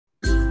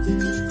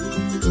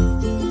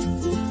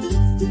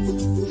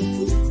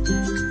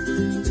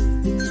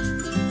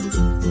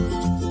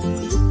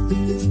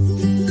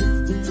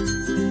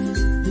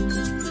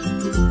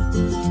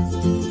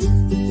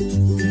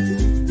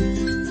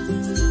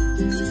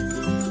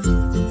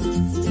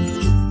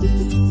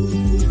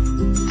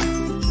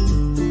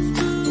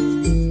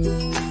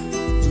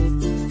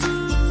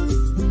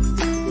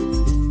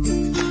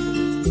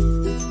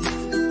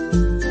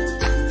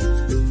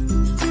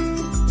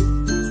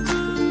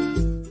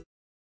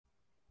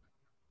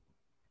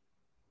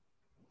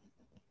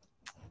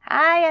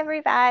Hi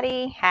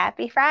everybody,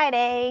 happy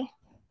Friday.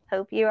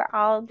 Hope you are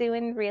all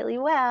doing really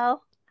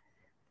well.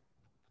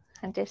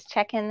 I'm just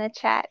checking the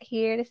chat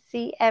here to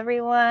see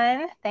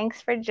everyone.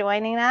 Thanks for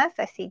joining us.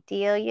 I see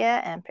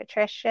Delia and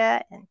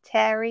Patricia and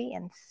Terry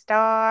and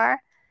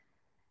Star.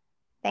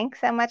 Thanks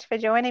so much for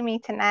joining me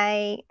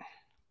tonight.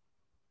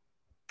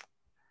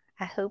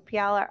 I hope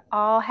y'all are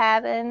all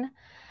having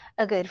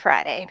a good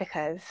Friday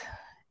because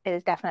it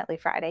is definitely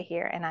Friday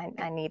here and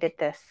I needed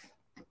this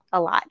a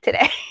lot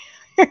today.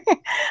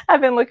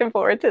 I've been looking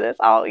forward to this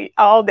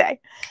all day.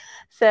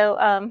 So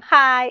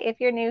hi, if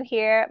you're new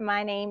here,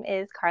 my name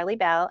is Carly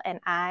Bell and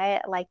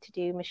I like to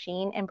do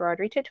machine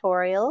embroidery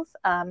tutorials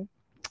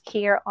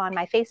here on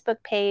my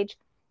Facebook page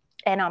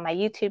and on my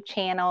YouTube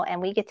channel.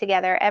 And we get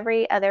together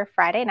every other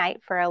Friday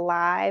night for a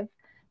live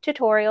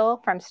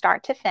tutorial from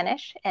start to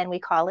finish, and we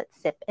call it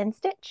Sip and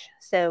Stitch.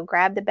 So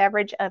grab the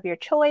beverage of your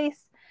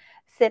choice,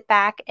 sit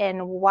back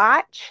and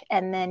watch,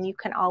 and then you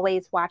can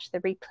always watch the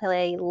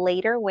replay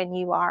later when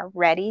you are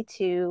ready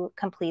to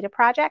complete a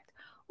project.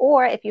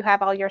 Or if you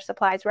have all your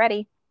supplies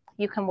ready,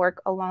 you can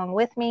work along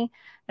with me.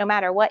 No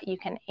matter what, you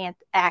can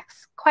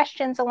ask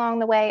questions along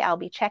the way. I'll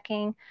be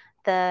checking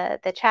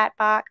the chat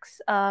box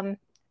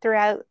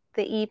throughout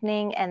the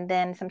evening, and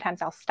then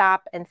sometimes I'll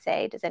stop and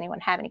say, does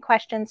anyone have any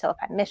questions? So if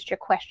I missed your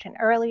question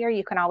earlier,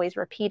 you can always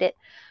repeat it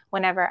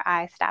whenever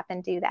I stop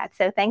and do that.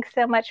 So thanks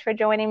so much for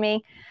joining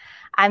me.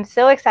 I'm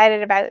so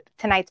excited about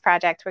tonight's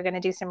project. We're going to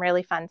do some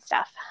really fun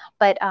stuff.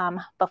 But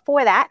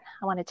before that,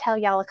 I want to tell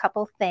y'all a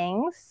couple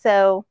things.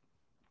 So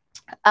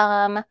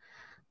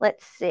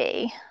let's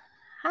see.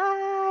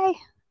 Hi.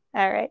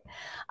 All right.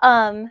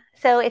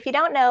 So if you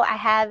don't know, I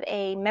have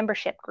a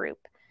membership group,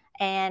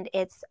 and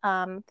it's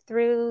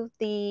through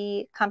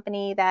the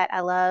company that I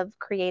love,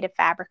 Creative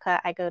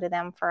Fabrica. I go to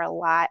them for a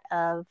lot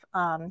of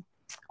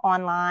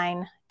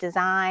online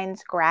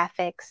designs,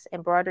 graphics,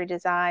 embroidery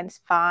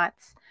designs,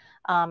 fonts.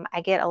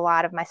 I get a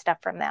lot of my stuff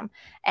from them.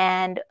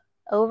 And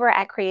over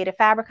at Creative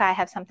Fabrica, I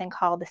have something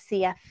called the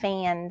CF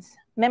Fans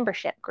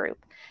membership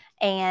group.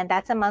 And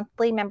that's a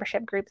monthly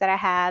membership group that I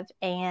have.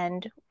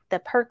 And the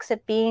perks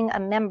of being a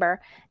member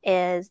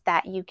is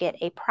that you get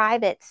a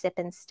private sip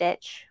and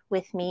stitch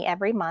with me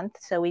every month.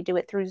 So we do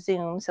it through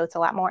Zoom. So it's a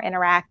lot more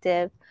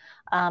interactive,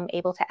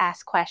 able to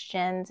ask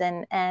questions.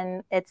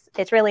 And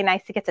it's really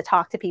nice to get to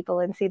talk to people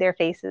and see their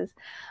faces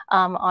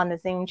on the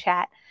Zoom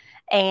chat.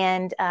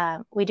 And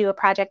we do a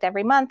project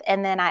every month.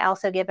 And then I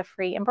also give a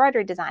free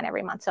embroidery design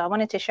every month. So I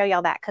wanted to show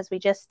y'all that because we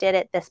just did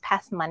it this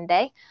past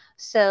Monday.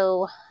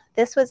 So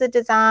this was a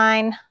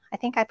design I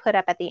think I put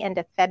up at the end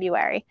of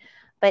February,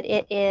 but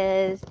it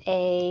is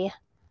a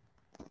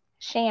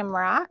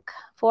shamrock,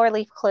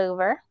 4-leaf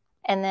clover.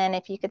 And then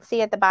if you could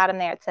see at the bottom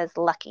there, it says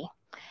Lucky.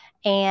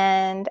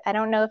 And I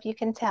don't know if you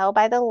can tell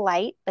by the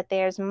light, but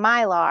there's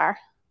Mylar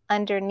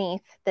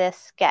underneath this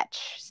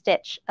sketch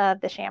stitch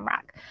of the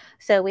shamrock.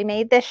 So we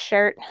made this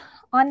shirt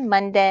on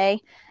Monday,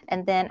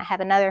 and then I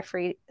have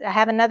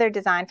another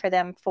design for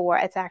them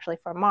it's actually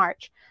for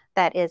March.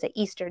 That is an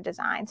Easter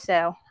design.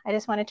 So I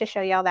just wanted to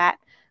show y'all that.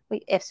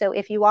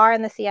 If you are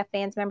in the CF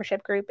Fans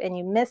membership group and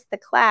you missed the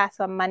class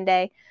on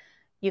Monday,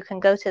 you can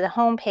go to the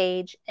home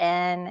page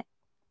and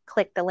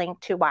click the link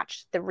to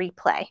watch the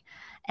replay.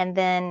 And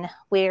then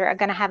we're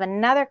going to have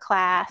another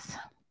class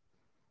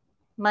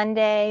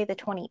Monday the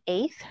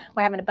 28th.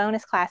 We're having a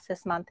bonus class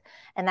this month,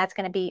 and that's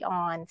going to be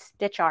on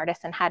Stitch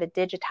Artist and how to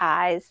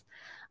digitize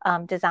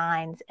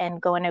designs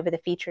and going over the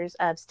features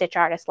of Stitch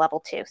Artist Level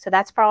 2. So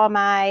that's for all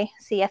my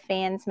CF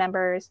Fans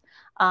members.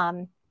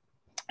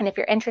 And if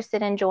you're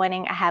interested in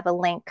joining, I have a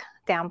link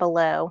down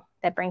below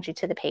that brings you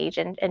to the page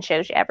and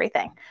shows you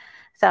everything.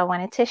 So I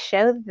wanted to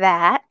show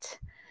that.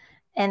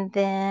 And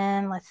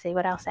then let's see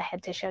what else I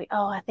had to show you.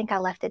 Oh, I think I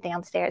left it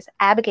downstairs.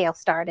 Abigail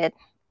started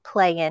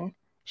playing.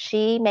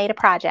 She made a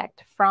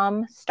project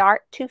from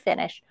start to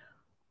finish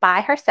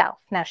by herself.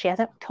 Now, she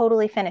hasn't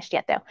totally finished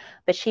yet, though,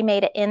 but she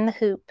made it in the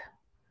hoop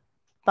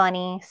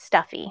bunny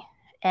stuffy.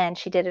 And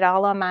she did it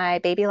all on my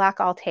Baby Lock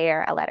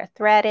Altair. I let her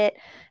thread it.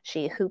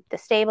 She hooped the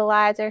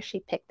stabilizer. She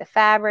picked the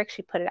fabric.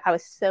 She put it, I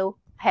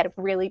had a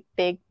really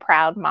big,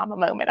 proud mama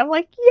moment. I'm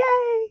like,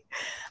 yay!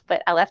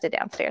 But I left it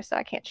downstairs, so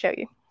I can't show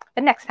you.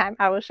 But next time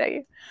I will show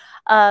you.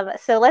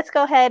 So let's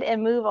go ahead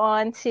and move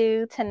on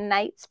to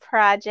tonight's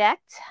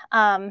project.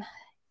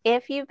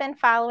 If you've been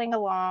following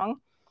along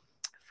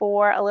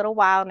for a little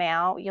while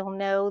now, you'll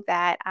know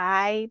that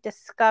I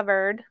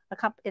discovered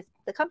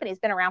the company's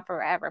been around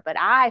forever, but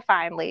I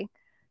finally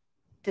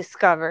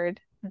discovered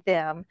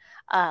them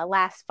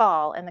last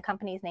fall, and the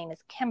company's name is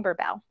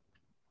Kimberbell.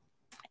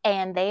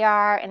 And they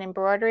are an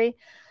embroidery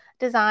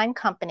design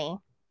company.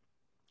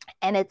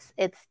 And it's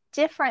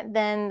different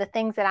than the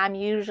things that I'm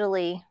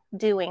usually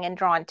doing and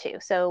drawn to.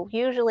 So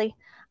usually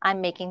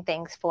I'm making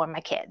things for my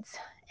kids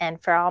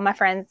and for all my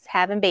friends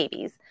having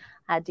babies.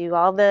 I do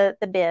all the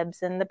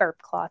bibs and the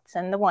burp cloths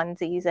and the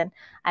onesies, and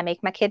I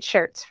make my kids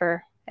shirts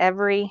for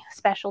every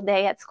special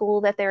day at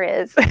school that there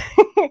is.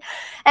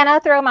 And I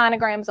throw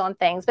monograms on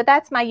things, but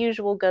that's my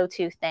usual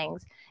go-to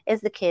things,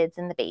 is the kids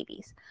and the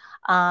babies.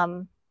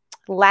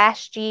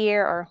 Last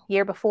year or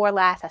year before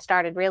last, I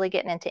started really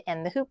getting into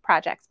in the hoop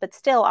projects, but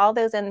still all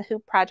those in the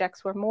hoop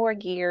projects were more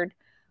geared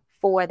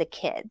for the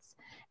kids.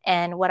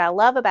 And what I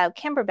love about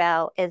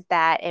Kimberbell is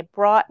that it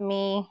brought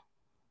me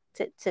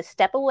to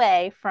step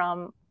away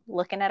from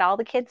looking at all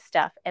the kids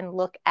stuff and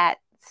look at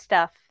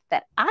stuff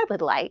that I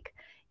would like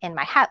in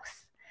my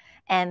house.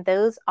 And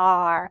those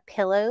are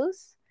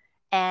pillows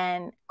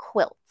and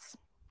quilts.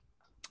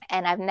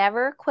 And I've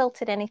never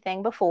quilted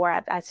anything before.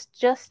 I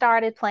just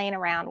started playing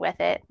around with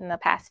it in the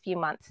past few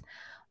months.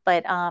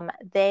 But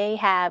they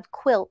have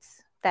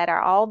quilts that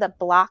are all the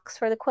blocks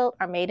for the quilt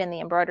are made in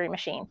the embroidery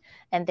machine.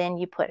 And then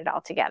you put it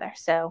all together.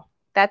 So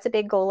that's a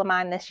big goal of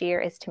mine this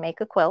year, is to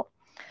make a quilt.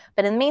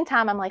 But in the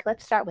meantime, I'm like,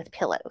 let's start with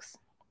pillows.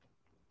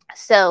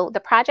 So the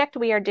project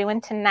we are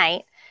doing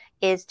tonight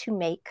is to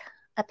make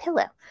a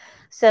pillow.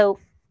 So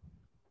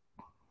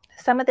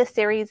some of the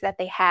series that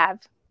they have,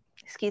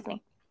 excuse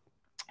me,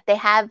 they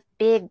have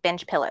big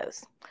bench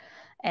pillows,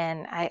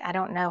 and I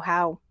don't know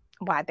how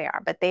wide they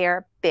are, but they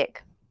are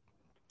big,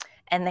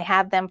 and they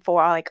have them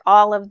for like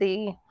all of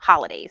the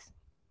holidays.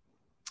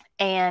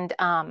 And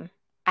I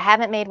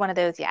haven't made one of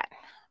those yet,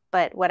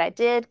 but what I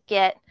did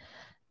get,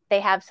 they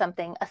have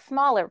something, a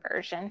smaller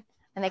version,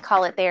 and they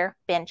call it their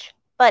bench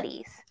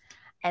buddies,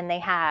 and they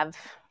have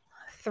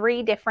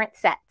 3 different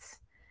sets.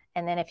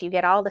 And then if you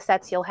get all the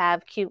sets, you'll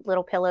have cute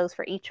little pillows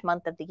for each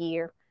month of the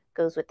year.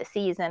 Goes with the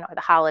season or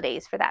the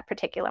holidays for that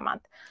particular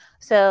month.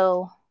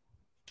 So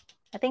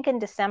I think in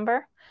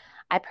December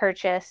I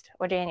purchased,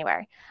 or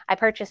January, I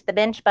purchased the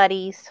bench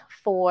buddies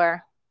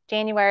for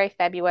January,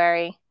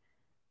 February,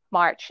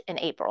 March, and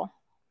April.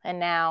 And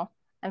now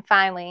I'm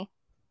finally,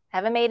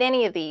 haven't made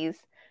any of these.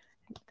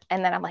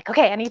 And then I'm like,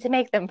 okay, I need to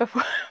make them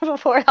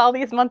before all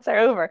these months are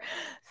over.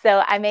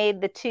 So I made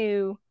the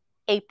 2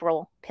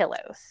 April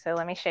pillows. So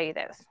let me show you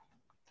those.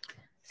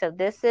 So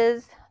this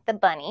is the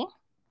bunny.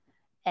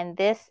 And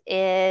this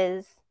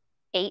is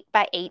 8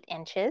 by 8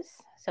 inches.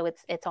 So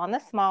it's on the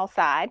small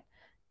side,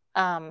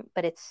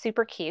 but it's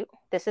super cute.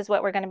 This is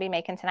what we're going to be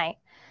making tonight.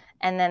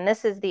 And then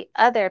this is the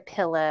other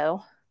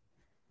pillow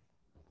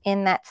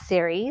in that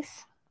series.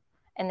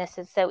 And this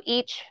is, so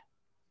each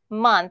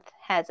month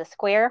has a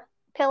square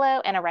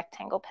pillow and a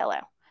rectangle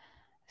pillow.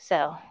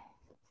 So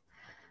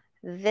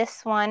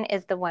this one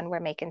is the one we're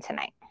making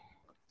tonight.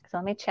 So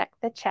let me check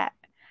the chat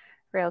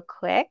real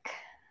quick.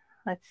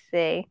 Let's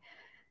see.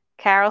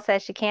 Carol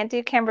says she can't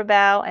do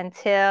Kimberbell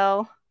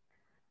until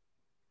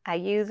I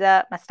use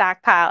up my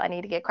stockpile. I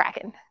need to get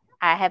cracking.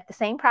 I have the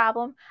same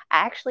problem. I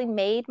actually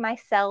made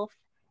myself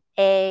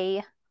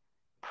a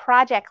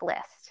project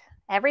list.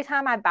 Every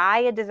time I buy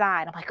a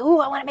design, I'm like, ooh,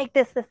 I want to make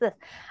this.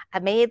 I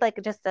made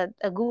like just a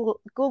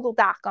Google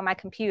Doc on my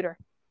computer.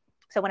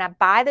 So when I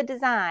buy the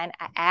design,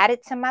 I add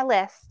it to my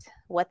list,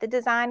 what the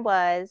design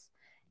was,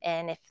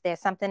 and if there's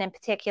something in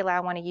particular I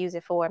want to use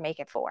it for, make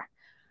it for.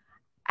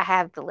 I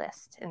have the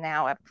list, and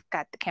now I've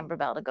got the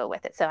Kimberbell to go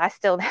with it. So I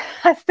still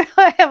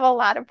have a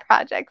lot of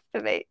projects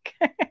to make.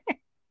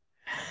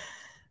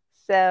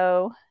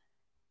 So,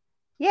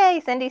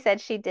 yay, Cindy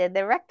said she did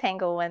the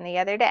rectangle one the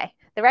other day.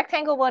 The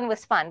rectangle one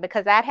was fun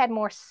because that had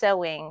more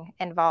sewing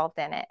involved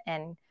in it,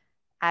 and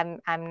I'm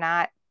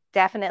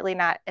definitely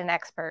not an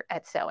expert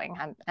at sewing.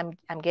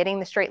 I'm getting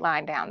the straight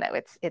line down though.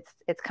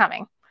 It's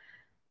coming.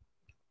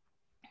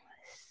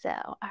 So,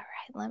 all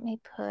right, let me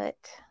put.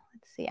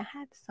 Let's see, I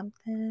had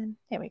something.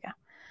 There we go.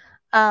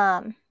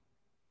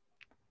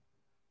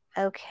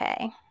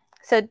 Okay.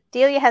 So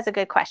Delia has a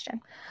good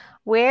question.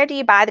 Where do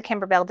you buy the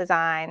Kimberbell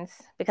designs?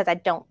 Because I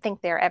don't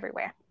think they're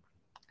everywhere.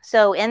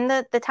 So in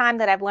the time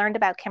that I've learned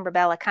about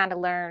Kimberbell, I kind of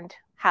learned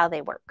how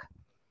they work.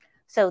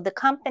 So the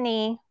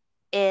company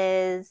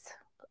is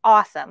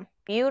awesome,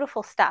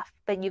 beautiful stuff,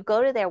 but you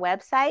go to their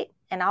website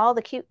and all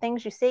the cute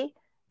things you see,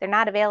 they're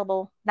not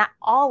available. Not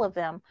all of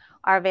them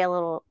are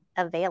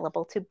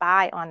available to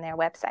buy on their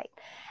website.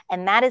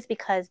 And that is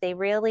because they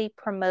really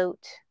promote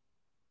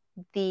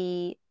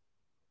the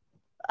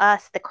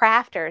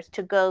crafters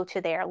to go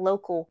to their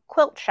local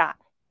quilt shop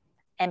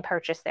and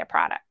purchase their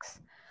products.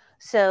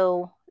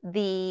 So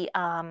the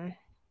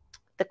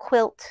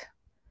quilt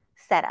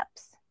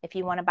setups, if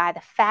you want to buy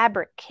the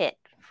fabric kit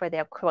for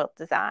their quilt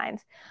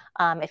designs,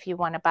 if you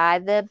want to buy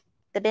the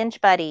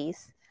bench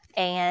buddies,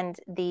 and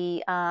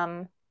the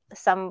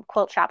some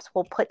quilt shops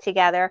will put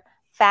together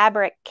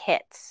fabric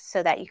kits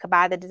so that you can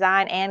buy the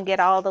design and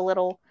get all the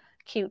little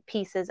cute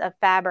pieces of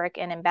fabric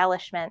and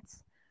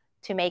embellishments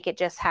to make it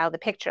just how the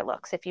picture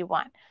looks if you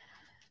want.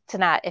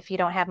 if you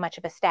don't have much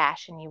of a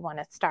stash and you want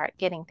to start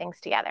getting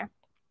things together.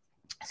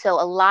 So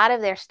a lot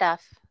of their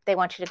stuff, they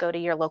want you to go to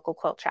your local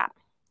quilt shop.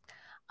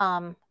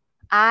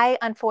 I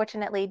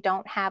unfortunately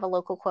don't have a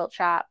local quilt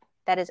shop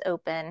that is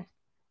open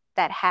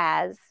that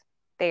has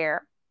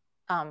their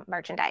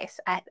merchandise.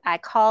 I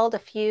called a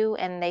few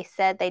and they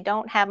said they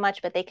don't have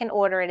much, but they can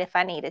order it if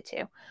I needed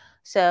to.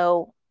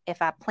 So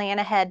if I plan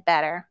ahead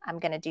better, I'm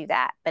going to do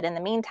that. But in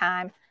the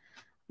meantime,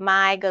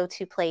 my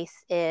go-to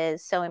place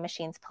is Sewing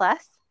Machines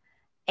Plus.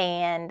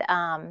 And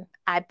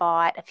I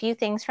bought a few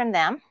things from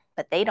them,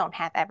 but they don't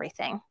have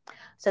everything.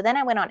 So then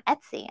I went on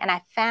Etsy and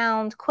I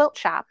found quilt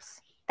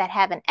shops that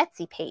have an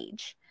Etsy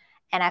page.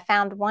 And I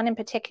found one in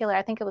particular,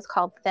 I think it was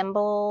called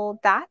Thimble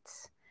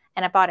Dots.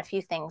 And I bought a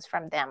few things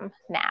from them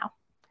now.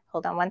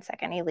 Hold on one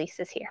second. Elise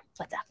is here.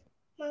 What's up?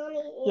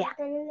 Mommy, you're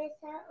going to miss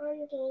out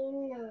on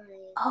game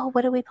night. Oh,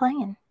 what are we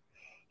playing?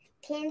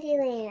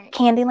 Candyland.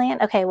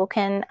 Candyland? Okay, well,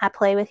 can I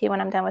play with you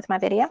when I'm done with my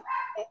video?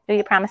 Do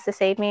you promise to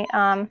save me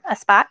a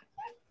spot?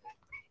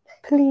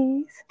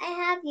 Please. I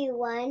have you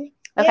one.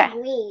 Okay.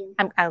 You're green.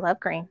 I love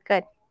green.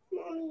 Good.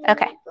 Mommy,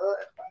 Okay.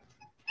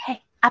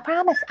 Hey, I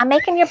promise. I'm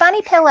making your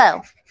bunny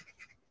pillow.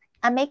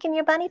 I'm making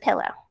your bunny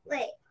pillow.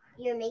 Wait,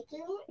 you're making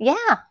it?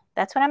 Yeah,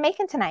 that's what I'm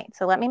making tonight.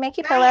 So let me make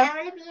your pillow. I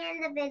want to be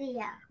in the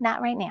video.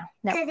 Not right now.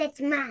 No. Because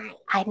it's mine.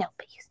 I know,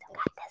 but you still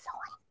got this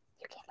on.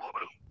 You can't wear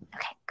that.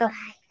 Okay, go.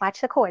 Bye.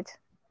 Watch the cords.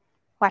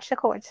 Watch the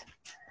cords.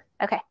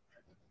 Okay.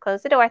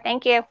 Close the door.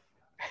 Thank you.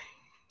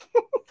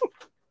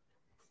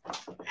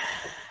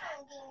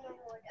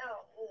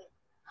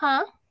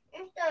 Huh?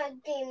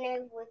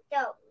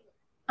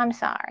 I'm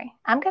sorry.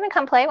 I'm going to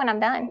come play when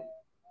I'm done.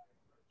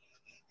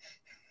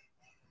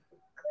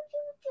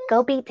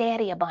 Go beat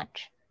Daddy a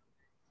bunch.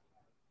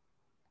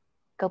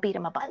 Go beat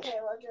him a bunch. Okay,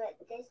 we'll do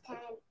it this time.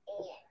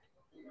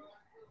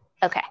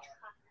 Okay.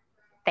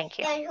 Thank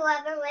you. And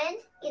whoever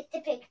wins gets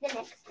to pick the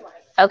next one.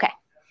 Okay.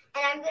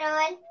 And I'm going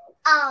to win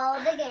all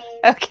the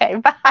games. Okay,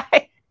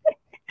 bye.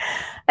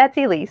 That's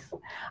Elise.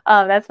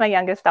 That's my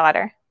youngest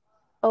daughter.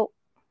 Oh,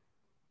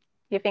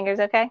 your finger's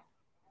okay?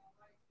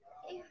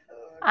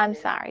 I'm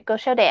sorry. Go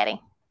show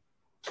Daddy.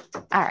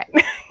 All right.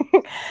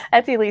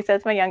 That's Elise.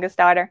 That's my youngest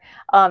daughter.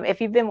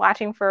 If you've been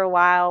watching for a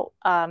while,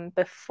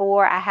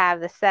 before I have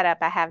the setup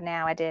I have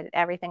now, I did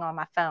everything on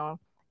my phone,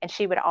 and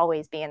she would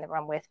always be in the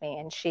room with me,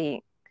 and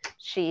she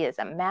is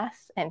a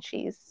mess, and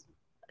she's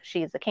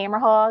a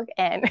camera hog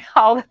and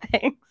all the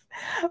things.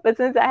 But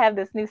since I have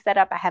this new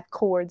setup, I have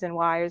cords and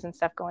wires and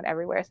stuff going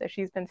everywhere. So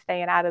she's been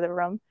staying out of the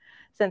room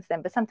since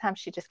then. But sometimes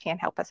she just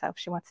can't help herself.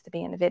 She wants to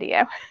be in the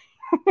video.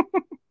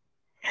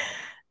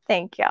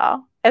 Thank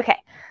y'all. Okay.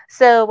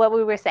 So what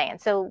we were saying.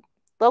 So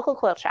local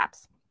quilt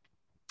shops.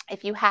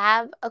 If you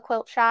have a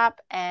quilt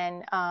shop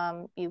and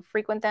you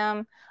frequent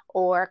them,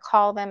 or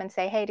call them and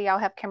say, hey, do y'all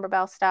have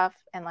Kimberbell stuff?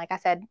 And like I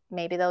said,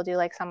 maybe they'll do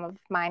like some of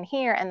mine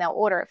here and they'll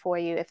order it for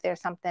you if there's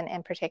something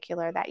in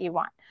particular that you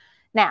want.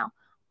 Now,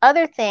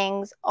 other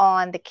things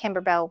on the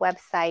Kimberbell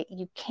website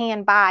you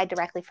can buy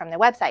directly from their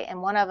website.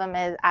 And one of them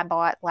is I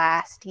bought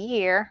last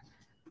year,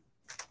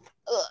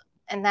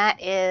 and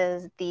that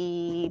is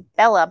the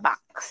Bella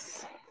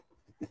box.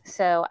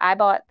 So I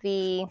bought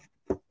the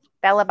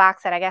Bella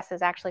box that I guess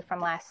is actually from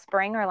last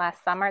spring or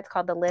last summer. It's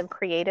called the Live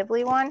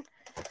Creatively one.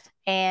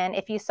 And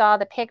if you saw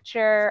the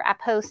picture I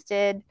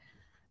posted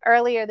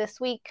earlier this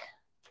week,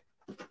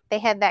 they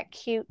had that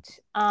cute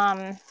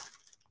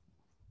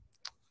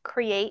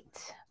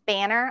create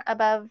banner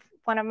above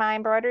one of my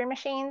embroidery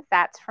machines.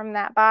 That's from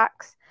that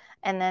box.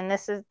 And then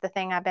this is the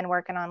thing I've been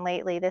working on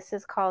lately. This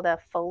is called a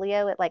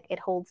folio. It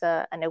holds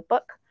a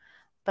notebook,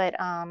 but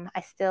I'm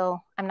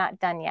not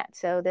done yet.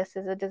 So this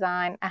is a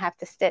design. I have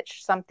to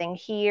stitch something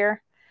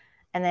here,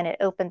 and then it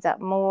opens up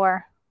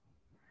more.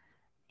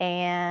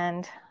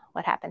 And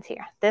what happens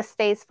here? This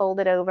stays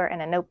folded over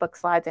and a notebook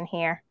slides in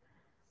here.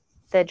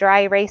 The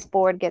dry erase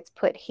board gets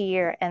put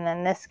here, and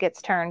then this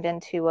gets turned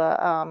into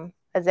a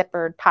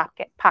zippered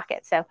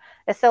pocket. So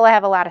I still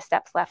have a lot of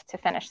steps left to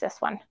finish this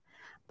one,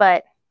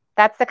 but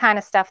that's the kind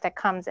of stuff that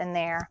comes in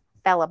their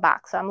Bella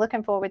box. So I'm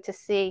looking forward to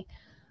see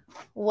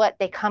what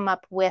they come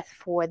up with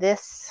for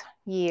this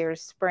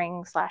year's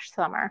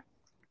spring/summer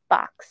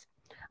box.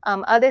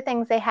 Other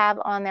things they have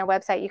on their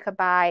website you could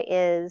buy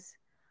is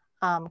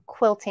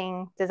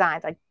quilting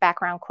designs, like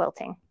background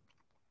quilting.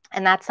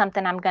 And that's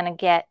something I'm going to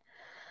get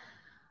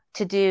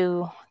to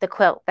do the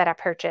quilt that I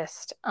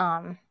purchased,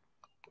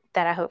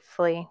 that I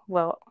hopefully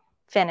will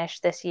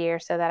finish this year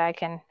so that I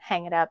can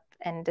hang it up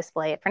and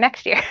display it for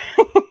next year.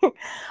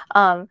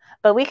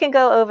 But we can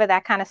go over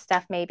that kind of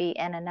stuff maybe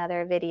in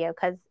another video,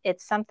 because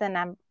it's something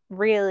I'm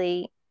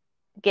really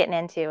getting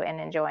into and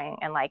enjoying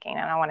and liking,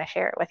 and I want to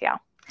share it with y'all.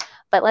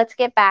 But let's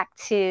get back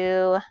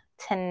to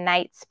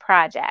tonight's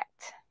project.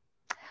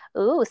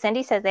 Ooh,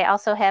 Cindy says they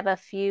also have a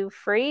few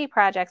free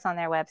projects on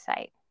their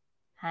website.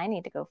 I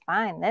need to go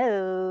find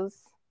those.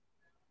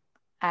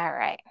 All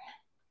right.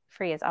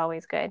 Free is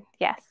always good.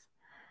 Yes.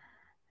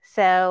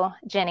 So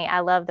Jenny, I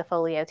love the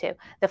folio too.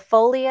 The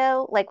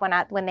folio, like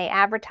when they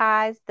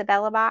advertised the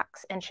Bella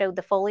box and showed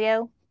the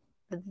folio,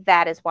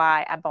 that is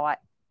why I bought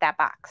that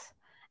box.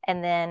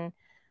 And then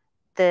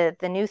the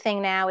new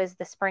thing now is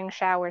the Spring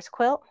Showers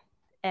quilt.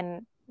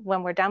 And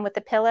when we're done with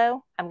the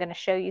pillow, I'm going to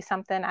show you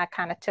something I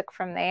kind of took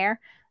from there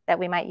that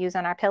we might use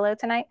on our pillow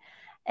tonight.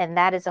 And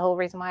that is the whole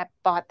reason why I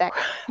bought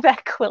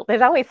that quilt.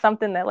 There's always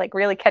something that like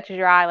really catches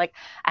your eye. Like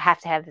I have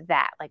to have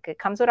that. Like it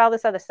comes with all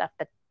this other stuff,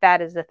 but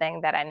that is the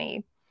thing that I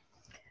need.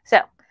 So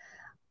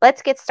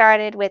let's get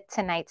started with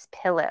tonight's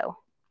pillow.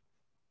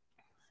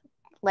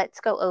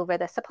 Let's go over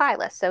the supply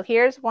list. So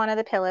here's one of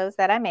the pillows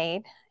that I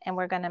made, and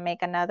we're going to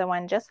make another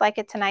one just like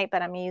it tonight,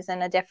 but I'm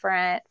using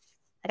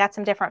I got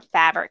some different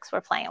fabrics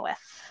we're playing with.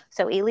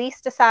 So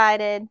Elise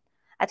decided,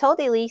 I told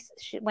Elise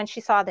when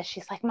she saw this,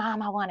 she's like,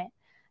 Mom, I want it.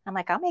 I'm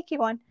like, I'll make you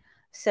one.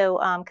 So,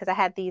 because I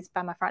had these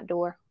by my front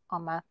door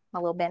on my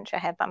little bench I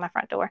had by my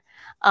front door.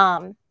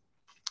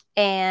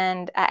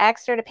 And I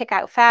asked her to pick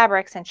out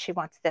fabrics, and she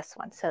wants this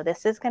one. So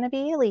this is going to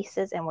be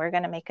Elise's, and we're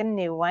going to make a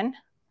new one.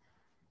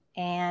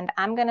 And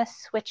I'm going to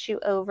switch you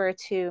over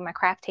to my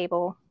craft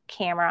table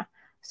camera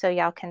so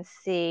y'all can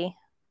see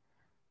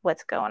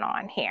what's going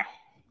on here.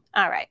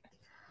 All right.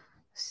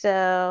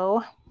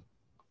 So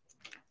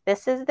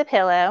this is the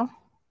pillow.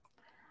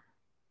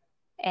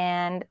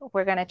 And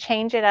we're going to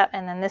change it up.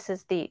 And then this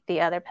is the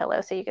other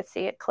pillow so you can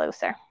see it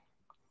closer.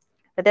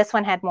 But this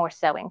one had more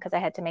sewing because I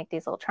had to make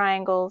these little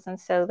triangles and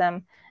sew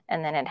them.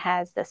 And then it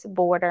has this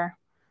border.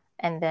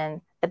 And then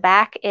the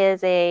back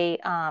is a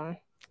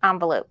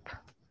envelope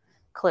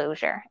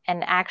closure,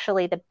 and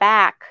actually the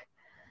back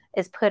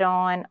is put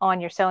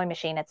on your sewing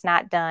machine. It's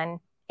not done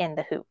in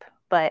the hoop,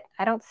 but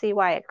I don't see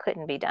why it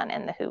couldn't be done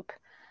in the hoop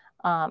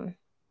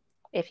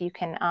if you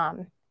can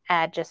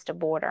add just a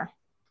border.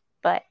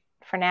 But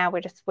for now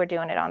we're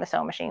doing it on the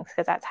sewing machines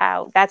because that's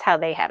how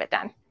they have it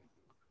done.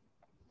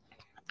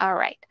 All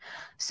right,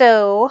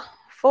 so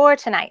for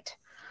tonight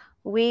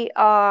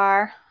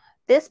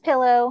this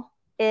pillow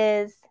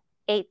is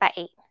 8 by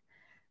 8.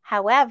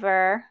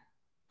 However,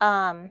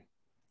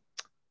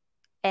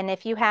 and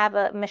if you have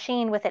a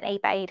machine with an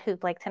 8 by 8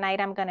 hoop, like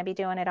tonight, I'm going to be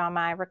doing it on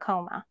my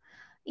Ricoma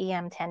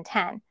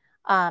EM-1010.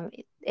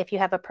 If you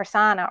have a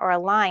Persona or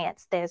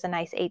Alliance, there's a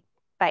nice 8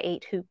 by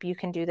 8 hoop you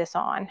can do this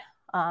on.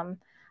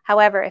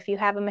 However, if you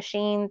have a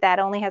machine that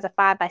only has a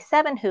 5 by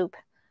 7 hoop,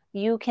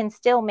 you can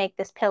still make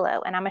this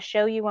pillow. And I'm going to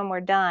show you when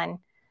we're done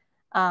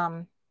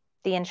the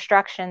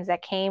instructions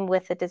that came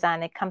with the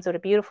design. It comes with a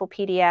beautiful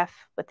PDF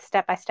with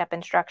step-by-step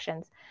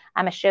instructions.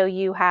 I'm going to show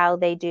you how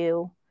they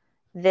do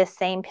this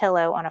same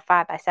pillow on a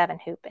 5 by 7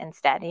 hoop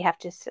instead. You have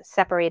to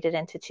separate it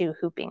into 2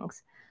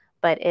 hoopings,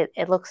 but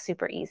it looks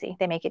super easy.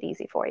 They make it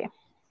easy for you.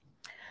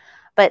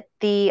 But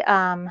the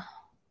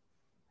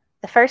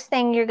first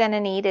thing you're going to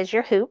need is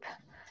your hoop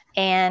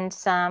and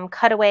some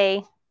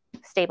cutaway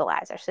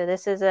stabilizer. So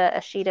this is a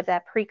sheet of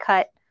that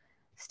pre-cut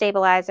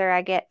stabilizer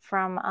I get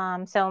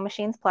from Sewing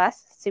Machines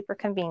Plus. Super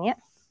convenient.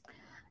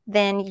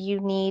 Then you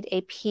need a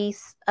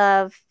piece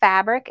of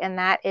fabric, and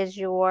that is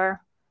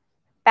your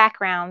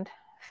background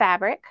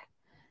fabric,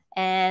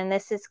 and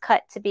this is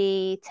cut to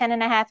be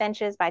 10.5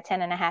 inches by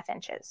 10.5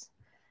 inches.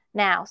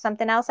 Now,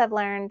 something else I've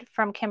learned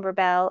from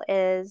Kimberbell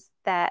is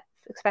that,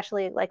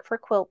 especially like for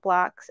quilt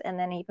blocks and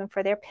then even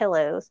for their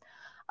pillows,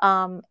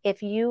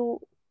 if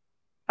you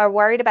are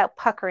worried about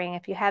puckering,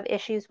 if you have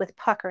issues with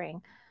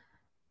puckering,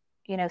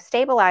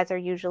 stabilizer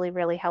usually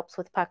really helps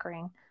with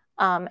puckering.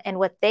 And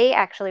what they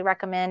actually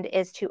recommend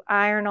is to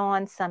iron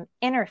on some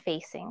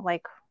interfacing,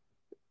 like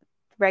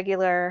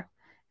regular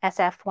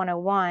SF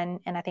 101,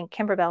 and I think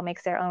Kimberbell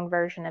makes their own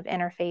version of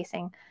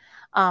interfacing,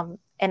 and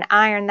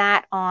iron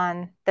that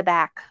on the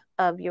back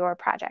of your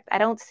project. I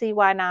don't see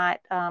why not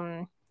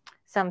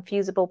some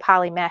fusible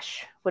poly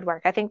mesh would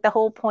work. I think the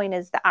whole point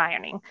is the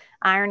ironing.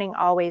 Ironing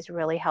always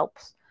really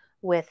helps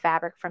with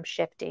fabric from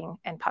shifting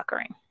and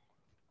puckering.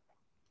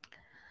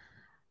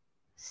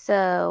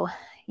 So,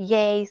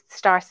 yay,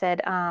 Star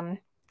said,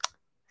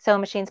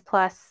 Sewing Machines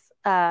Plus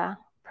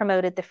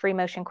promoted the free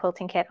motion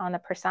quilting kit on the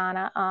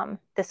Persona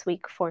this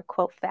week for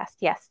Quilt Fest.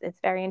 Yes, it's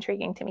very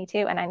intriguing to me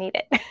too, and I need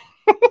it.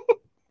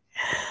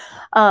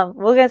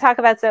 We're going to talk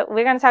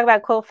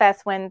about Quilt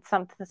Fest when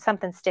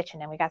something's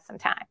stitching and we got some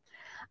time.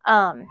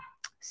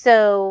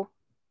 So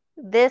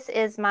this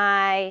is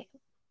my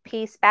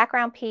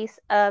background piece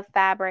of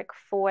fabric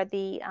for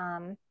the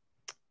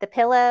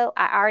pillow.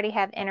 I already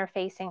have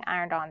interfacing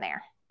ironed on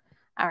there.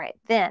 All right,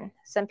 then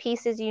some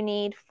pieces you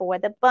need for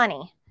the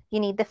bunny. You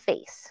need the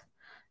face.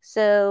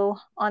 So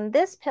on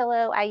this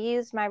pillow, I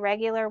used my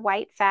regular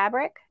white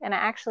fabric, and I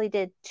actually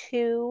did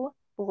 2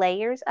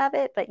 layers of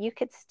it, but you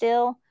could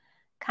still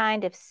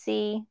kind of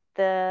see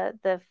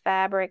the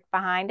fabric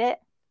behind it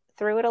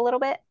through it a little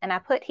bit. And I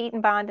put heat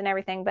and bond and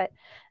everything, but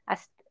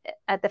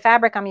the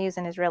fabric I'm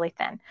using is really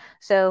thin.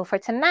 So for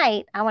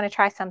tonight, I want to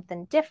try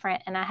something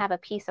different, and I have a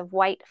piece of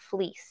white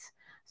fleece.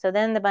 So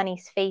then the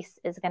bunny's face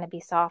is going to be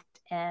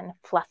soft and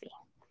fluffy.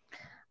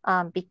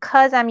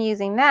 Because I'm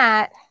using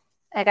that,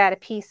 I got a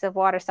piece of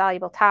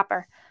water-soluble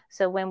topper.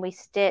 So when we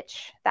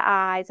stitch the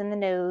eyes and the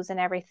nose and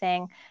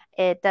everything,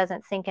 it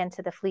doesn't sink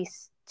into the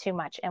fleece too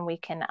much, and we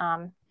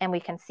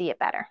can see it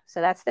better.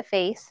 So that's the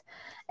face.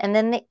 And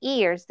then the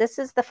ears, this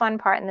is the fun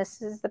part, and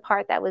this is the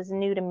part that was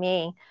new to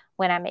me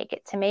when I make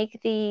it, to make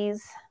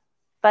these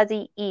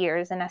fuzzy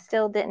ears. And I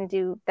still didn't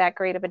do that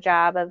great of a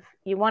job of,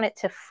 you want it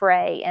to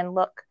fray and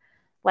look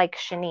like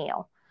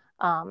chenille.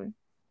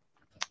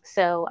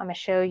 So I'm going to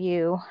show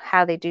you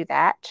how they do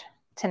that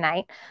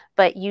tonight.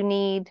 But you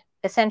need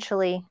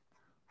essentially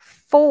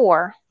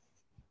 4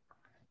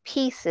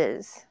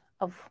 pieces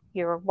of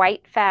your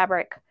white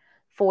fabric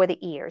for the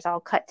ears, all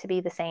cut to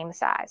be the same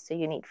size. So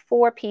you need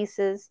 4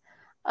 pieces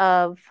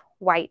of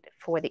white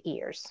for the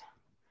ears.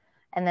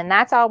 And then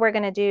that's all we're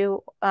going to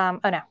do. Oh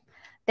no.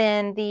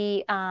 Then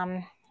the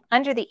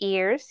under the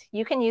ears,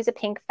 you can use a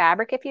pink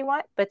fabric if you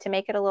want, but to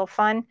make it a little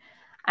fun,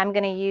 I'm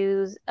going to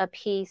use a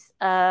piece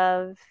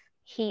of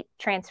heat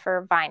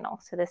transfer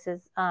vinyl. So this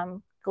is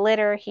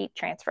glitter heat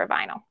transfer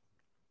vinyl.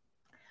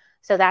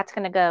 So that's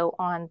going to go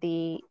on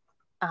the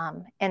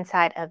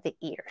inside of the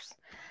ears.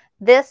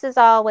 This is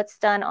all what's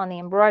done on the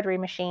embroidery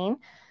machine.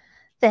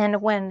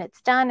 Then when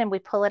it's done and we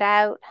pull it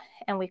out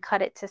and we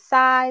cut it to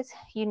size,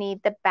 you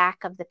need the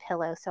back of the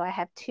pillow. So I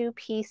have 2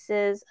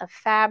 pieces of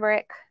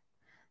fabric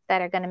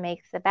that are going to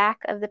make the back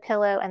of the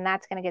pillow, and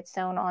that's going to get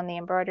sewn on the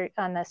embroidery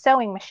on the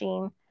sewing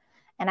machine.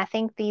 And I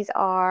think these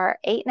are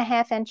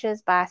 8.5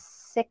 inches by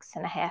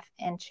 6.5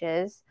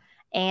 inches.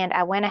 And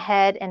I went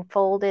ahead and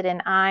folded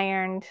and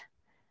ironed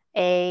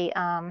a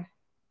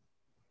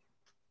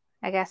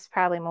I guess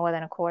probably more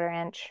than 1/4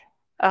 inch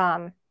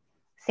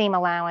seam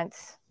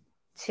allowance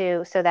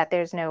so that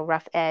there's no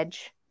raw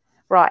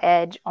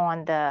edge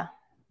on the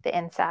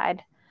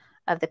inside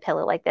of the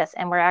pillow like this.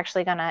 And we're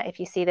actually gonna, if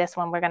you see this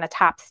one, we're gonna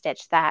top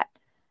stitch that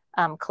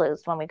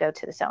closed when we go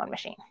to the sewing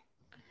machine.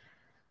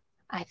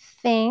 I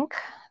think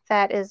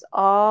that is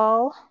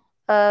all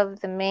of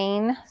the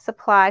main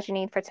supplies you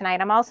need for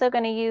tonight. I'm also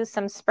going to use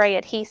some spray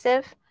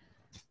adhesive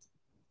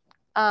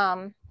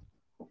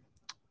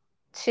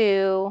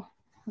to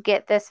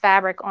get this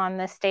fabric on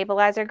the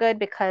stabilizer good,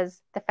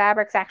 because the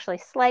fabric's actually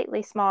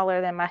slightly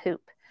smaller than my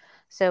hoop,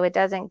 so it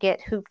doesn't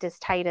get hooped as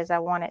tight as I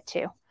want it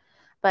to.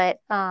 But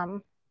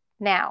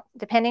now,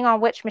 depending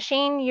on which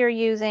machine you're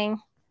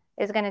using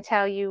is going to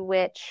tell you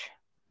which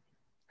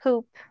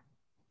hoop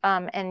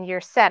and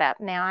your setup.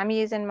 Now I'm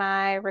using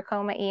my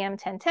Ricoma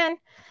EM-1010,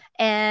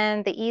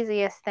 and the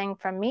easiest thing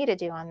for me to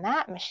do on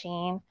that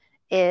machine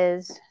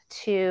is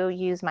to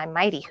use my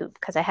Mighty hoop,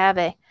 because I have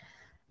a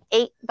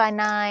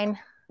 8x9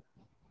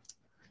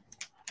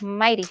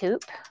 Mighty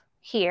hoop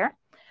here.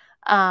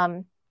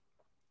 So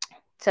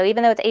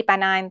even though it's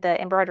 8x9,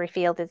 the embroidery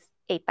field is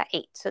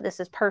 8x8. So this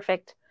is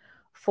perfect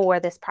for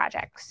this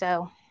project.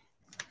 So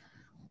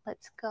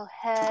let's go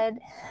ahead,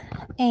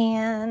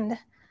 and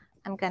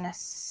I'm going to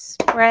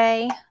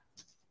spray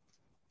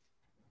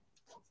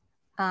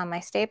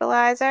my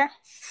stabilizer.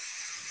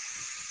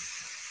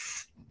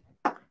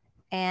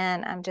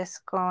 And I'm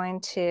just going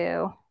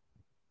to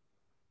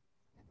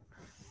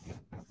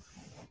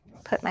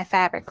put my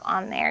fabric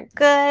on there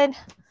good.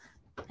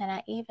 And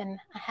I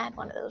had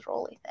one of those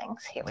rolly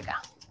things. Here we go.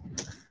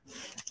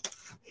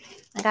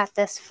 I got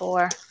this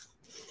for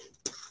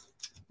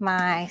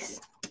my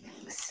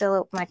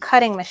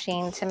cutting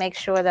machine to make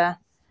sure the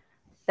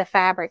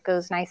fabric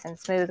goes nice and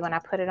smooth when I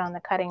put it on the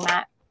cutting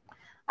mat.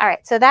 All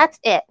right, so that's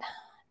it.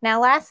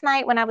 Now last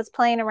night when I was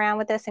playing around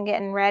with this and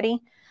getting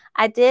ready,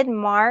 I did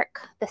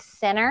mark the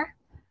center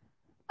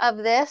of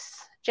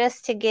this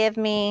just to give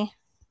me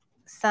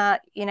some,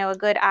 a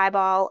good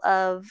eyeball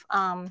of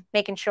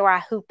making sure I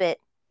hoop it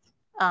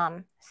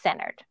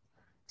centered.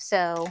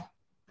 So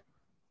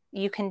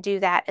you can do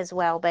that as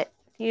well, but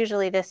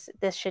usually this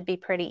should be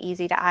pretty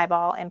easy to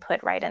eyeball and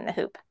put right in the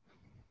hoop.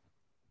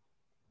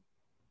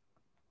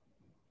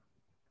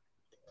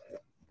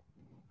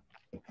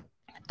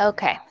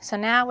 Okay, so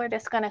now we're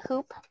just going to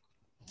hoop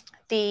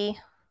the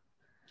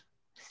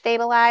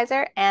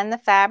stabilizer and the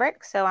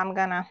fabric. So I'm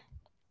going to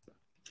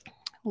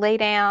lay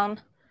down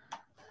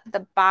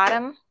the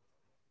bottom.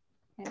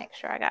 Let me make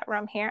sure I got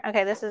room here.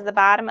 Okay, this is the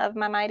bottom of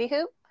my Mighty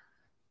hoop.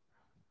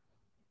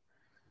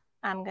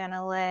 I'm going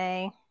to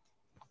lay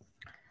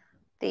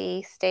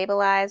the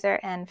stabilizer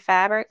and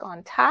fabric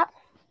on top.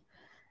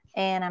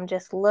 And I'm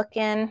just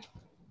looking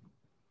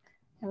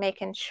and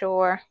making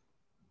sure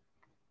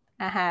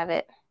I have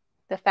it,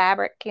 the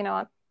fabric,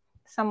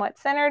 somewhat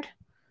centered.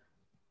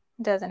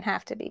 Doesn't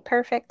have to be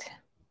perfect,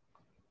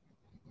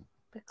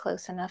 but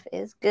close enough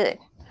is good.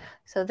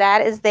 So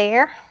that is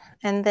there.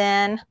 And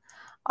then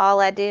all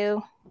I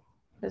do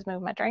is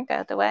move my drink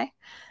out the way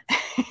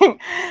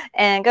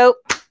and go,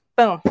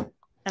 boom,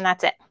 and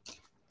that's it.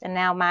 And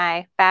now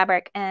my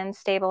fabric and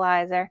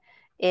stabilizer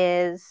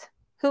is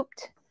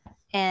hooped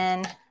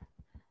and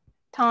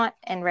taut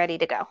and ready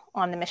to go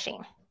on the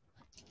machine.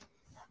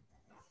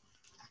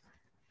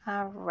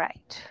 All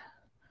right.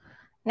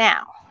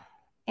 Now,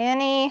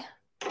 any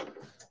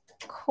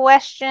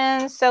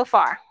questions so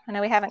far? I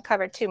know we haven't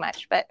covered too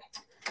much, but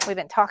we've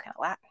been talking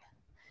a lot.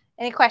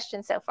 Any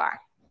questions so far?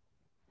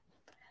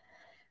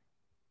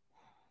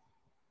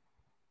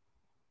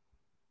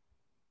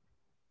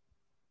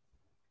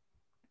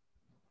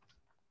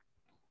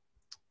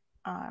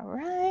 All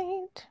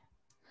right.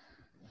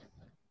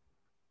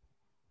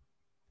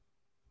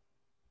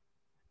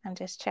 I'm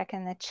just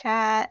checking the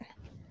chat.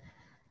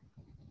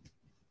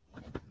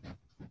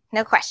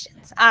 No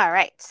questions. All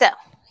right. So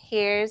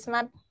here's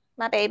my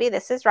baby.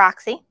 This is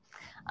Roxy.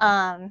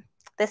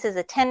 This is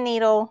a 10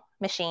 needle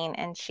machine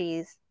and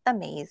she's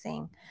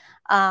amazing.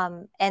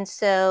 And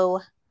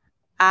so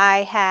I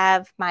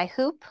have my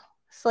hoop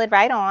slid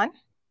right on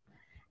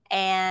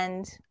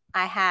and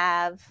I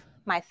have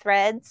my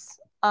threads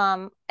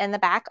in the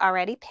back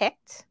already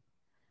picked.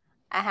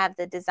 I have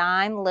the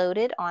design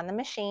loaded on the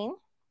machine.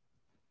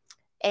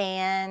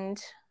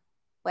 And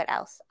what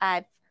else?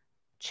 I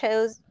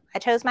chose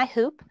my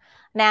hoop.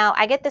 Now,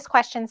 I get this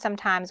question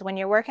sometimes when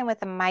you're working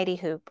with a mighty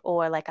hoop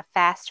or like a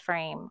fast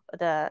frame.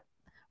 The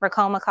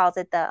Ricoma calls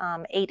it the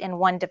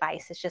 8-in-1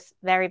 device. It's just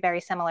very,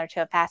 very similar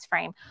to a fast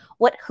frame.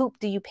 What hoop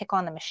do you pick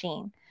on the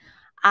machine?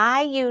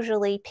 I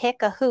usually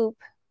pick a hoop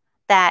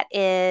that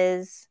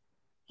is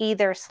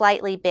either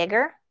slightly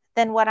bigger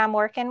than what I'm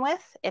working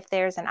with, if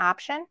there's an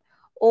option,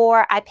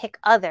 or I pick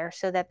other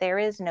so that there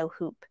is no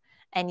hoop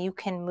and you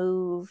can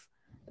move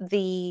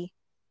the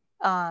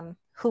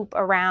hoop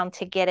around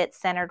to get it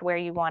centered where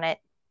you want it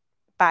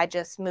by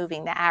just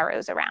moving the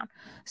arrows around.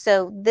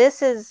 So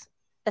this is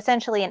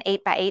essentially an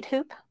 8x8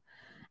 hoop,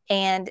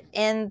 and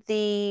in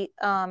the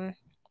on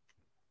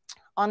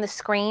the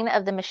screen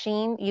of the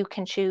machine you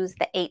can choose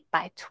the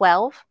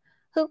 8x12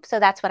 hoop. So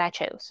that's what I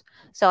chose.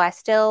 So I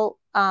still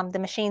the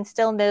machine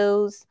still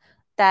knows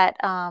that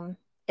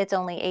it's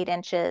only 8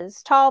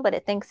 inches tall, but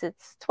it thinks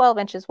it's 12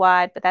 inches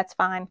wide, but that's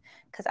fine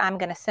because I'm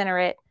going to center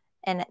it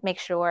and make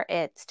sure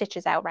it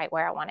stitches out right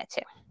where I want it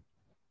to.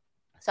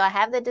 So I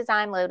have the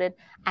design loaded.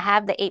 I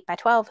have the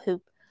 8x12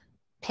 hoop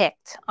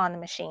picked on the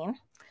machine.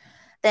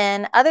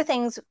 Then other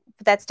things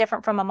that's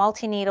different from a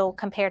multi-needle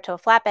compared to a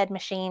flatbed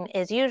machine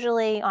is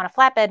usually on a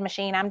flatbed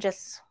machine, I'm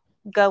just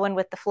going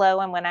with the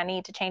flow, and when I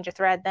need to change a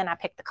thread, then I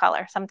pick the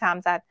color.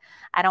 Sometimes I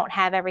don't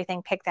have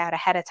everything picked out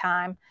ahead of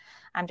time.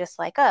 I'm just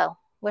like, oh,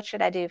 what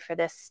should I do for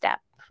this step?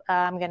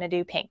 I'm going to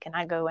do pink, and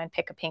I go and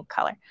pick a pink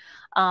color.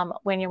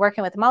 When you're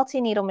working with a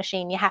multi-needle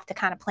machine, you have to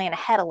kind of plan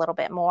ahead a little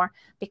bit more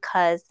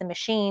because the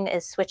machine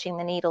is switching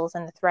the needles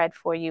and the thread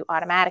for you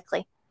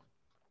automatically.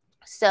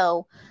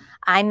 So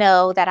I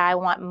know that I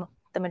want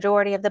the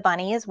majority of the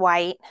bunny is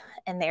white,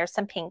 and there's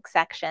some pink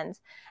sections,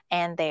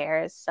 and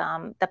there's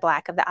the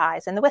black of the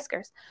eyes and the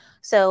whiskers.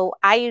 So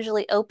I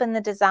usually open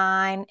the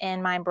design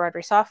in my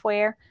embroidery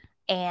software,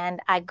 and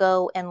I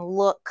go and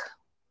look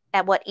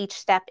at what each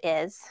step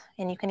is,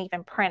 and you can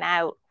even print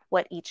out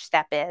what each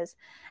step is.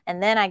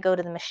 And then I go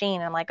to the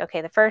machine and I'm like, okay,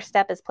 the first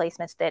step is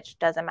placement stitch,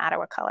 doesn't matter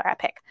what color I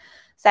pick.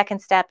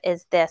 Second step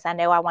is this, I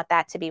know I want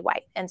that to be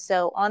white. And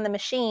so on the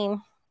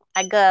machine,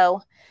 I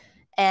go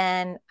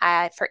and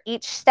for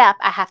each step,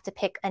 I have to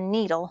pick a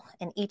needle,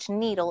 and each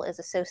needle is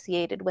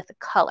associated with a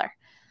color.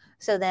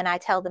 So then I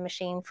tell the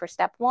machine for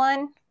step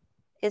 1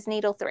 is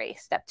needle 3,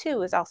 step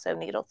 2 is also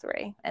needle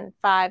 3, and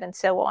 5, and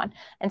so on,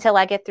 until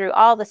I get through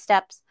all the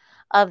steps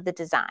of the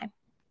design.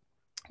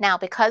 Now,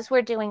 because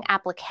we're doing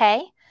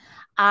applique,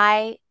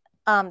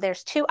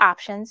 there's 2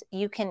 options.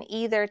 You can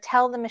either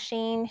tell the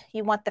machine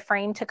you want the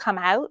frame to come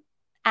out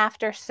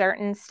after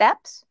certain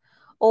steps,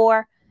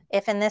 or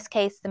if in this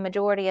case the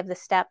majority of the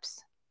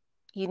steps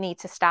you need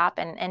to stop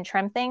and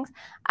trim things,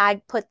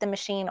 I put the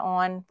machine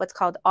on what's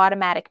called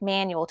automatic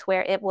manual, to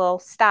where it will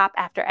stop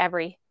after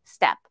every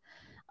step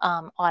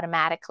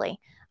automatically.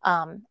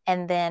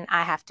 And then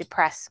I have to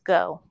press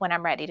go when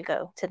I'm ready to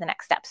go to the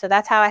next step. So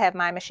that's how I have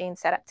my machine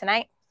set up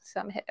tonight. So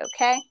I'm going to hit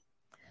OK.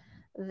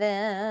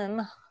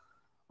 Then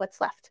what's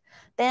left?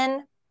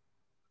 Then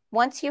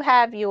once you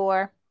have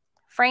your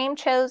frame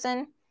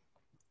chosen,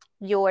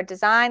 your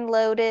design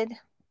loaded,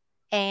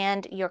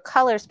 and your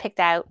colors picked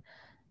out,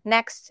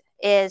 next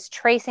is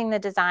tracing the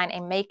design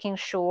and making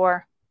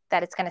sure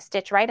that it's going to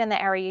stitch right in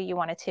the area you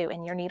want it to,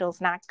 and your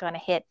needle's not going to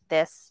hit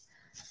this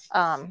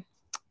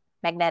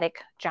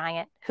magnetic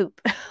giant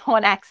hoop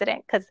on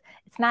accident, because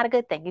it's not a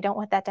good thing. You don't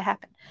want that to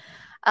happen.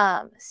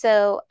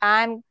 So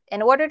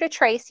in order to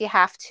trace, you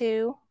have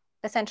to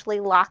essentially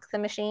lock the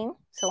machine.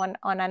 So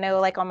I know,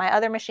 like on my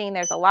other machine,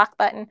 there's a lock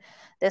button.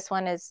 This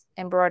one is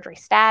embroidery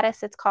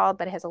status, it's called,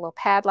 but it has a little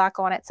padlock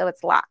on it, so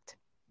it's locked.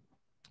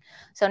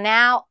 So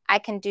now I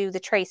can do the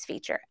trace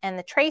feature, and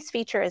the trace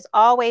feature is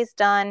always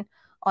done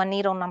on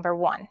needle number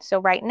 1. So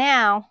right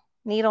now,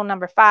 needle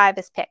number 5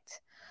 is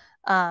picked,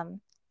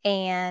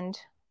 and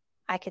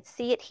I could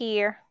see it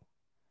here,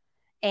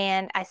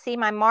 and I see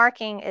my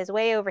marking is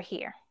way over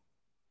here.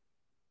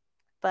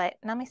 But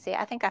let me see,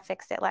 I think I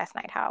fixed it last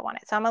night how I want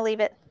it. So I'm going to leave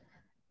it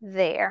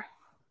there.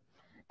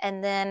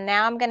 And then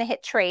now I'm going to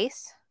hit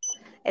trace.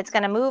 It's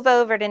going to move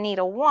over to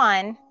needle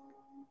 1,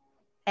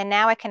 and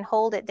now I can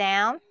hold it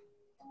down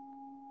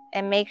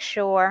and make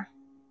sure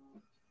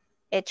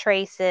it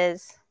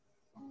traces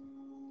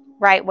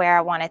right where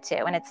I want it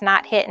to, and it's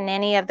not hitting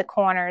any of the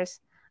corners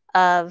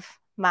of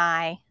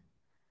my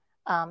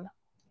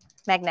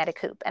magnetic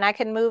hoop. And I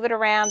can move it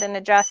around and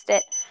adjust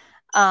it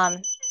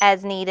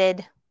as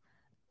needed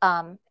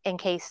in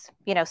case,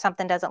 you know,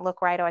 something doesn't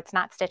look right or it's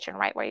not stitching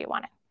right where you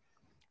want it.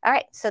 All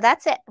right, so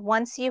that's it.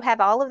 Once you have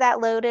all of that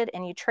loaded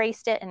and you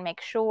traced it and make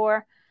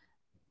sure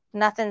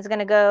nothing's going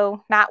to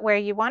go not where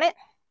you want it,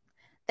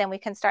 then we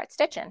can start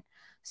stitching.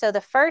 So the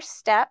first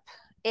step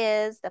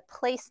is the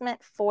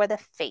placement for the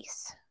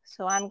face.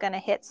 So I'm going to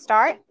hit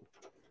start.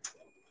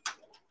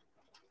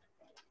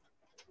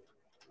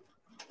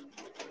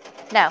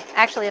 No,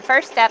 actually the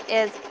first step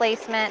is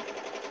placement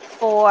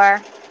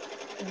for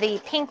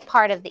the pink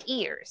part of the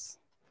ears.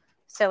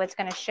 So it's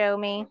going to show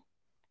me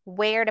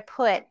where to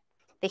put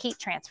the heat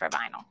transfer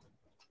vinyl.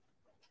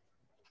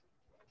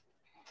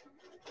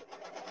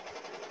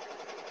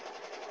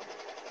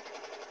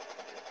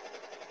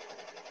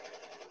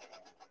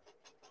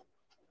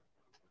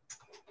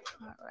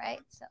 All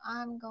right, so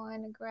I'm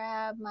going to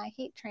grab my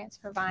heat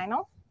transfer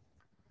vinyl.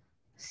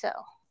 So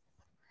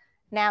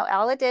now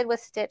all it did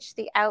was stitch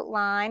the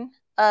outline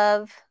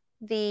of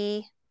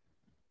the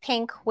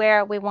pink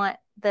where we want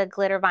the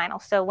glitter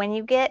vinyl. So when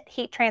you get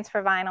heat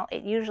transfer vinyl,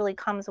 it usually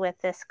comes with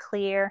this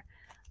clear,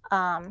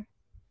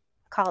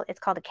 it's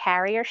called a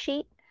carrier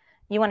sheet.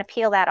 You want to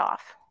peel that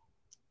off.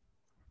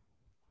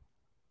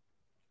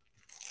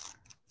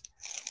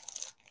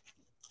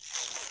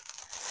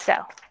 So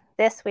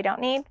this we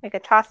don't need, we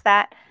could toss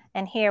that.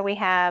 And here we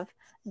have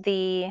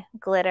the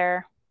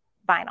glitter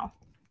vinyl.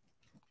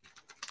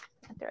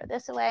 Throw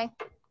this away.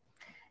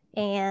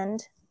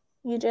 And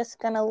you're just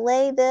gonna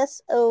lay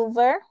this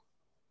over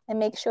and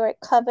make sure it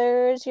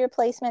covers your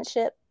placement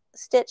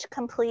stitch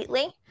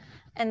completely.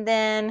 And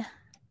then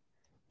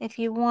if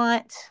you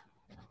want,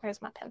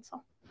 where's my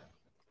pencil?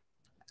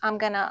 I'm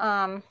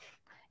gonna,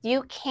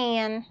 you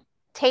can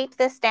tape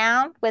this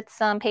down with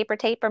some paper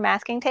tape or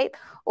masking tape,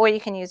 or you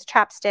can use a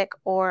chopstick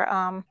or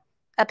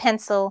a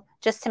pencil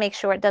just to make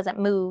sure it doesn't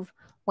move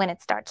when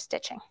it starts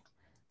stitching.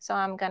 So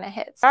I'm gonna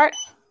hit start.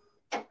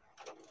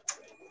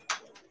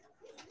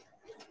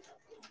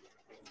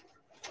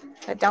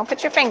 But don't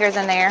put your fingers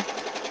in there.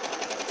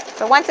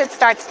 But once it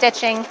starts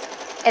stitching,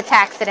 it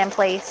tacks it in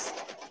place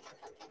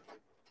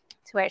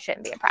to where it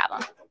shouldn't be a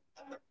problem.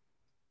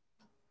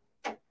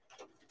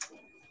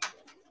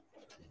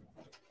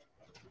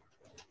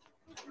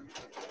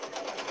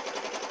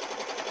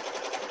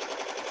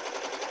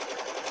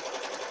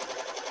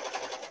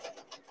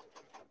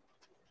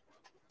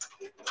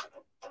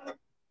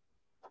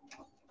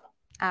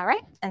 All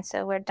right, and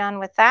so we're done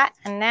with that.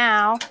 And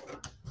now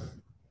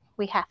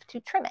we have to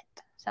trim it.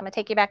 So I'm gonna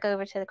take you back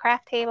over to the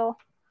craft table.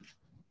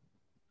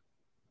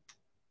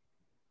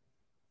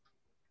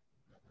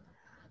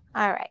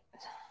 All right,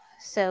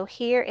 so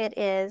here it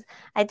is.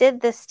 I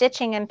did this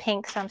stitching in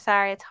pink, so I'm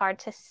sorry it's hard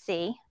to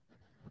see.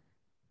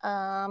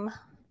 And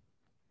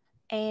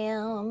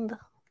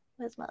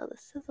where's my other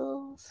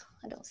scissors?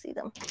 I don't see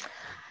them.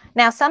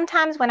 Now,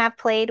 sometimes when I've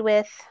played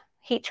with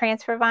heat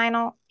transfer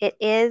vinyl,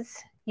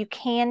 you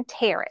can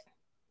tear it.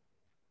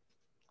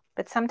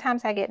 But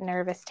sometimes I get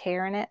nervous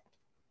tearing it,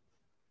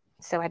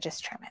 so I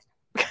just trim it.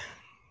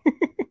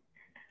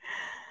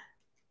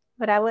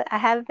 But I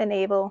have been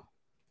able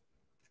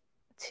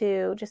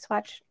to just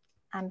watch.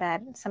 I'm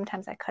bad.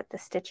 Sometimes I cut the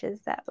stitches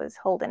that was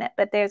holding it,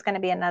 but there's going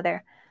to be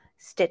another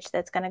stitch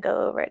that's going to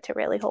go over it to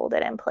really hold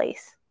it in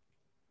place.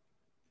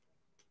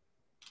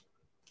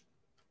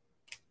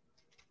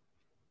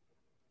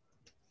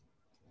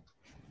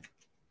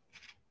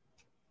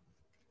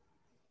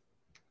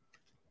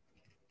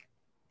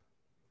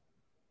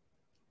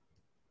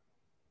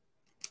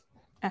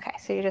 Okay,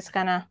 so you're just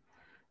going to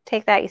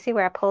take that. You see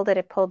where I pulled it?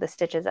 It pulled the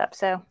stitches up,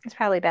 so it's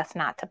probably best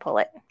not to pull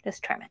it.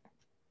 Just trim it.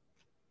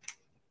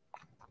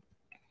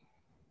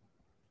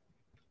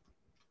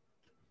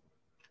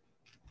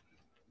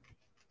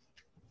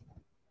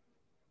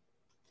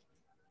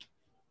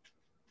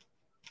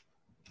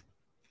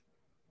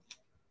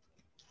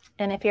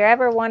 And if you're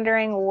ever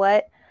wondering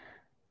what,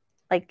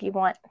 like you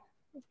want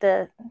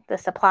the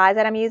supplies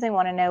that I'm using,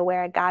 want to know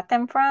where I got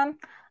them from,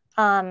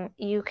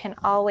 you can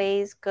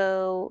always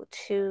go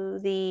to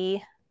the,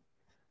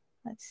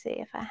 let's see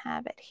if I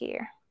have it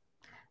here,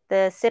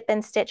 the Sip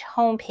and Stitch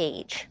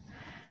homepage,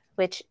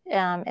 which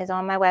is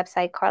on my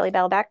website,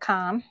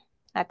 carlybell.com.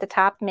 At the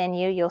top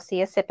menu, you'll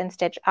see a Sip and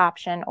Stitch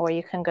option, or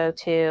you can go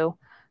to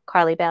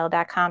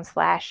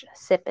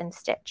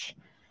carlybell.com/sip-and-stitch.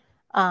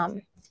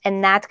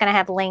 And that's going to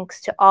have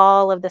links to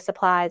all of the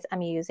supplies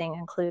I'm using,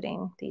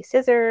 including the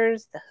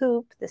scissors, the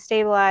hoop, the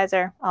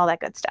stabilizer, all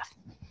that good stuff.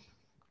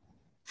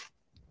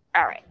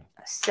 All right,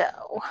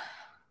 so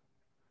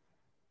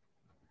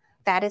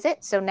that is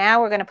it. So now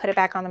we're going to put it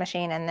back on the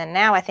machine, and then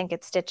now I think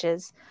it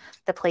stitches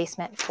the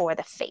placement for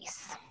the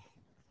face.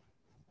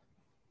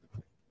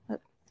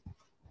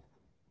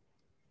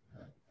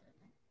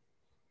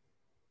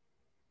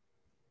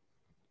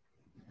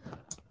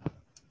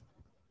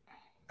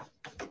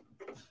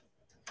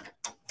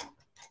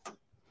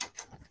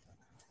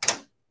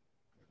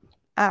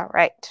 All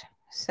right,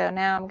 so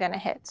now I'm going to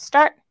hit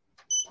start.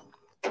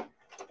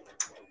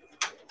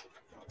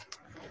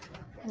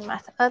 And my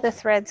other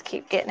threads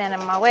keep getting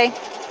in my way.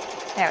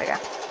 There we go.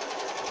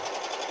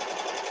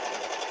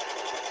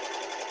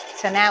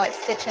 so now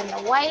it's stitching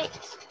the white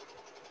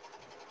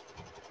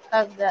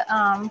of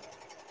the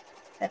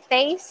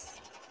face.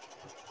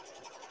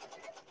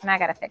 And I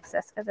gotta fix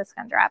this because it's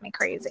gonna drive me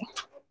crazy.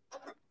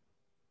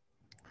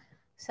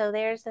 So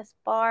there's this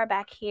bar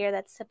back here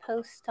that's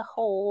supposed to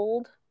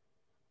hold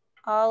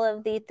all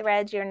of the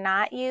threads you're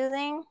not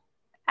using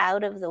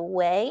out of the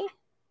way,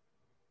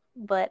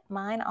 but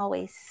mine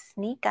always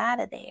sneak out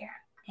of there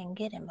and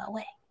get in my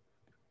way.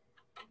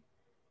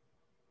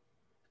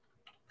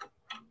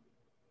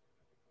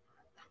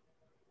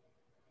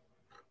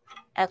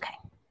 Okay,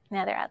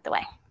 now they're out the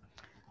way.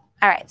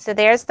 All right, so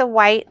there's the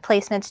white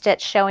placement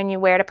stitch showing you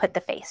where to put the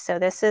face. So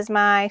this is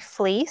my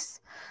fleece.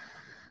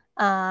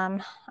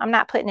 I'm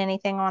not putting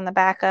anything on the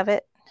back of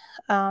it,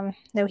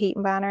 no heat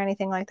and bond or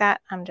anything like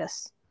that. I'm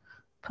just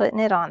putting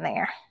it on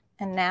there.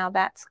 And now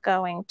that's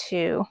going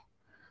to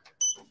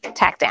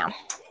tack down.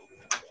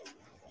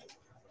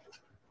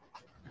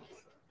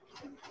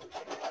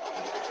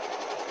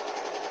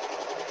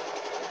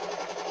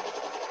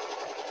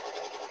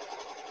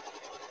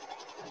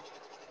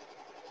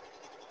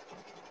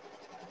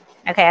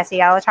 Okay, I see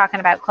y'all are talking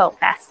about Quilt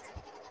Fest.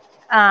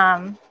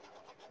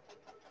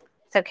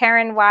 So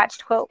Karen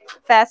watched Quilt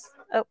Fest.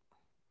 Oh,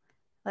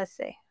 let's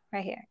see,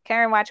 right here.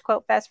 Karen watched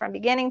Quilt Fest from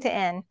beginning to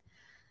end.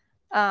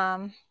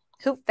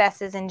 Hoop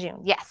Fest is in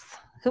June. Yes,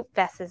 Hoop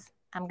Fest is,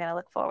 I'm going to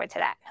look forward to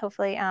that.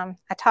 Hopefully, I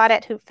taught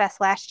at Hoop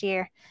Fest last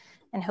year,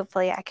 and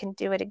hopefully I can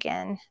do it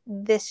again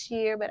this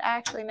year. But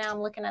actually now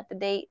I'm looking at the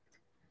date.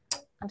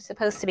 I'm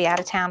supposed to be out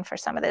of town for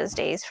some of those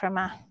days for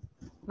my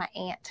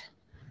aunt.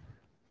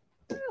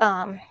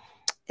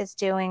 Is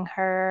doing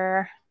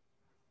her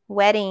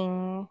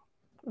wedding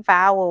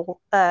vow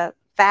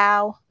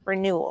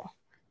renewal,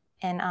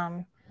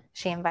 and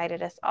she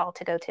invited us all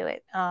to go to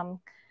it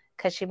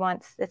because she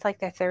wants, it's like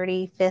their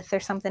 35th or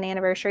something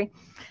anniversary,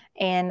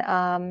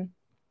 and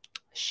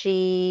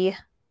she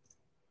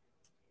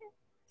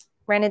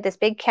rented this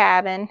big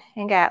cabin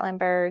in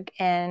Gatlinburg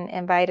and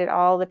invited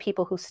all the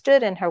people who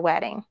stood in her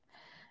wedding,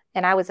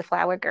 and I was a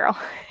flower girl.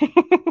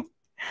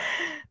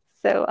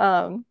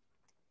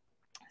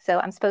 So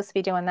I'm supposed to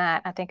be doing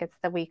that. I think it's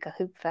the week of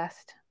Hoop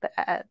Fest, but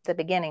at the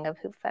beginning of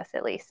Hoop Fest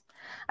at least.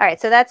 All right,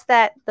 so that's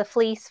the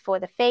fleece for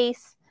the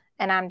face,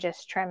 and I'm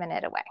just trimming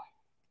it away.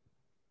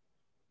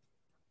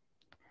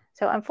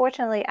 So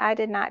unfortunately, I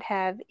did not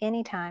have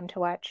any time to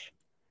watch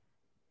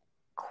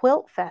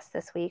Quilt Fest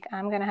this week.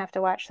 I'm going to have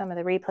to watch some of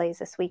the replays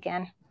this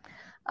weekend.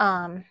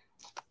 But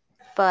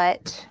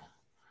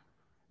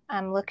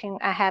I'm looking,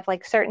 I have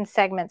like certain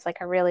segments like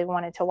I really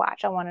wanted to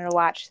watch. I wanted to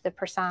watch the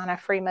Persona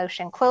free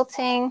motion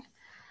quilting.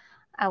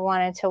 I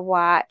wanted to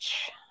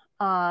watch,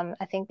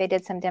 I think they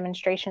did some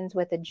demonstrations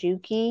with a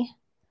Juki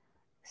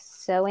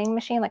sewing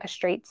machine, like a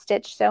straight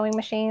stitch sewing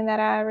machine that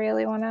I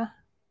really want to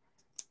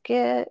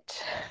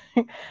get,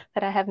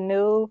 that I have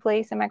no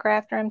place in my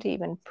craft room to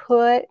even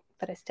put,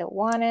 but I still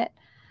want it.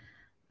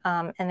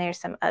 And there's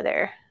some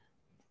other,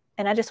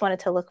 and I just wanted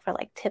to look for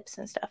like tips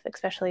and stuff,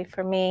 especially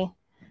for me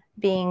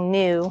being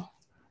new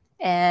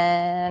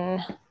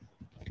and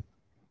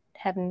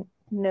have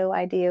no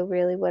idea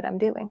really what I'm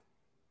doing.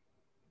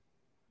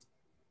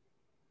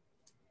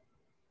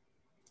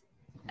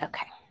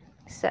 Okay,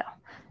 so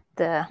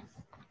the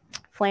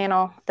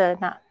flannel,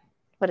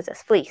 what is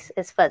this? Fleece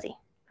is fuzzy.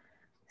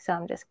 So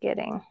I'm just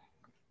getting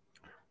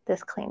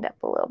this cleaned up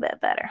a little bit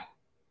better.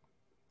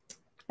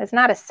 It's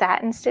not a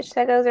satin stitch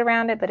that goes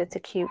around it, but it's a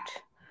cute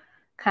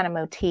kind of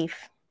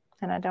motif.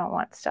 And I don't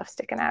want stuff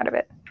sticking out of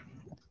it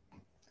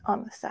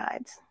on the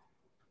sides.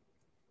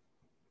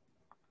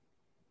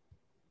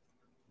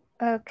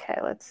 Okay,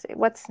 let's see.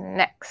 What's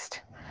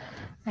next?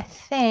 I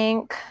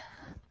think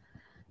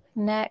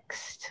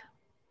next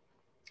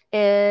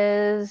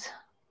is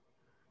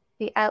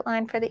the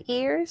outline for the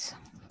ears.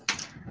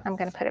 I'm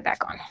going to put it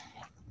back on.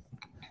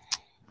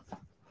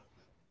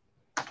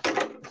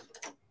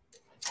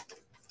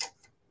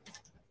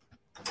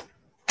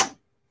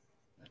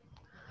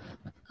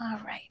 All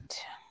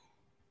right.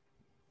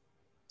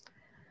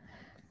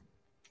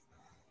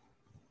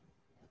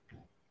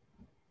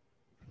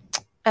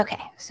 Okay,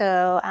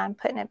 so I'm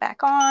putting it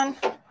back on.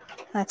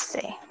 Let's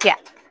see. Yeah.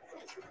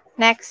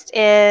 Next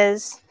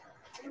is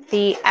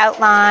the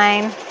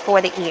outline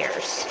for the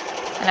ears.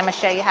 And I'm going to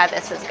show you how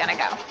this is going to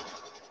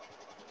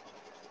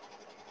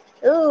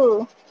go.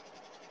 Ooh,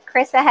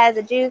 Krista has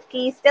a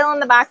Juki still in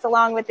the box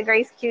along with the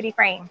Grace Cutie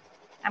frame.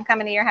 I'm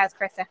coming to your house,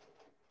 Krista.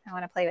 I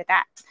want to play with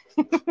that.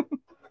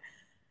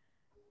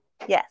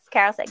 Yes,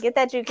 Carol said, get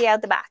that Juki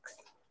out the box.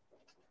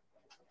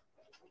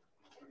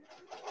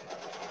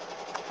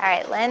 All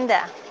right,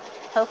 Linda.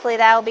 Hopefully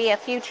that will be a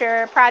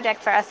future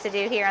project for us to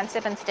do here on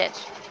Sip and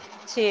Stitch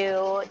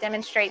to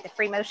demonstrate the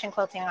free motion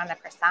quilting on the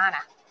Persona.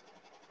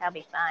 That'll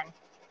be fun.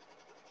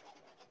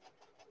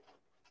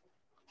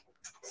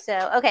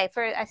 So, okay,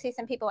 I see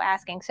some people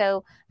asking.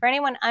 So for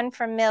anyone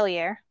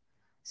unfamiliar,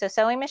 so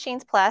Sewing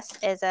Machines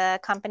Plus is a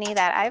company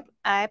that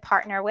I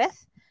partner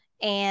with,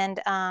 and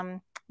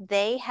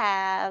they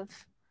have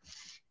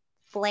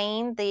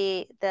Blaine,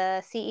 the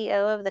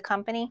CEO of the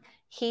company,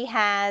 he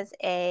has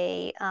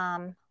a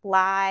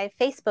live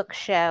Facebook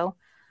show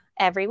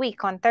every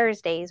week on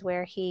Thursdays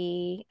where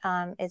he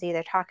is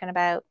either talking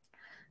about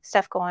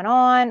stuff going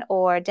on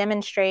or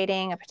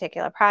demonstrating a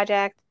particular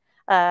project,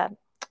 a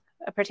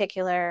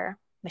particular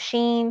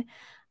machine,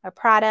 a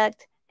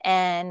product,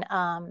 and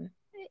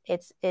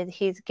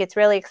he gets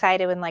really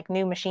excited when like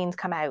new machines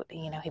come out.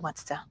 You know, he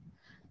wants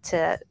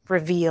to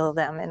reveal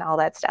them and all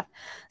that stuff.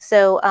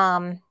 So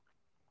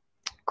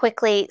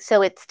quickly,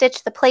 so it's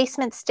stitch the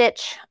placement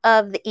stitch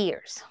of the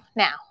ears.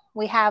 Now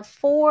we have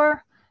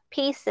 4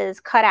 pieces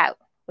cut out.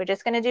 We're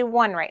just going to do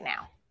 1 right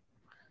now.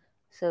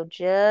 So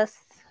just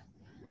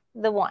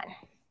the 1,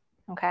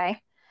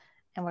 okay?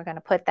 And we're going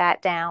to put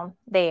that down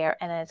there,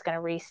 and then it's going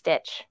to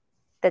re-stitch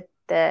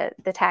the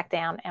tack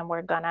down, and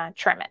we're going to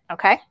trim it,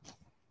 okay?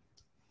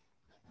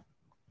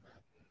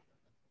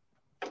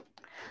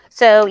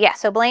 So yeah,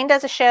 so Blaine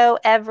does a show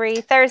every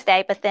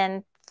Thursday, but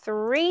then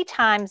 3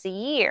 times a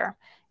year,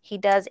 he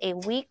does a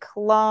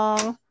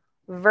week-long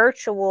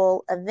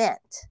virtual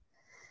event.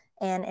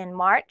 And in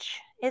March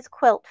is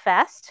Quilt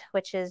Fest,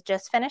 which is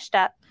just finished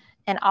up.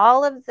 And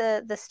all of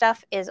the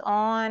stuff is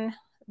on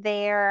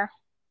their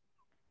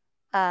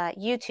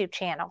YouTube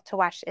channel to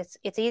watch.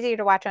 It's easier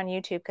to watch on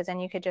YouTube because then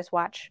you could just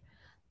watch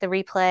the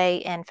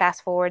replay and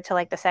fast forward to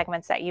like the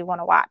segments that you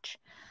want to watch.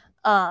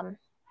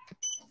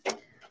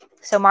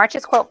 So March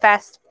is Quilt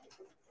Fest.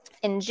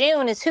 In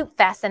June is Hoop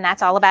Fest, and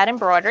that's all about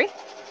embroidery.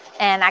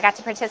 And I got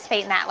to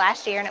participate in that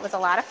last year, and it was a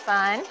lot of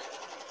fun.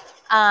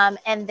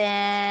 And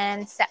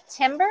then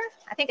September,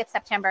 I think it's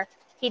September,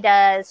 he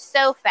does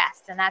Sew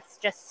Fest, and that's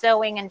just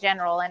sewing in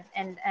general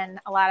and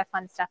a lot of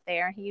fun stuff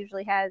there. He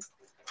usually has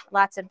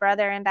lots of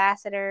brother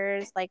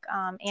ambassadors like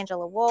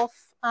Angela Wolf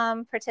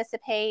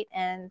participate,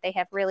 and they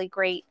have really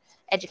great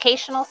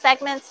educational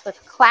segments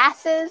with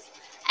classes,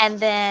 and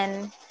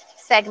then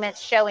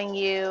segments showing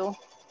you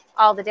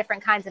all the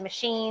different kinds of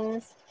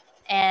machines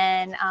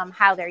and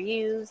how they're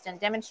used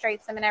and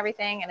demonstrates them and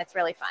everything, and it's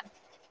really fun.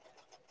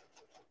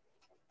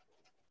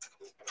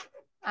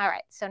 All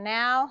right, so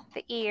now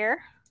the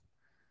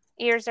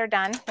ears are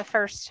done, the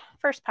first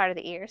part of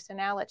the ear. So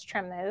now let's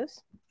trim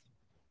those.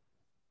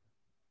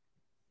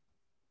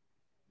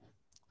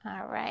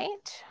 All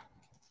right.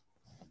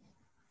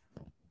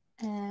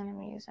 And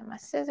I'm using my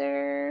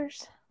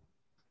scissors.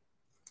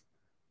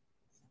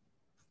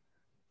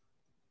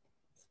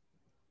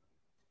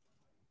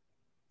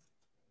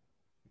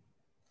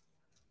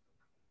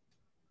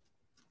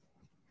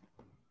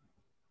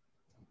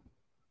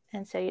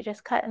 And so you're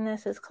just cutting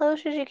this as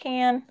close as you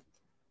can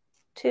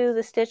to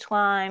the stitch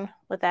line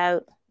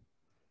without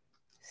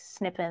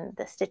snipping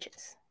the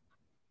stitches.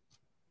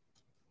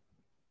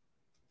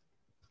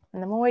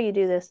 And the more you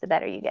do this, the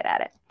better you get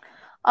at it.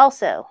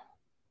 Also,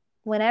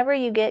 whenever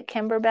you get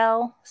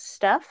Kimberbell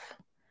stuff,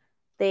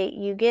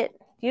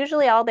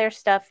 usually all their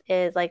stuff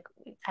is like,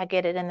 I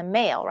get it in the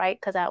mail, right?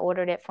 Because I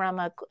ordered it from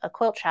a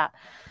quilt shop.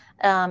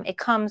 It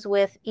comes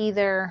with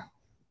either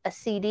a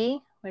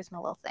CD. Where's my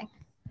little thing?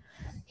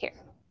 Here.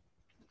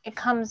 It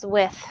comes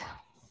with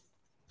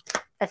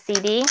a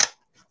CD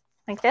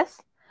like this,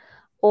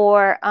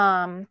 or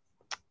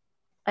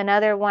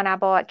another one I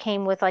bought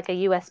came with like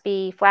a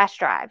USB flash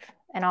drive,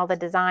 and all the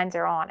designs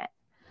are on it,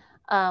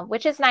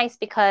 which is nice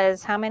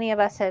because how many of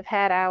us have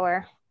had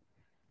our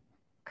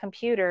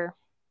computer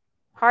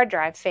hard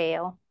drive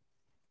fail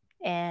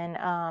and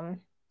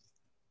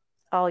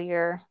all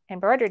your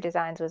embroidery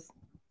designs was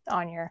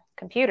on your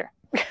computer?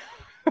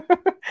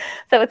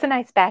 So it's a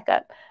nice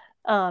backup,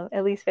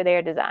 at least for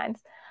their designs.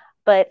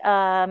 But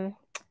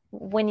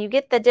when you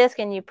get the disc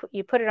and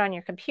you put it on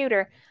your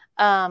computer,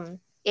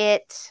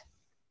 it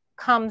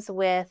comes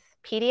with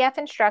PDF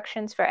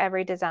instructions for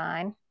every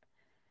design,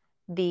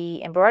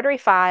 the embroidery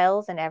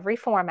files in every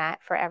format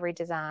for every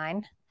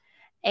design,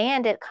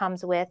 and it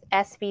comes with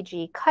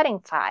SVG cutting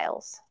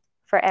files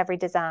for every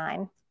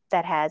design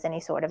that has any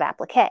sort of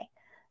applique.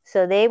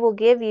 So they will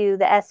give you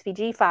the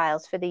SVG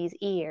files for these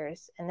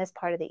ears and this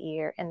part of the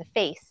ear and the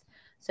face.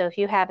 So if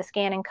you have a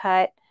scan and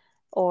cut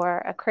or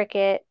a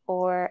cricket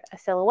or a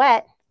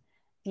silhouette,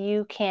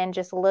 you can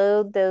just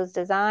load those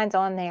designs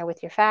on there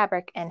with your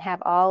fabric and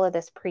have all of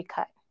this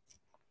pre-cut.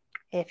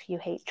 If you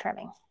hate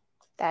trimming,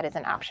 that is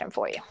an option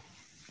for you.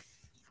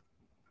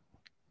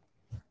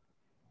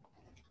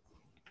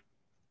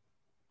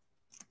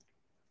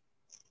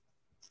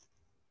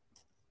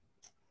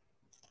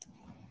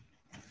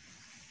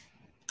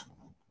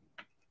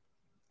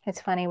 It's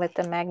funny with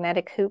the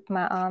magnetic hoop,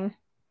 my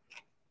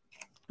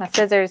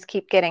scissors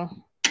keep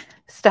getting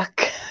stuck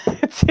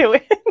to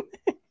it.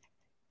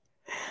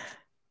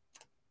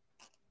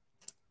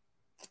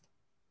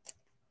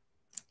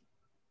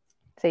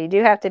 So you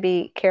do have to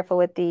be careful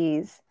with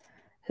these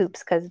hoops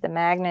because the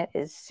magnet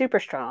is super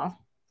strong.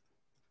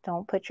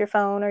 Don't put your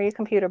phone or your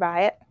computer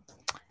by it,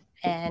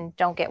 and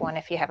don't get one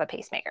if you have a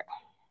pacemaker.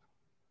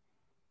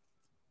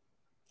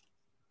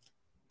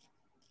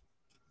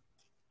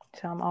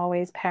 So I'm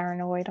always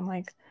paranoid. I'm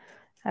like,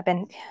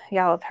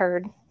 y'all have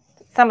heard,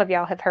 some of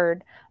y'all have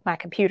heard my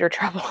computer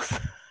troubles.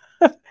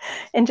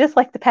 in just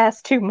like the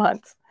past 2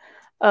 months.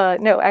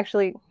 No,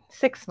 actually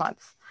 6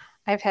 months.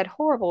 I've had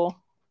horrible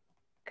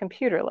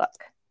computer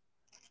luck.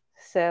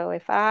 So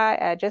if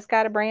I just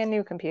got a brand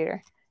new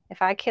computer.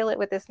 If I kill it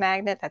with this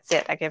magnet, that's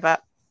it. I give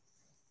up.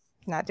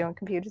 Not doing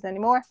computers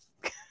anymore.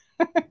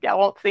 Y'all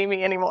won't see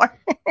me anymore.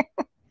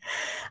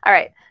 All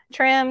right,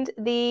 trimmed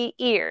the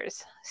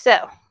ears. So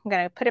I'm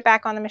going to put it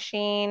back on the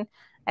machine.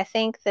 I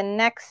think the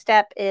next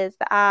step is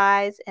the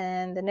eyes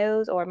and the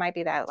nose, or it might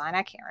be the outline.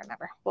 I can't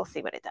remember. We'll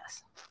see what it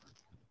does.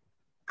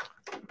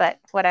 But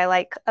what I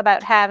like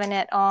about having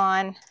it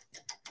on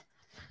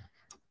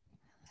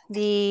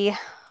the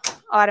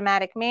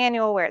automatic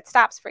manual where it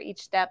stops for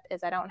each step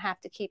is I don't have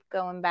to keep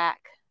going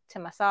back to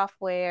my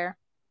software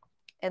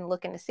and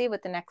looking to see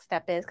what the next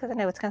step is because I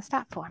know it's going to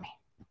stop for me.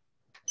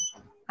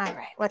 All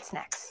right, what's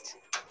next?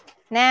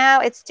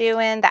 Now it's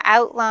doing the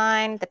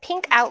outline, the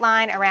pink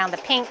outline around the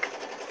pink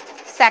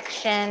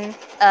section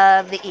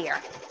of the ear.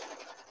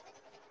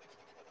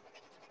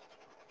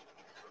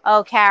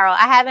 Oh, Carol,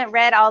 I haven't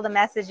read all the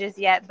messages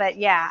yet, but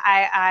yeah,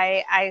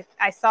 I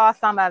saw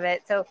some of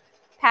it. So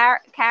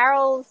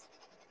Carol's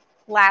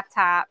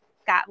laptop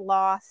got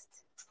lost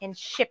in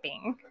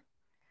shipping.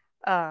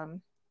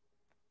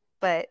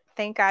 But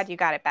thank God you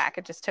got it back.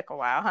 It just took a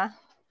while, huh?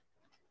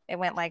 It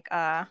went like,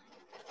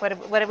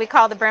 what did we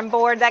call the brim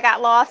board that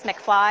got lost?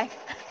 McFly?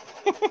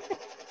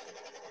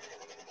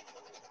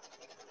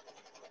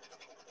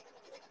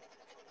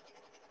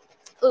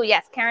 Oh,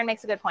 yes, Karen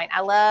makes a good point.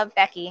 I love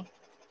Becky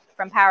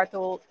from Power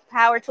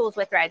Tools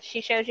with Threads.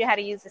 She shows you how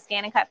to use the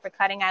scan and cut for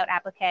cutting out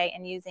applique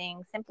and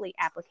using simply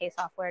applique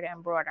software to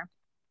embroider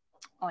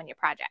on your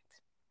project.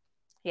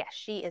 Yes,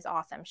 she is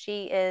awesome.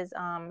 She is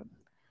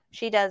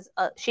she does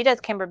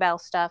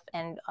Kimberbell stuff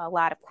and a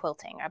lot of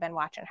quilting. I've been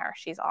watching her.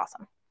 She's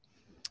awesome.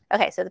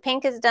 Okay, so the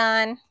pink is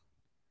done.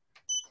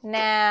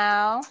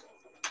 Now,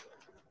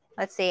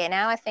 let's see.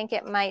 Now I think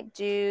it might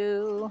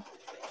do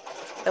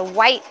the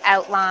white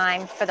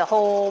outline for the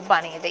whole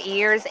bunny, the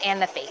ears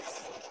and the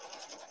face.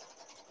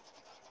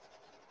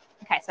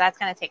 Okay, so that's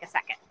going to take a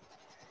second.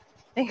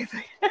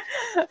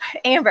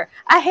 Amber,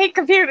 I hate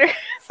computers.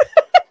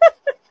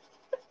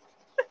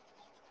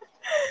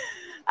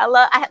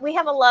 We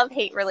have a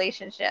love-hate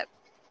relationship.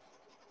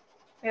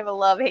 We have a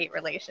love-hate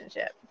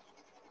relationship.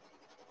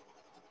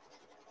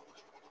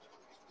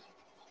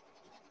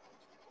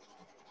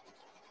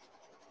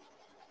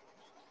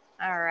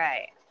 All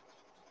right.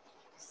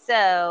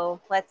 So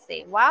let's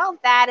see. While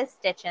that is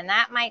stitching,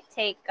 that might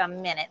take a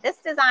minute. This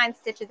design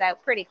stitches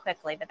out pretty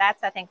quickly, but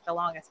that's, I think, the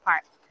longest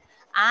part.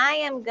 I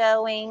am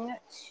going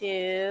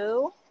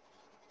to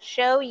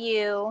show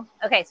you.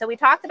 Okay, so we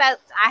talked about,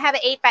 I have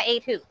an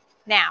 8x8 hoop.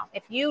 Now,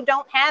 if you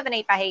don't have an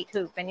 8x8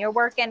 hoop and you're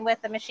working with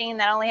a machine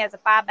that only has a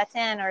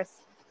 5x10 or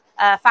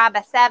a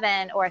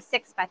 5x7 or a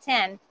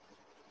 6x10,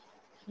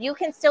 you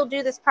can still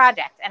do this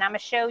project. And I'm going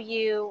to show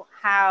you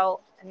how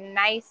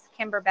nice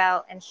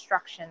Kimberbell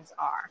instructions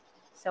are.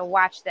 So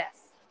watch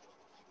this.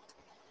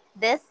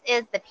 This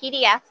is the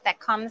PDF that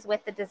comes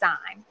with the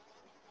design.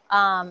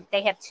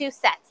 They have two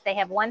sets. They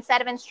have one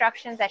set of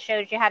instructions that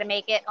shows you how to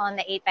make it on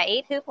the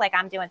 8x8 hoop like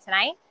I'm doing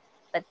tonight.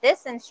 But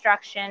this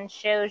instruction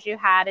shows you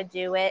how to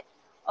do it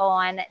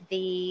on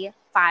the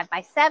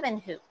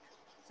 5x7 hoop.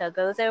 So it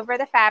goes over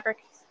the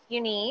fabrics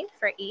you need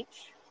for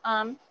each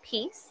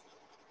piece.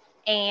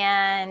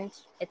 And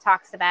it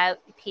talks about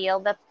you peel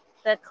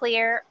the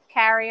clear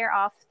carrier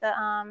off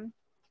the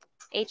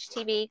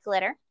HTV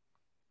glitter.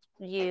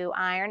 You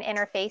iron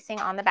interfacing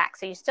on the back.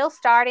 So you're still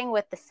starting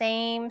with the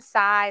same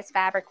size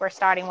fabric we're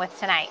starting with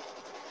tonight,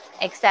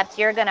 except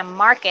you're going to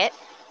mark it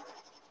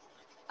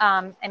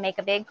and make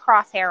a big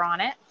crosshair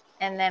on it.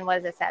 And then what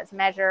does it says?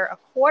 Measure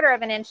 1/4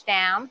 of an inch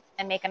down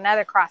and make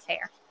another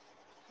crosshair.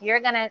 You're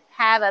going to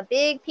have a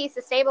big piece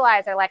of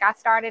stabilizer like I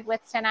started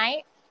with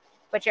tonight,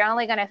 but you're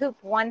only going to hoop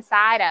one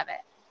side of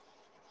it.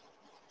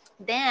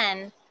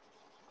 Then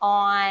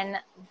on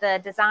the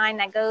design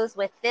that goes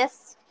with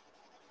this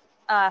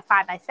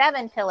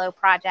 5x7 pillow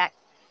project,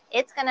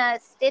 it's going to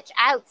stitch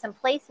out some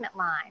placement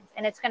lines,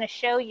 and it's going to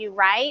show you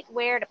right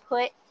where to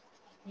put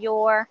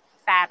your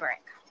fabric.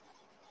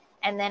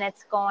 And then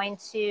it's going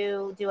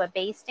to do a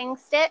basting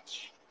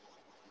stitch,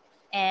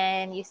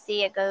 and you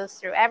see it goes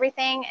through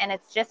everything, and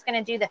it's just going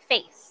to do the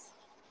face,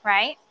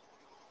 right?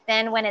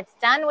 Then when it's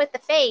done with the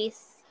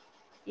face,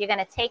 you're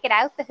going to take it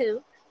out the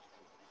hoop,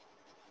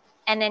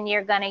 and then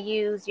you're going to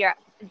use your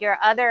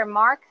other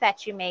mark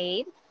that you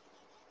made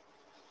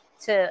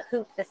to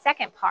hoop the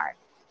second part.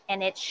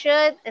 And it's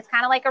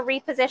kind of like a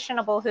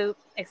repositionable hoop,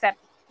 except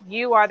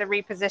you are the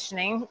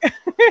repositioning.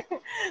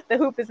 The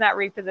hoop is not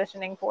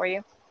repositioning for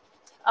you.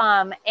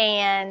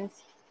 And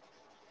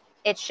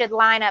it should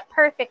line up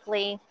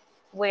perfectly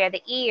where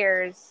the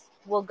ears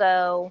will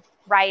go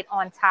right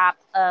on top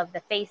of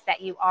the face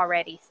that you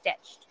already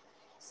stitched.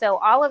 So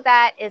all of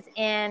that is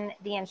in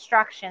the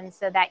instructions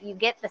so that you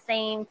get the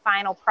same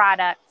final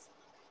product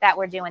that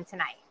we're doing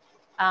tonight.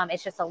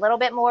 It's just a little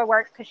bit more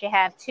work because you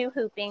have two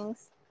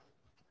hoopings,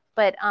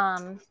 but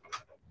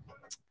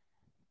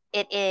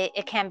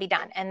it can be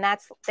done. And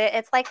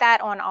it's like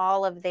that on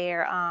all of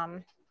their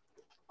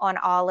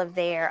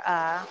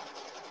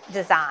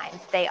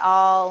designs. They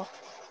all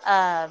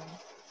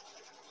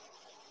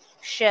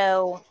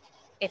show,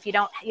 if you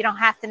don't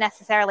have to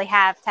necessarily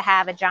have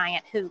a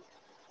giant hoop.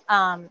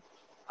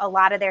 A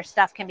lot of their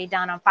stuff can be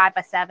done on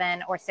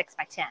 5x7 or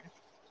 6x10.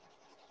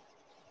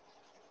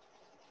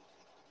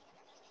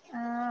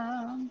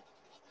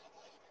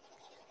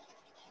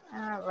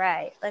 All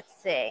right, let's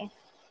see.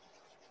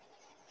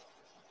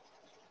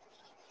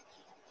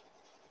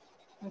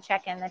 I'm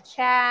checking the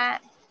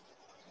chat.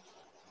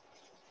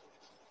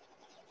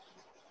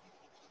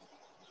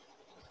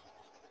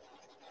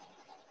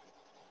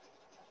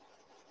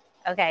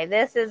 Okay,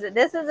 this is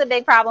a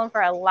big problem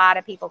for a lot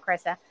of people,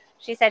 Krista.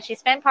 She said she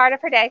spent part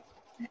of her day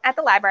at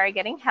the library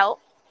getting help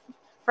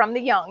from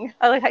the young.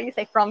 I like how you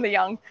say from the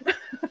young.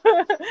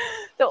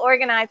 To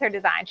organize her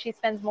design. She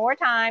spends more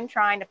time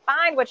trying to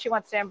find what she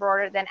wants to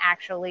embroider than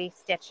actually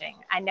stitching.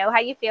 I know how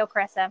you feel,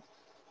 Krista.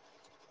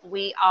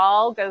 We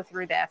all go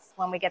through this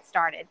when we get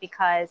started,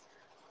 because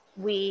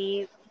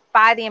we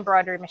buy the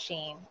embroidery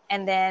machine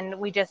and then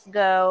we just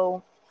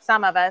go,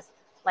 some of us,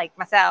 like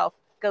myself,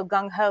 go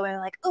gung-ho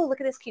and like, oh,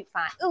 look at this cute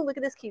font. Oh, look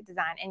at this cute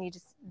design. And you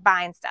just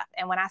buying stuff.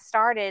 And when I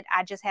started,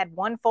 I just had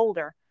one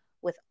folder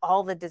with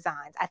all the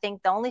designs. I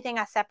think the only thing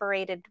I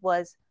separated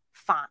was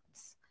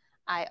fonts.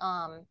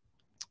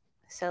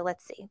 So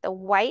let's see. The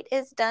white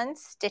is done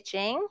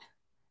stitching.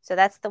 So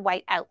that's the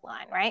white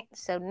outline, right?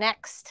 So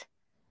next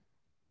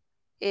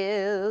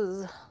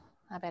is,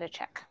 I better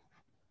check.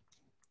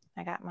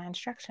 I got my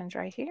instructions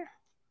right here.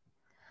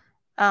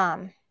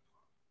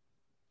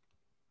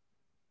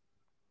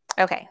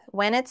 Okay,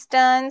 when it's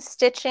done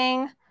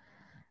stitching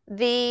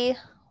the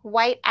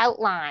white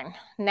outline,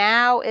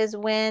 now is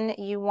when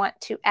you want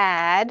to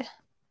add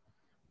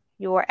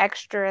your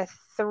extra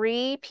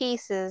 3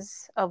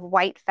 pieces of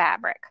white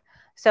fabric.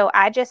 So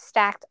I just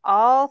stacked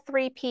all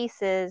 3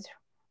 pieces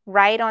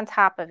right on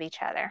top of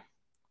each other.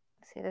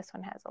 See, this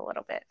one has a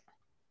little bit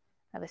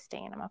of a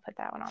stain. I'm gonna put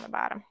that one on the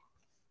bottom.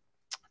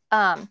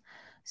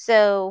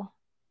 So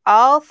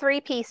all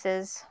 3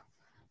 pieces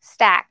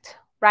stacked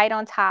right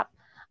on top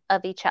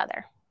of each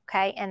other,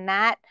 okay? And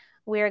that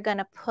we're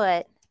gonna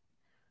put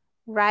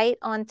right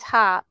on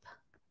top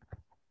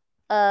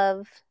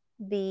of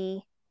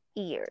the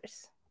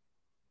ears.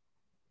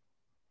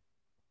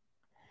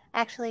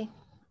 Actually,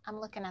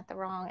 I'm looking at the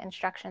wrong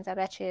instructions. I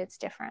bet you it's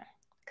different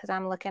because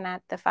I'm looking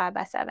at the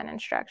 5x7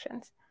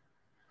 instructions.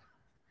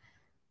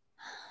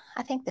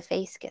 I think the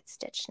face gets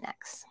stitched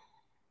next.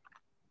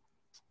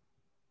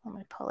 Let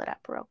me pull it up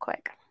real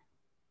quick.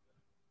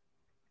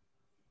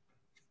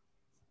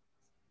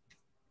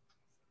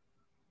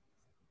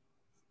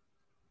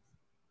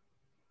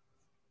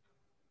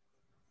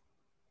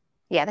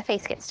 Yeah, the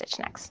face gets stitched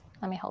next.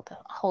 Let me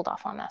hold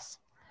off on this.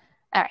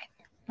 All right,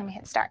 let me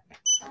hit start.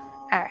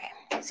 All right,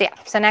 so yeah,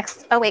 so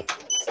next, oh wait,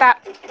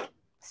 stop,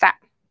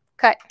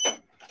 cut.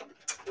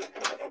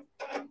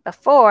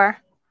 Before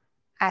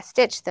I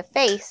stitch the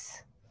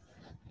face,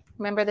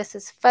 remember this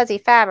is fuzzy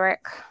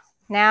fabric.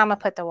 Now I'm gonna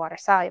put the water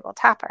soluble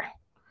topper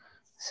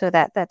so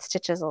that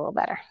stitches a little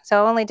better.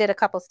 So I only did a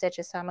couple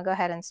stitches, so I'm gonna go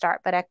ahead and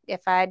start. But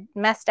if I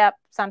messed up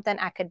something,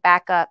 I could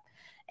back up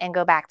and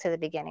go back to the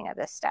beginning of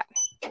this step.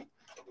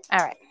 All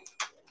right.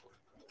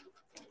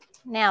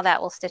 Now that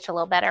will stitch a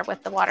little better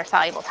with the water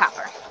soluble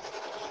topper.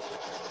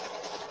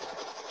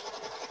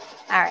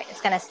 All right, it's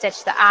gonna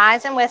stitch the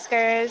eyes and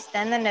whiskers,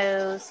 then the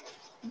nose.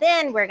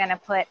 Then we're gonna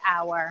put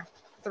our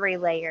 3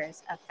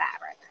 layers of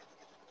fabric.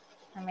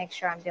 I'll make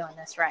sure I'm doing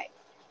this right.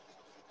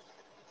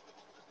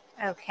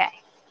 Okay.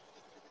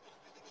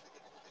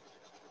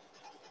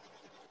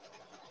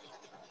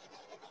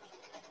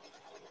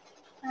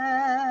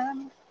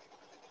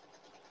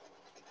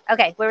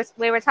 Okay,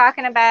 we were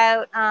talking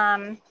about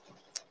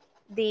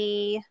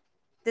the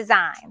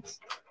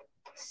designs.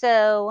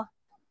 So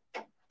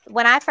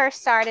when I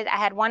first started, I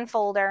had one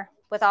folder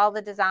with all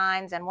the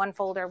designs and one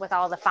folder with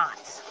all the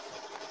fonts.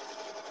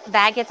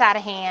 That gets out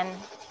of hand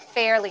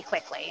fairly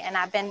quickly. And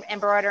I've been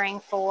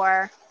embroidering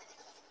for,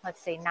 let's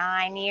see,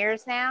 9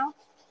 years now,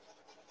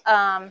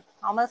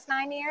 almost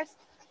 9 years.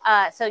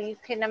 So you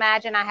can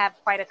imagine I have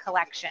quite a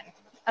collection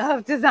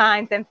of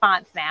designs and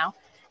fonts now.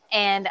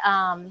 And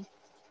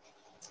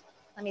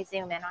let me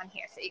zoom in on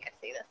here so you can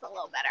see this a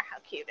little better, how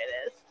cute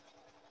it is.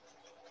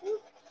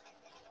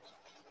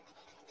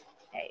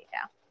 There you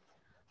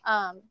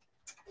go.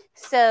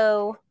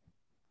 So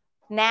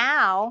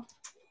now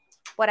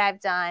what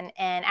I've done,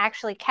 and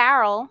actually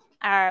Carol,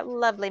 our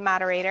lovely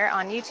moderator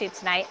on YouTube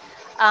tonight,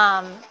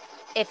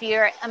 if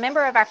you're a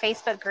member of our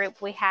Facebook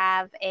group, we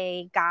have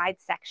a guide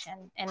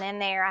section, and in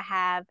there I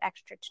have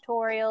extra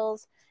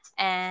tutorials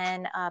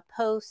and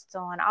posts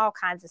on all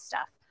kinds of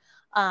stuff.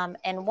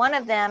 And one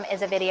of them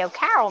is a video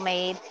Carol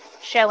made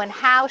showing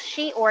how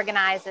she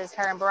organizes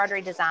her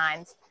embroidery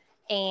designs.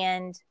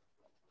 And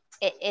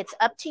it's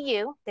up to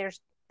you. There's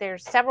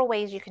several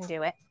ways you can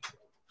do it.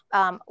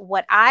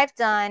 What I've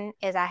done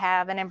is I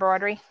have an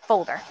embroidery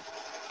folder.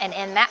 And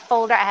in that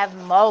folder, I have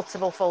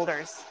multiple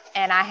folders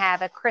and I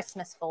have a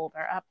Christmas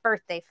folder, a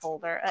birthday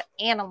folder, an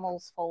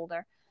animals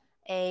folder,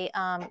 a,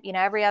 you know,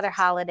 every other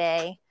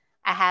holiday.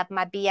 I have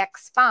my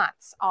BX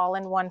fonts all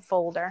in one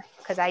folder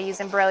because I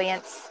use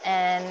Embrilliance,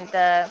 and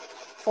the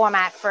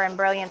format for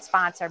Embrilliance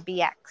fonts are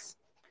BX.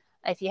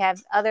 If you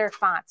have other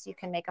fonts, you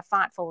can make a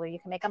font folder. You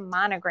can make a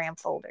monogram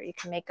folder. You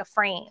can make a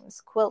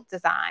frames, quilt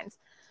designs,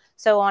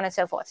 so on and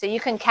so forth. So you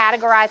can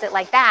categorize it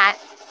like that.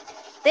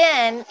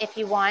 Then if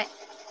you want,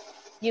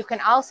 you can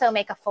also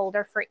make a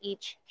folder for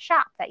each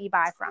shop that you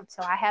buy from.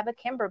 So I have a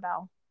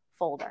Kimberbell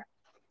folder.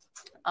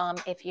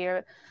 If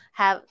you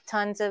have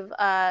tons of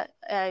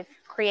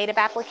creative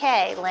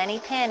applique, Lenny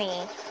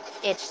Penny,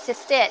 Itch to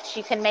Stitch,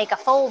 you can make a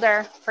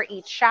folder for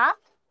each shop,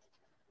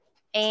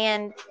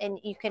 and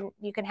you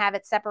can have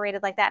it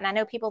separated like that. And I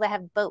know people that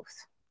have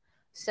both.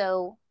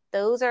 So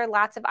those are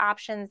lots of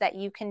options that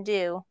you can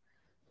do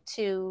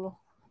to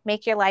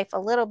make your life a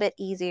little bit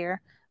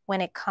easier when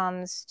it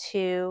comes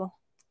to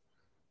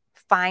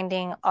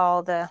finding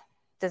all the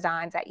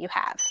designs that you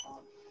have.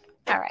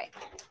 All right,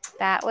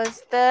 that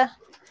was the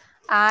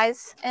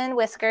eyes and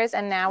whiskers,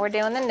 and now we're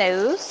doing the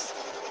nose.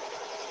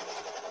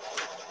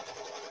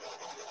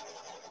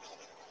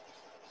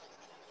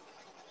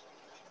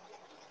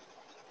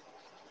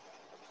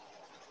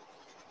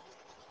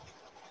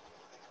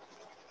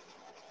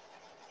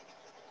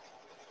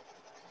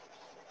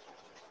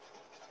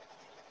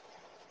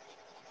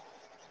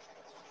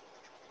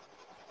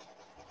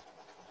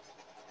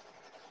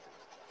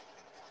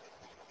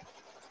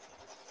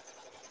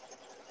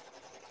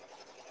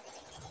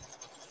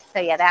 So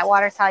yeah, that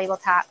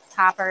water-soluble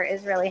topper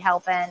is really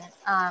helping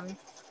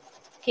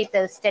keep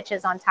those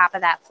stitches on top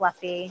of that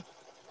fluffy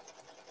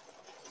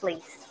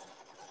fleece.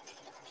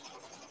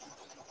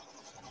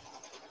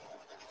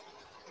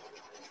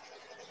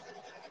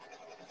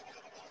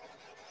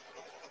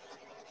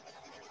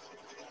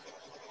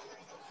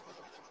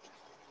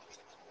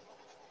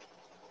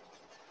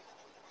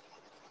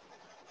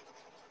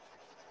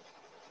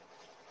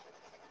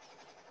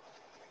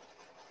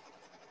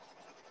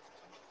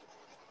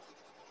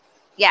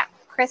 Yeah,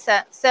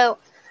 Krissa. So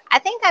I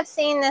think I've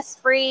seen this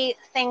free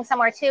thing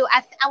somewhere too.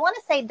 I want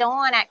to say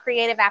Dawn at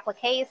Creative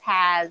Appliques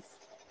has,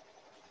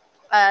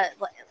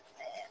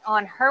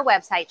 on her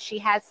website, she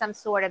has some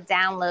sort of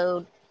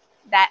download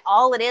that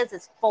all it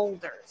is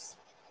folders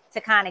to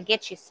kind of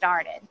get you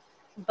started.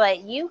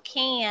 But you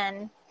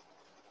can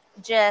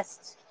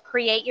just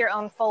create your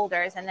own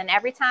folders, and then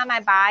every time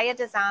I buy a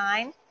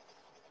design,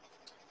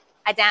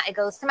 it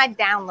goes to my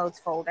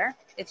downloads folder.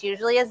 It's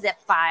usually a zip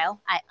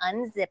file. I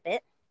unzip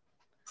it,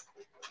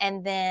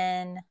 and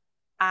then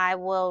I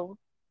will,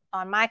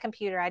 on my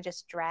computer, I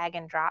just drag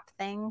and drop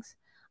things,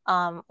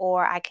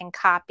 or I can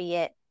copy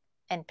it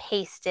and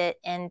paste it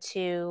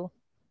into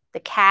the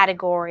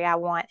category I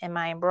want in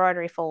my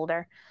embroidery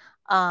folder,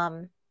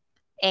 and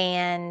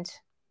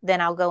then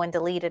I'll go and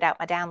delete it out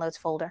my downloads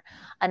folder.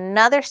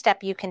 Another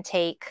step you can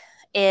take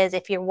is,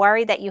 if you're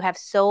worried that you have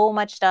so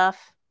much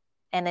stuff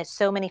and there's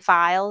so many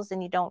files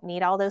and you don't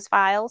need all those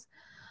files.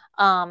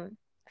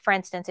 For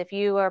instance, if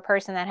you are a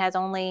person that has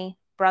only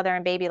Brother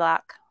and Baby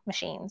Lock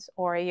machines,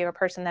 or you're a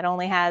person that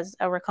only has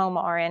a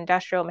Ricoma or an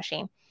industrial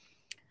machine,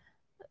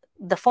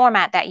 the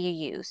format that you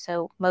use,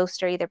 so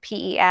most are either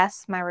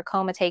PES, my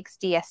Ricoma takes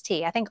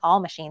DST. I think all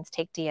machines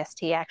take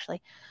DST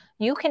actually.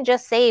 You can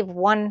just save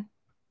 1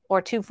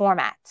 or 2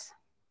 formats,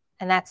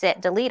 and that's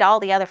it. Delete all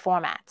the other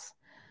formats.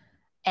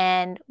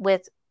 And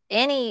with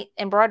any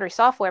embroidery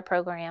software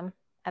program,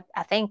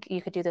 I think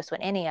you could do this with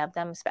any of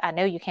them. I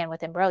know you can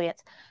with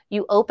Embrilliance.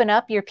 You open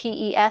up your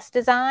PES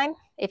design.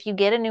 If you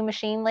get a new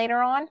machine later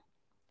on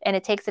and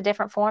it takes a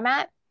different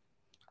format,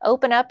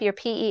 open up your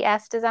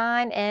PES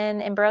design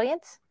in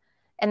Embrilliance,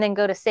 and then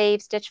go to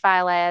Save Stitch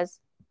File As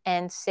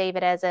and save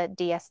it as a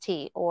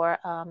DST, or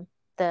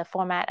the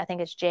format, I think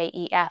it's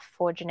JEF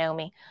for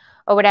Janome,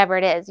 or whatever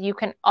it is. You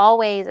can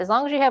always, as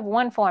long as you have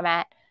one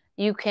format,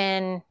 you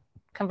can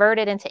convert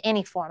it into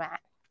any format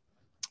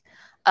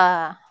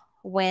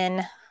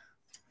when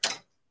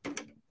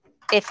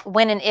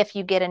and if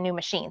you get a new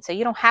machine. So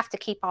you don't have to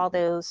keep all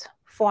those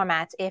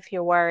formats if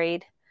you're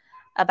worried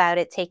about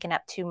it taking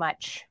up too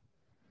much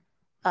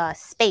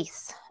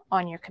space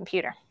on your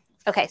computer.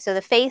 Okay, so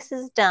the face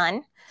is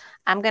done.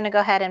 I'm going to go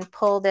ahead and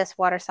pull this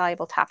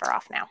water-soluble topper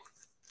off now,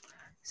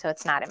 so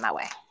it's not in my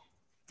way.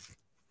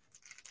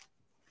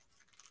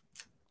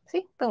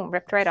 See, boom,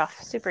 ripped right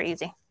off. Super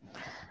easy.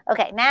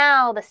 Okay,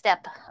 now the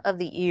step of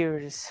the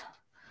ears.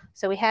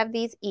 So we have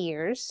these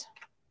ears.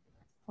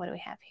 What do we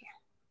have here?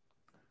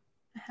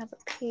 I have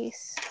a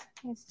piece that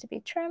needs to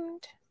be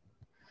trimmed.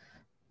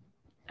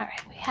 All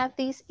right, we have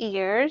these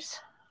ears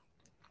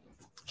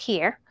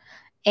here.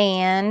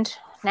 And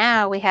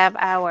now we have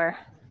our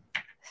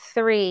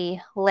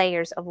 3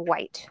 layers of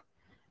white.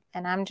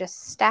 And I'm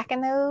just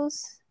stacking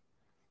those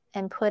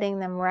and putting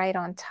them right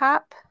on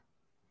top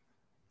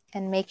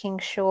and making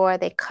sure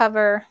they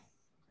cover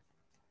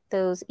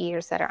those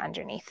ears that are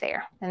underneath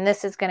there. And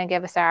this is going to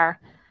give us our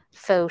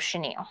faux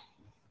chenille.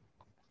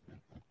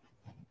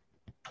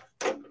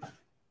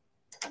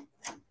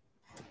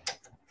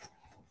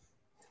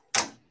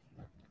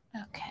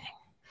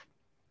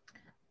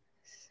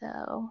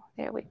 So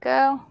there we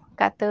go.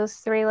 Got those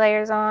 3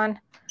 layers on.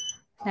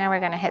 Now we're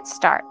going to hit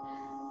start.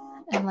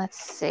 And let's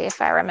see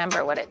if I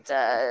remember what it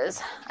does.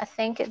 I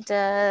think it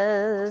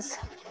does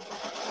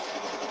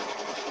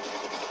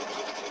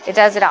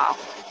it all.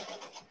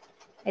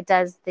 It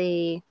does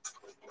the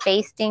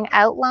basting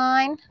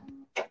outline,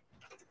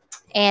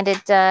 and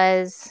it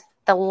does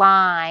the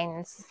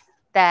lines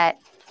that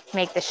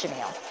make the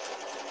chenille.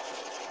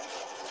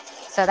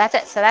 So that's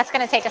it. So that's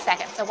going to take a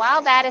second. So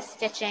while that is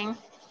stitching,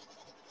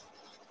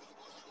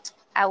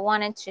 I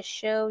wanted to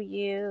show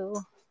you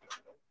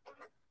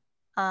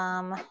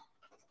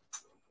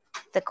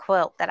the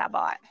quilt that I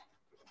bought.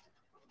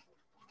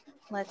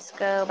 Let's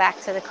go back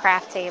to the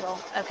craft table.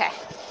 Okay,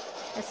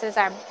 this is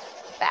our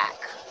back.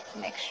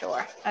 Make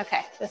sure.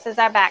 Okay, this is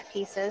our back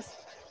pieces.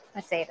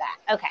 I save that.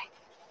 Okay,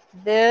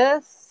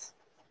 this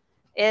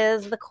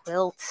is the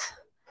quilt.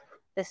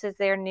 This is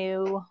their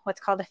new, what's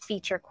called a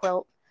feature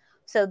quilt.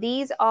 So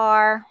these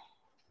are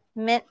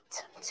meant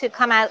to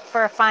come out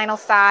for a final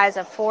size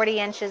of 40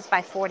 inches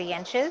by 40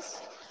 inches.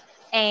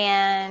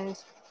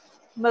 And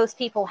most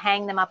people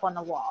hang them up on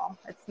the wall.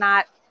 It's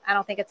not, I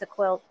don't think it's a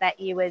quilt that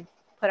you would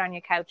put on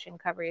your couch and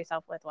cover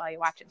yourself with while you're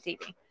watching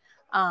TV.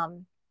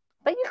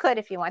 But you could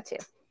if you want to.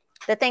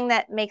 The thing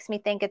that makes me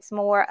think it's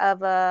more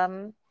of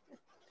a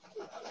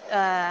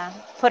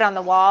put on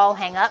the wall,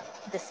 hang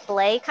up,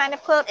 display kind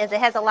of quilt is it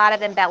has a lot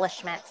of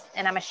embellishments.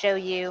 And I'm going to show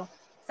you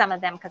some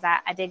of them because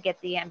I did get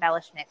the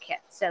embellishment kit.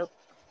 So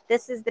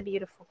this is the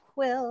beautiful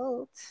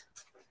quilt.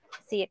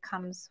 See, it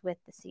comes with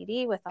the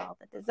CD with all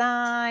the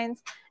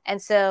designs.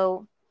 And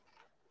so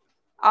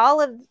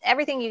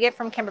everything you get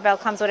from Kimberbell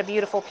comes with a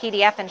beautiful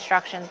PDF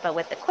instructions, but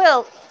with the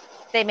quilt,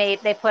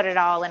 they put it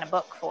all in a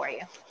book for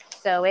you.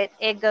 So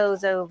it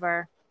goes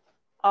over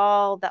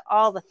all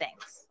the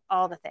things.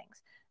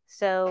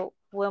 So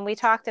when we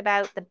talked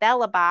about the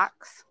Bella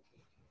box,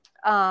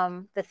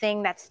 the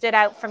thing that stood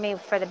out for me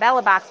for the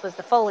Bella box was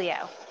the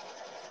folio.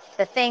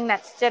 The thing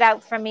that stood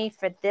out for me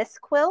for this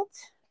quilt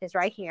is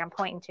right here. I'm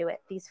pointing to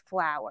it. These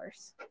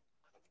flowers.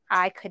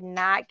 I could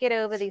not get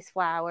over these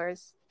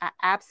flowers. I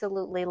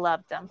absolutely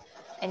loved them.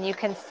 And you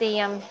can see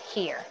them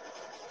here.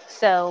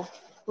 So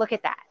look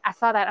at that. I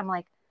saw that. I'm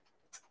like,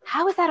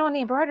 how is that on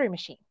the embroidery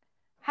machine?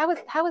 How is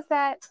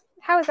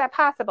that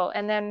possible?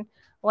 And then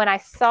when I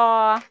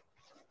saw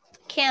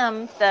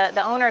Kim,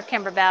 the owner of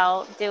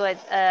Kimberbell, do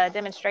a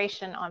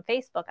demonstration on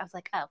Facebook, I was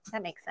like, oh,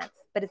 that makes sense.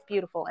 But it's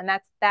beautiful. And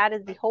that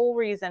is the whole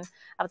reason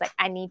I was like,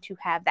 I need to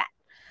have that.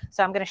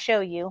 So I'm going to show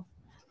you.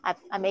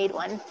 I made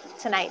one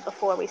tonight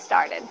before we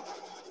started.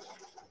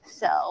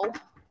 So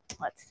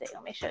let's see.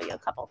 Let me show you a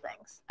couple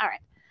things. All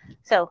right.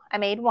 So I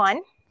made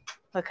one.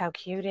 Look how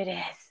cute it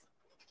is.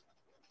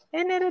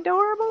 Isn't it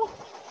adorable?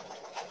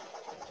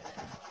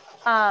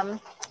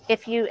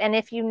 If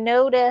you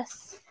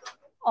notice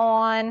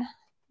on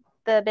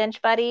the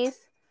Bench Buddies,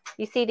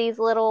 you see these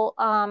little,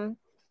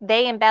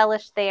 they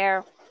embellished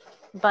their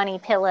bunny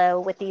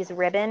pillow with these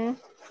ribbon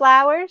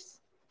flowers.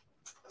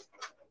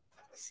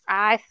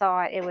 I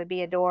thought it would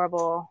be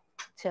adorable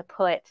to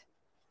put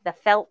the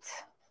felt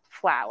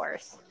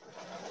flowers.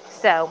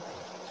 So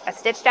I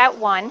stitched out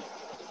one.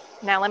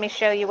 Now let me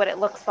show you what it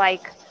looks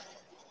like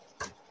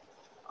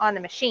on the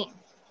machine.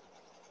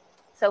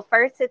 So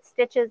first it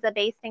stitches a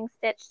basting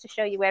stitch to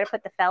show you where to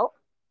put the felt.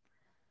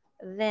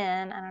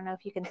 Then, I don't know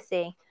if you can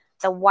see,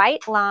 the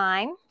white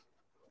line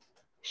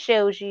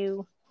shows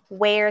you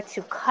where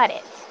to cut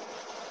it.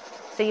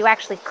 So you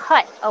actually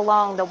cut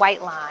along the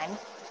white line.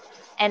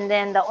 And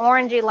then the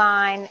orangey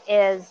line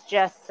is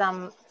just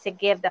to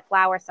give the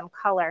flower some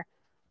color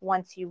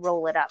once you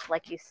roll it up.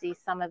 Like you see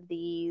some of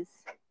these,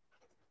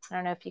 I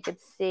don't know if you could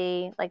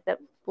see, like the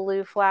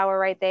blue flower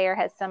right there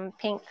has some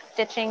pink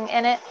stitching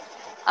in it.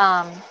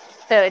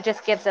 So it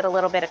just gives it a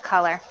little bit of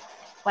color.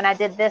 When I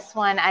did this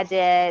one, I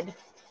did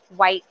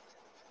white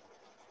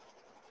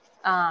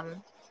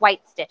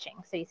stitching.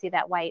 So you see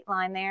that white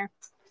line there?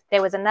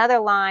 There was another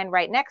line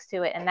right next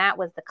to it, and that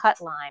was the cut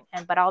line.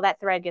 But all that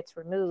thread gets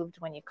removed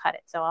when you cut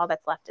it. So all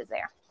that's left is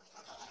there.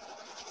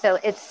 So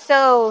it's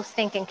so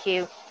stinking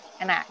cute.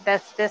 And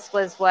this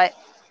was what,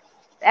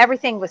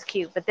 everything was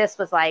cute, but this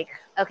was like,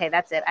 okay,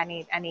 that's it. I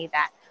need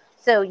that.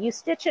 So you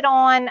stitch it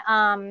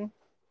on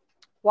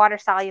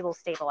water-soluble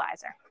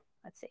stabilizer.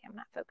 Let's see, I'm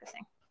not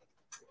focusing.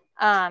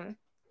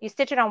 You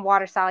stitch it on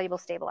water-soluble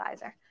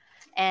stabilizer.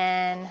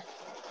 And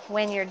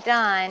when you're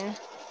done,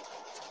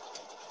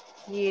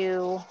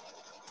 you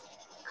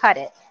cut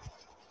it.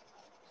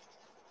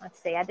 Let's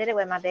see, I did it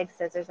with my big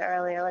scissors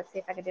earlier. Let's see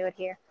if I can do it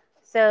here.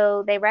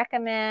 So they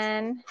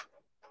recommend,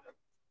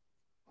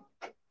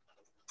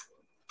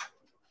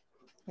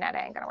 no, that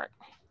ain't gonna work.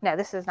 No,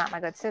 this is not my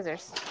good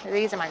scissors.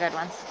 These are my good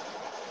ones.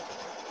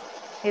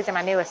 These are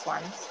my newest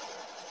ones.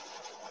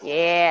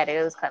 Yeah,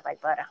 those cut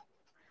like butter.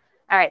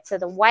 All right, so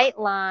the white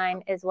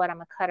line is what I'm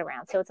gonna cut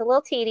around. So it's a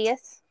little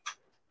tedious,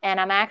 and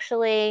I'm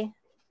actually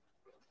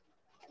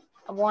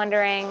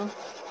wondering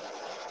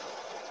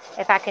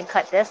if I can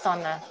cut this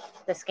on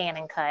the scan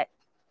and cut,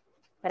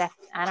 but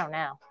I don't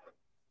know.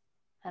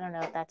 I don't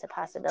know if that's a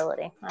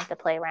possibility. I'll have to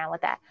play around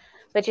with that.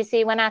 But you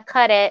see, when I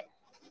cut it,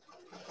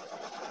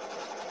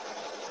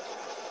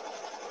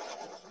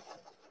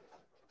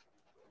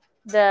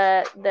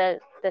 the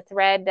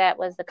thread that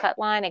was the cut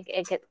line,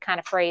 it gets kind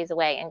of frays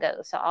away and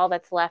goes. So all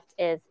that's left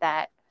is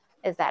that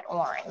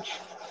orange.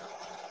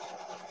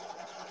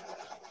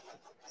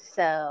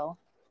 So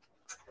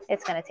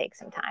it's going to take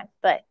some time,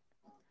 but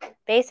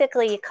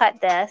basically you cut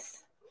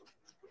this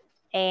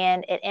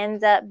and it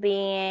ends up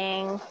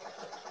being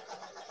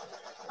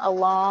a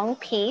long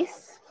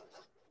piece.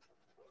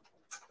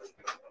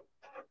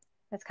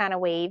 It's kind of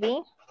wavy,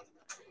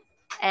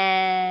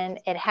 and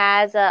it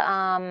has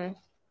a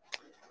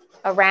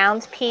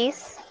round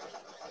piece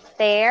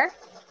there.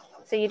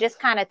 So you just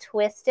kind of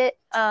twist it,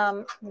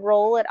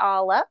 roll it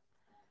all up,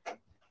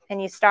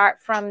 and you start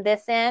from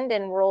this end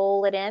and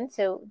roll it in.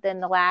 So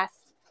then the last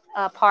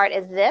part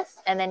is this,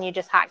 and then you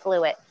just hot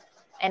glue it,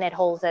 and it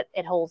holds it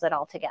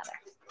all together.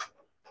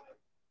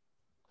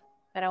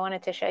 But I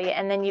wanted to show you.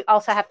 And then you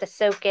also have to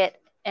soak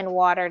it in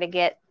water to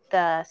get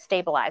the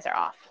stabilizer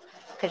off,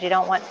 because you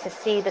don't want to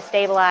see the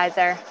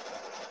stabilizer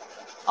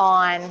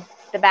on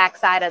the back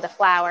side of the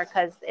flower,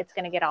 because it's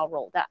going to get all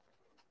rolled up,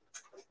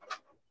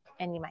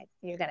 and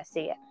you're going to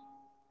see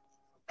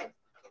it.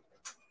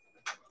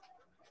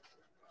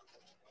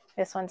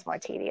 This one's more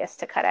tedious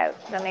to cut out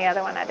than the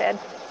other one I did.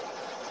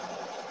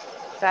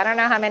 So I don't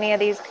know how many of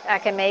these I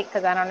can make,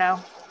 because I don't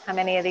know how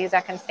many of these I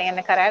can stand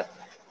to cut out.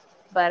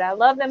 But I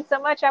love them so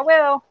much, I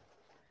will.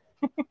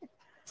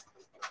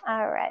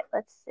 All right,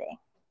 let's see.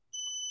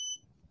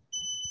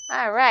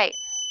 All right,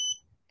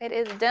 it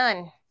is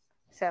done.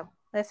 So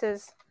this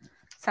is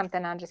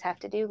something I'll just have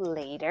to do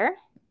later.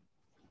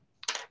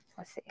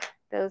 Let's see.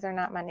 Those are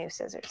not my new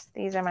scissors.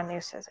 These are my new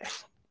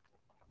scissors.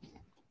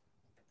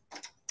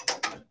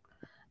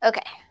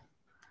 Okay,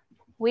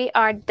 we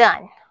are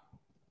done.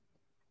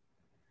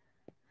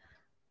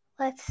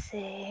 Let's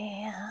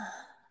see.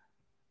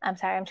 I'm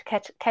sorry, I'm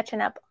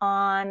catching up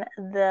on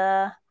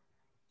the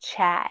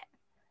chat.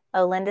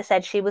 Oh, Linda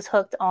said she was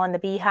hooked on the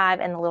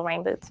beehive and the little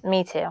rain boots.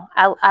 Me too.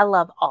 I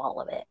love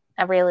all of it.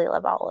 I really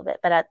love all of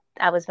it, but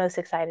I was most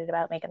excited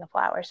about making the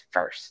flowers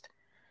first.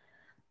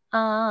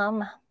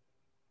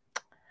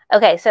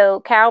 Okay, so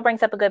Carol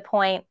brings up a good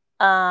point.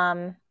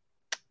 Don't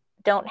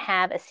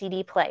have a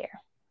CD player.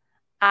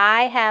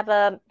 I have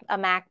a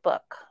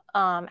MacBook,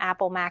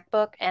 Apple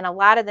MacBook, and a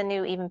lot of the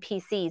new even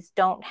PCs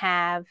don't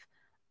have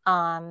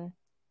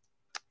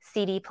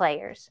CD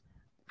players.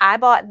 I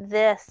bought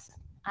this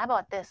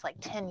like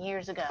 10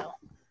 years ago,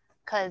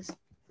 because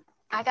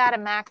I got a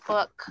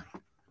MacBook.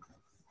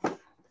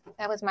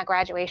 That was my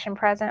graduation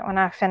present when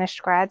I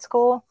finished grad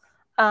school.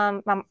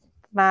 My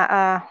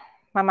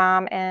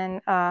mom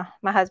and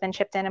my husband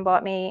chipped in and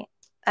bought me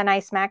a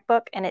nice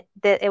MacBook, and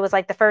it was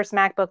like the first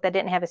MacBook that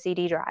didn't have a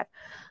CD drive.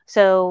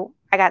 So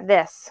I got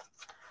this,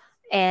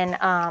 and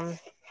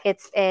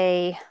it's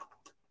a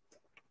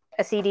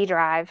CD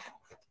drive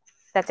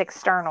that's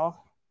external,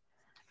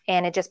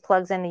 and it just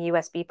plugs in the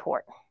USB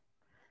port.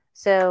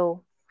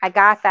 So I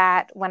got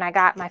that when I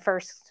got my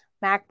first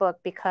MacBook,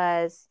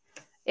 because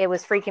it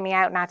was freaking me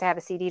out not to have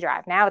a CD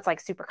drive. Now it's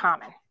like super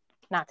common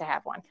not to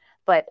have one.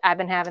 But I've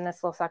been having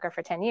this little sucker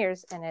for 10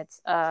 years, and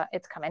it's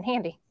come in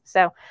handy.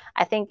 So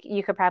I think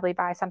you could probably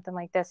buy something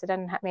like this. It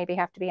doesn't maybe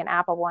have to be an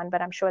Apple one,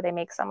 but I'm sure they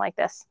make some like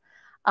this,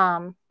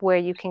 where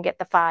you can get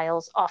the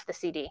files off the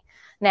CD.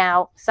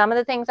 Now, some of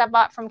the things I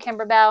bought from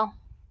Kimberbell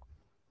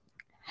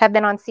have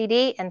been on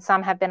CD, and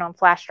some have been on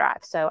flash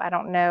drive. So I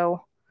don't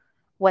know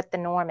what the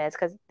norm is,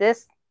 because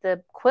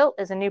the quilt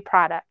is a new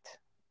product,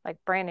 like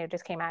brand new,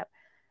 just came out,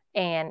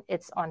 and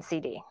it's on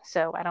CD.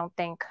 So I don't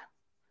think,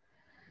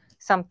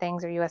 some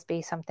things are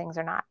USB, some things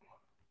are not.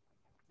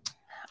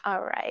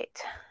 All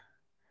right.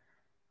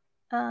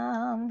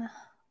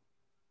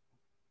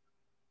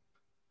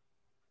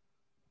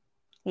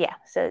 Yeah,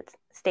 so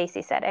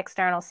Stacy said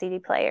external CD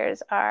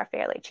players are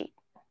fairly cheap.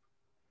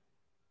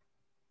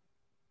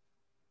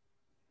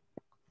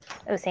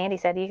 Oh, Sandy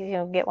said you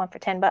can get one for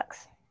 $10.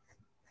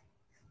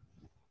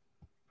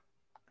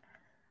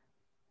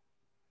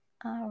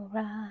 All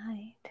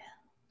right.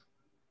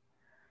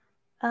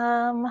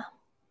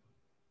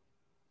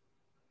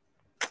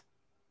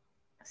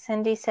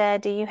 Cindy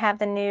said, do you have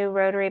the new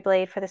rotary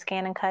blade for the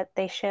scan and cut?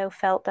 They show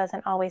felt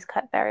doesn't always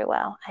cut very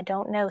well. I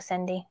don't know,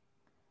 Cindy.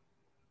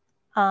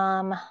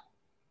 I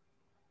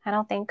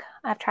don't think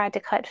I've tried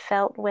to cut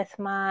felt with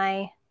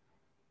my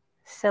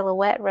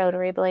Silhouette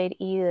rotary blade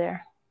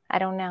either. I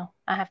don't know.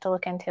 I have to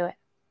look into it.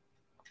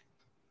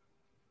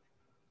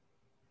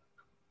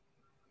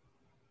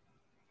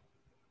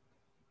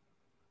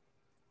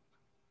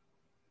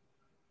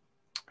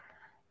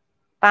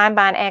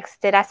 Bonbon X,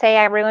 did I say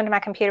I ruined my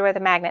computer with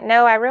a magnet?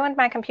 No, I ruined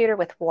my computer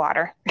with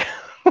water.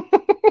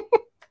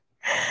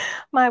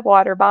 My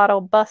water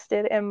bottle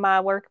busted in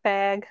my work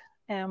bag,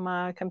 and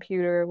my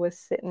computer was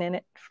sitting in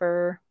it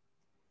for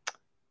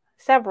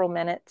several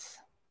minutes,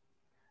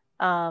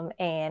 and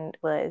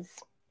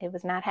it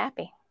was not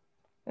happy.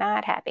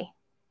 Not happy.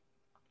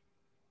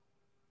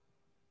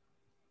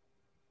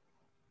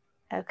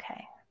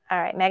 Okay.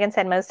 All right. Megan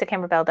said most of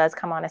Kimberbell does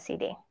come on a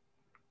CD.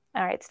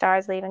 All right,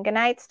 Star's leaving. Good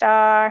night,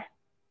 Star.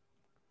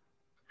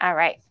 All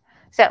right,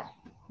 so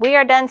we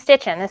are done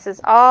stitching. This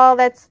is all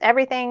that's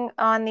everything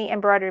on the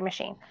embroidery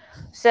machine.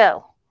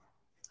 So,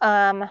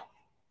 yeah,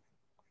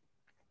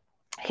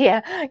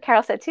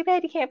 Carol said, too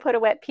bad you can't put a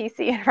wet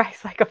PC in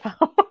rice like a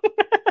phone.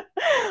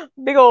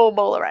 Big old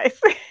bowl of rice.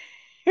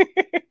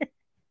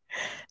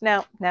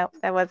 No,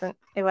 it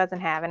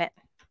wasn't having it.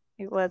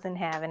 It wasn't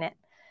having it.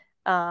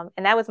 And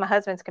that was my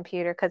husband's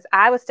computer because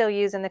I was still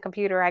using the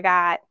computer I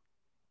got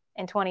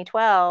in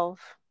 2012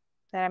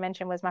 that I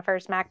mentioned was my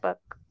first MacBook.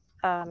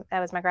 That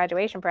was my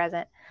graduation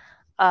present.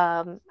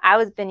 I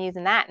was been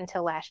using that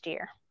until last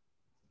year.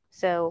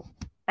 So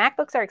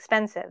MacBooks are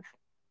expensive,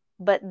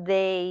 but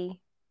they,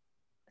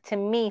 to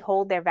me,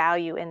 hold their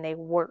value and they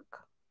work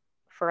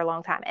for a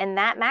long time. And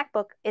that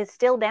MacBook is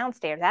still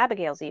downstairs.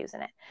 Abigail's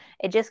using it.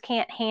 It just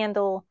can't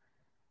handle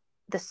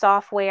the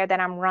software that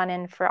I'm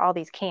running for all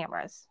these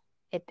cameras.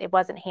 It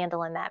wasn't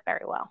handling that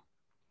very well.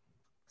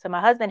 So my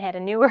husband had a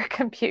newer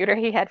computer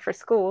he had for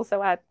school,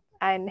 so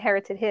I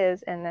inherited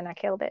his and then I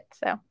killed it.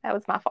 So that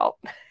was my fault,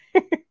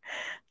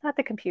 not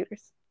the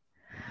computers.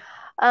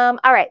 All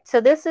right, so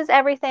this is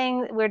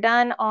everything. We're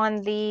done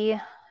on the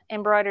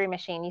embroidery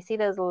machine. You see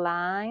those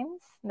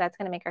lines? That's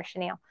going to make our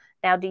chenille.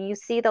 Now, do you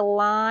see the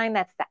line?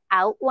 That's the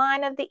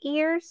outline of the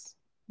ears.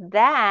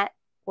 That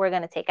we're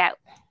going to take out.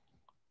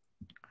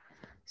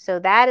 So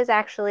that is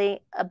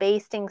actually a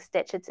basting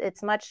stitch.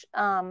 It's much,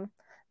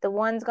 the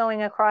ones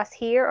going across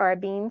here are a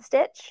beam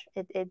stitch.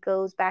 It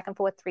goes back and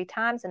forth 3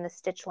 times and the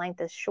stitch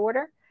length is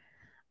shorter.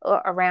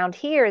 Around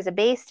here is a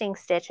basting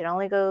stitch. It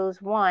only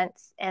goes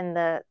once and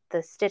the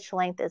stitch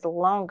length is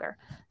longer.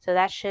 So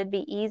that should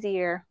be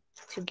easier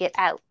to get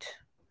out.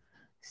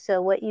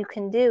 So what you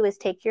can do is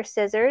take your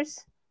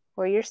scissors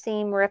or your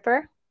seam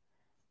ripper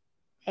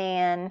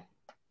and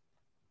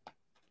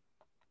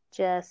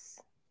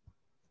just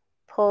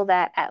pull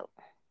that out.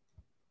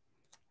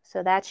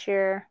 So that's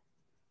your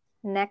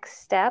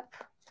next step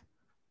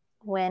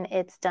when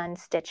it's done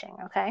stitching,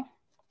 okay?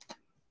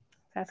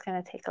 That's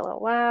going to take a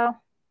little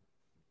while.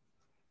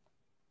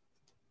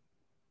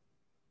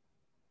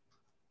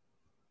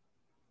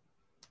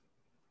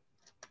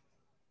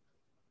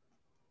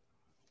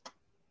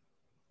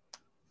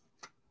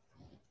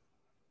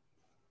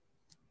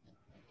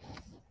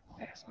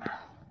 There's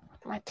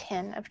my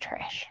tin of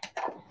trash.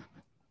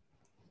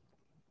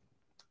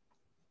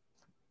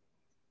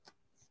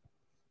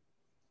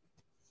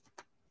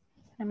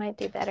 I might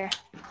do better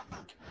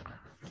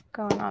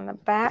going on the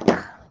back.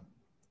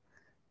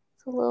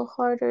 It's a little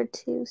harder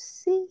to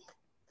see.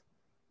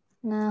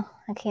 No,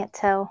 I can't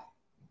tell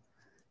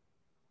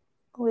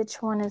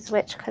which one is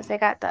which because they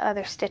got the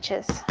other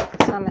stitches. So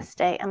I'm gonna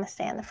stay in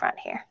the front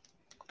here.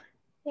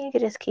 You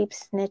could just keep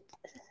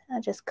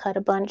I just cut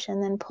a bunch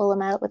and then pull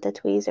them out with the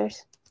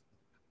tweezers.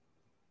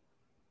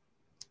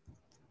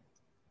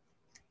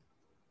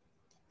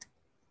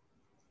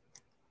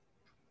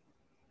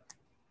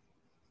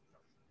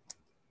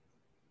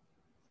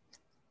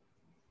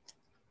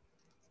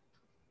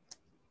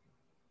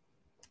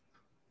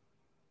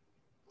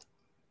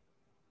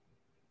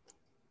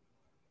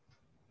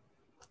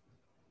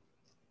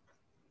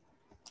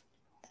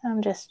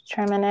 I'm just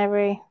trimming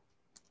every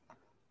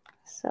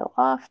so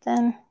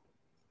often.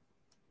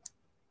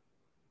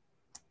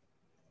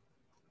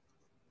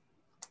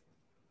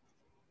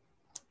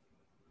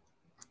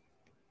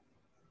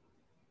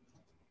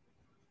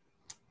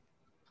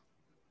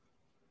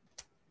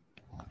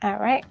 All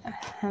right,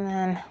 and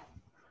then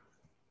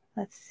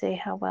let's see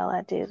how well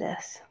I do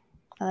this.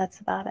 Oh, that's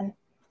about an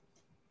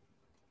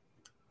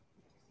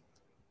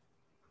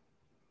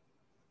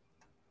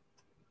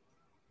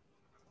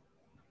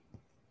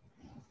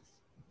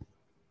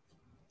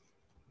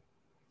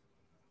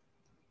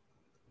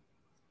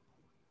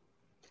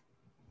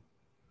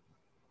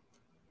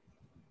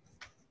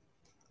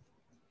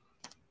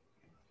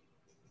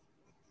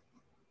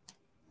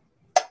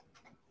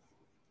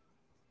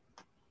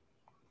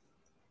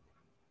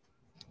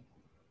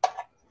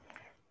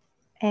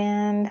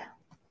and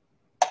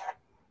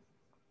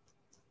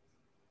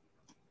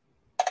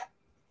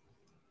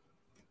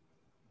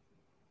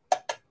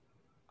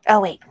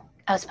oh wait,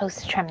 I was supposed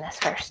to trim this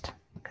first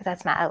because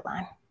that's my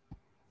outline.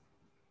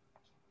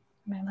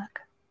 Let me look.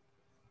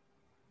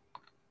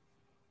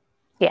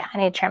 Yeah, I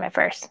need to trim it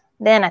first.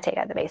 Then I take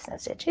out the basting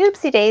stitch.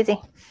 Oopsie daisy.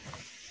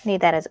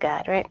 Need that as a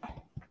guide, right?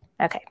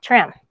 Okay,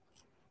 trim.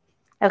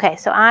 Okay,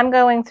 so I'm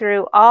going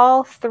through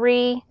all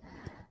 3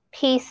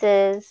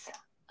 pieces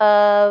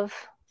of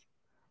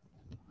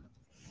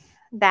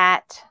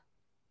that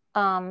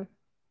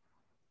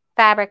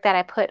fabric that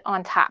I put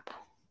on top.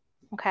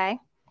 Okay,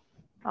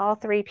 all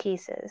 3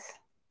 pieces.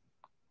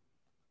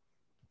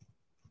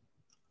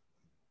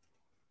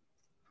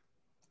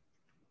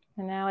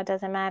 And now it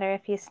doesn't matter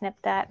if you snip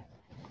that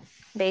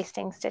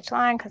basting stitch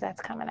line because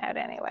that's coming out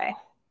anyway.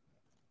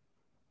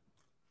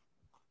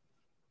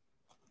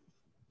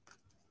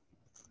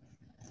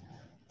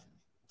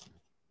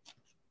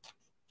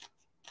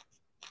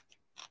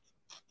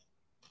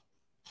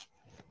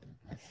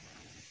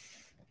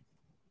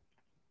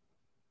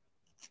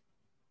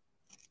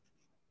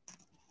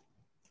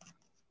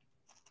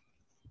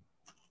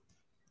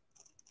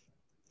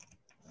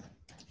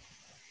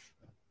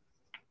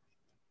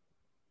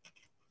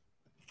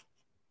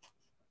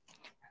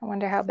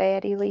 wonder how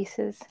bad Elise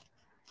is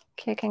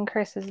kicking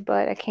Chris's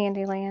butt at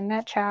Candyland.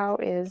 That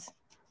child is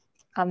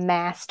a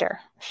master.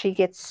 She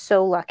gets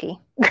so lucky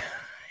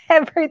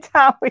every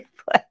time we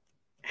play.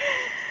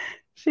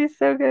 She's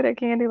so good at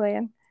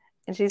Candyland,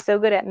 and she's so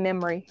good at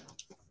memory.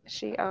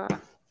 She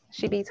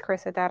beats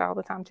Chris at that all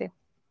the time too.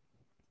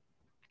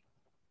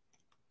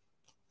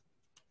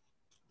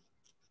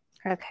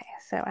 Okay,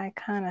 so I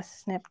kind of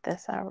snipped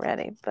this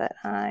already, but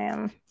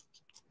I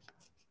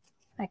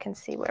can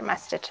see where my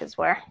stitches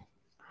were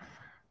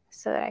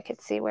so that I could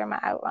see where my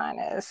outline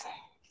is.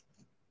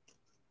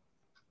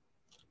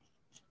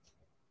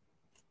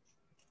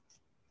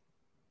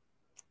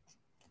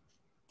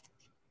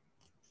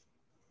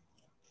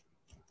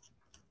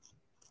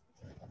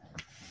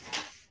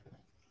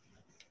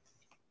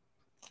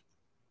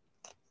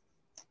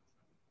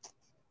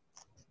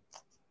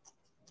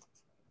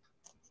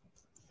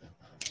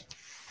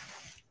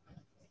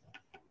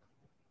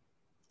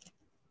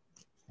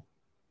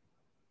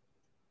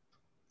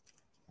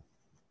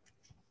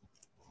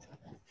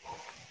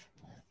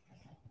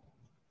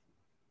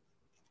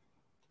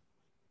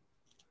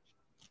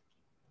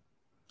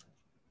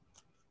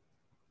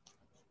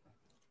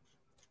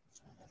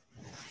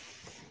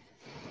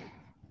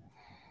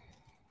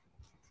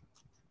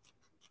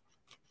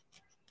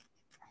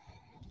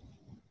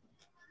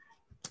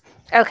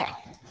 Okay,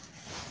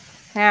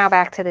 now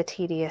back to the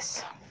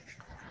tedious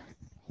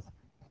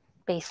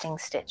basting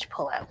stitch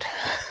pull out.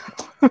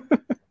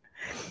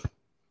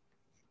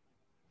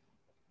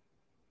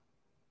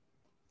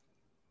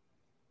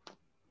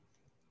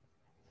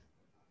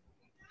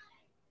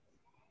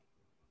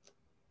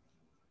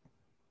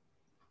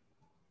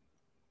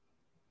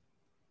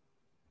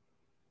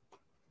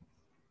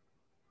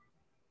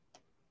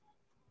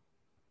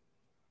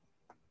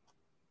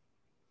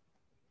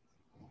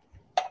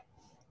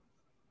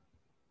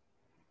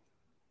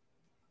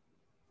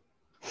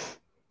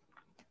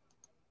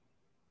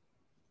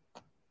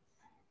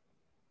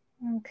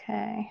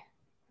 Okay,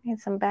 need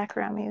some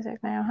background music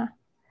now, huh?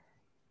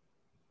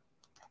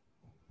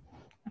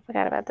 I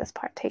forgot about this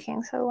part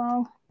taking so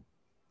long.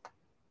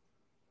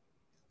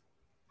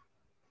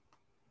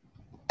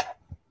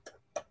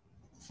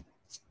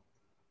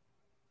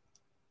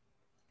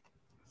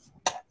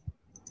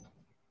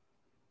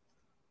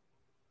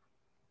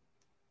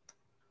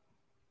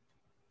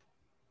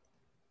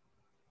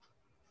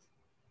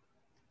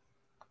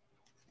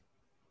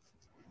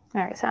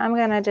 All right, so I'm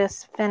gonna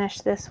just finish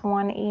this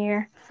one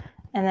ear,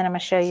 and then I'm gonna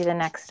show you the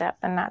next step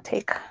and not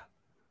take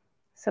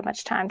so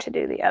much time to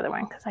do the other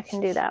one because I can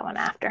do that one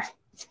after.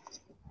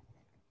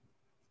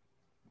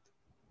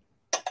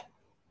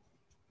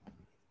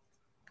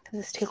 Because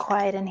it's too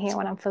quiet in here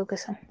when I'm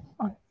focusing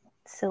on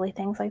silly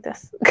things like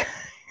this.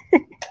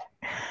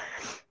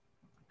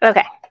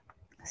 Okay,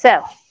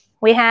 so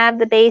we have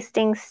the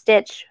basting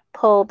stitch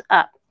pulled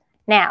up.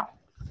 Now,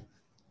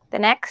 the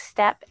next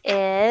step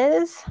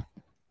is,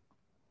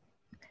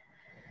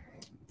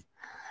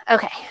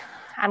 okay,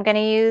 I'm going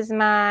to use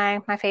my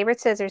favorite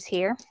scissors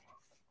here.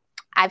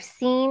 I've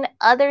seen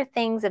other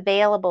things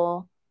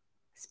available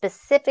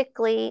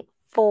specifically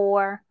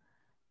for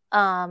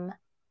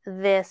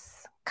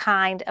this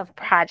kind of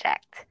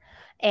project,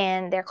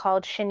 and they're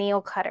called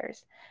chenille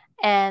cutters.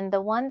 And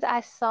the ones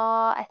I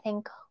saw, I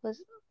think,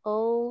 was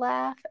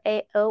Olaf,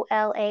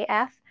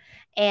 O-L-A-F,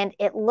 and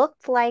it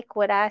looked like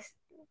what I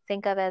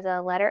think of as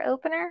a letter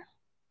opener,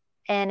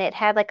 and it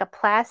had like a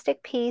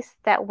plastic piece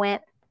that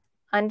went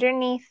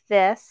underneath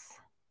this,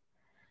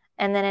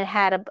 and then it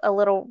had a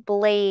little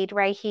blade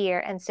right here,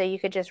 and so you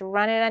could just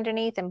run it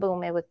underneath and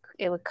boom, it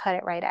would cut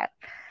it right out.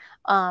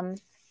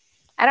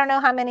 I don't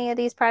know how many of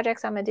these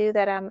projects I'm gonna do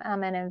that I'm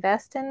gonna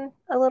invest in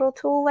a little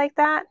tool like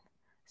that.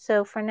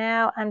 So for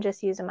now, I'm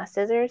just using my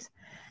scissors,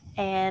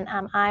 and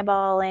I'm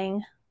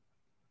eyeballing,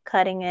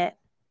 cutting it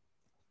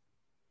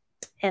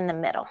in the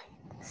middle.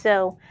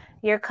 So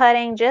you're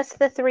cutting just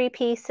the 3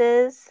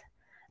 pieces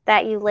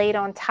that you laid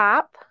on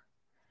top,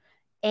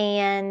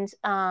 and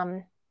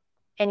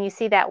you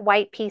see that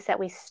white piece that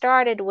we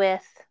started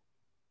with,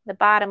 the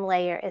bottom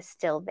layer is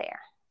still there,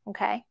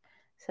 okay?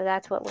 So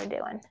that's what we're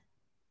doing.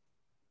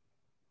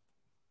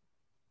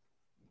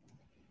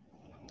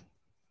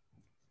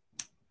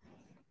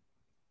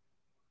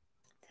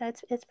 So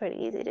it's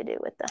pretty easy to do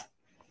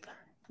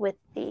with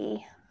the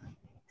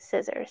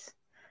scissors.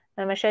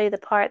 I'm going to show you the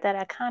part that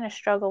I kind of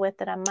struggle with,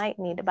 that I might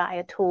need to buy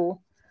a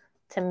tool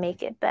to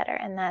make it better,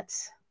 and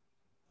that's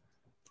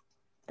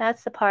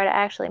the part of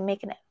actually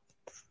making it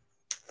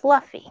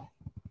fluffy.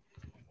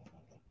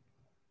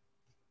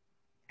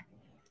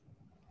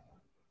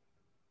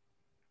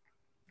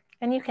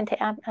 And you can take,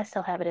 I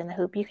still have it in the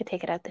hoop. You could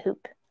take it out the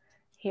hoop.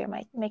 Here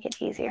might make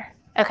it easier.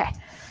 Okay,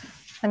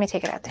 let me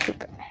take it out the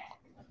hoop.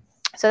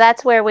 So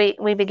that's where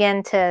we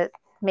begin to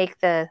make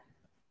the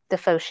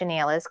faux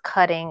chenille, is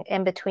cutting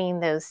in between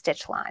those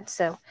stitch lines.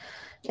 So,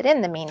 but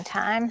in the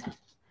meantime,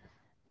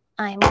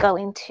 I'm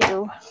going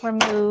to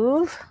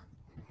remove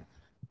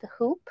the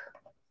hoop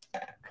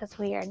because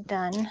we are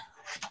done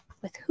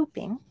with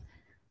hooping.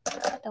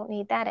 Don't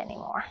need that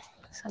anymore.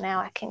 So now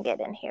I can get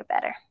in here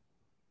better.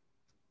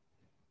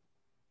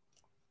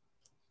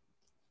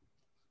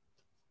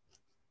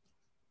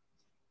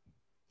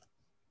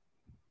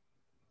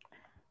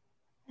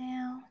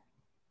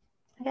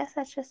 I guess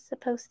that's just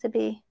supposed to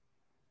be,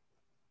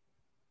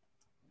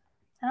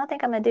 I don't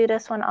think I'm going to do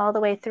this one all the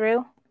way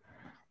through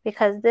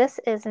because this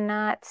is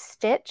not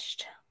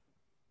stitched.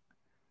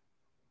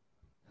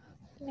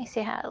 Let me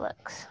see how it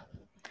looks.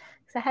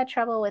 Because I had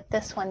trouble with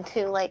this one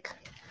too. Like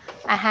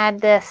I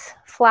had this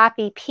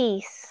floppy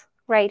piece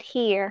right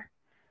here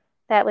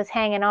that was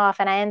hanging off,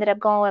 and I ended up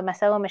going with my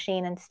sewing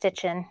machine and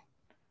stitching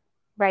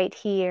right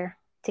here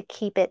to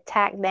keep it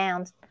tacked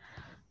down.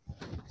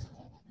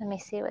 Let me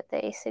see what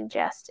they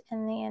suggest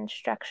in the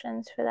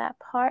instructions for that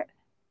part.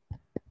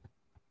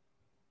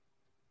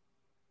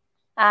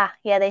 Ah,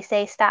 yeah, they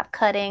say stop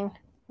cutting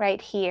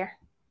right here.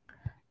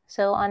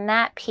 So on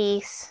that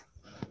piece,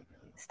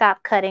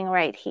 stop cutting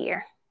right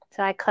here.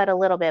 So I cut a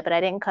little bit, but I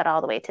didn't cut all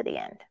the way to the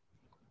end.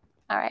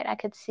 All right, I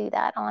could see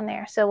that on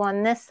there. So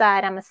on this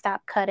side, I'm gonna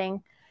stop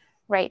cutting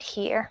right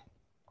here.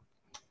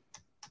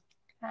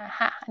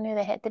 Aha, I knew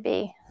there had to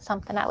be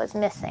something I was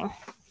missing.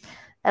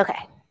 Okay.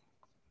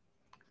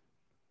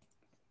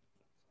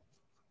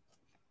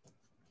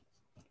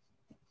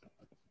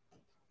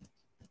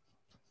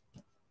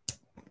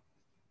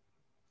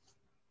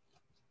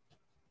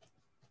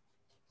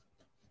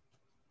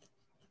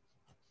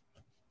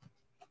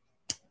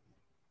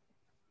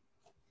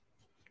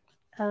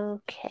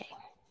 Okay.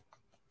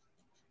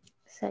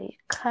 So you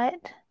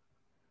cut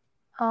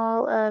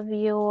all of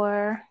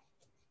your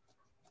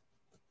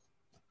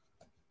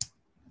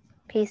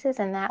pieces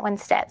and that one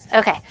sets.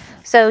 Okay,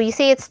 so you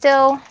see it's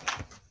still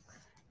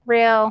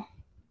real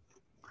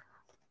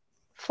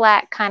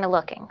flat kind of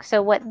looking.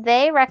 So what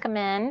they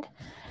recommend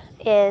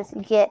is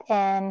get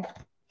an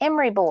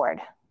emery board.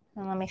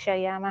 And let me show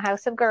you, I'm a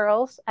house of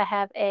girls. I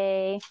have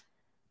a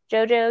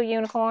JoJo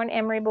unicorn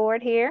emery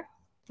board here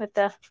with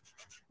the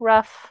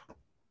rough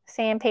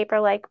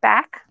sandpaper-like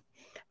back.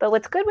 But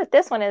what's good with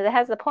this one is it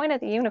has the point of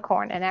the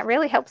unicorn, and that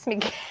really helps me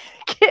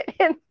get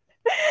in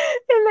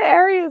the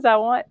areas I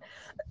want.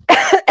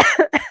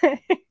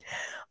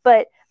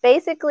 But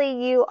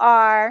basically you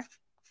are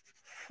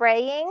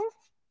fraying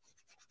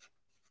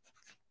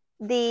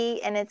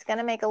and it's going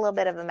to make a little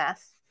bit of a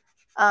mess.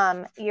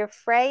 You're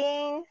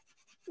fraying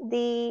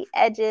the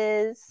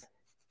edges,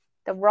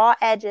 the raw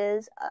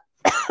edges.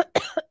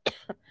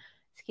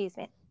 Excuse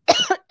me.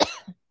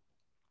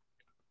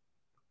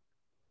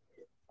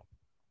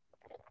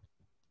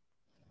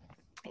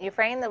 You're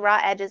fraying the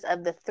raw edges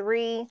of the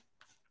 3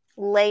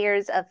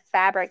 layers of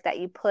fabric that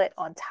you put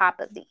on top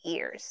of the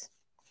ears.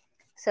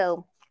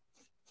 So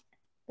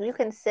you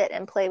can sit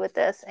and play with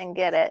this and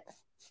get it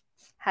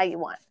how you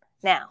want.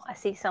 Now, I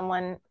see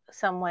someone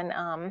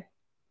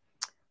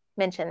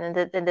mentioned,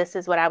 and this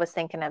is what I was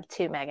thinking of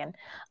too, Megan.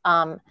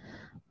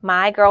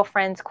 My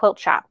girlfriend's quilt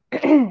shop,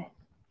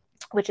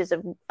 which is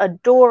an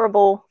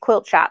adorable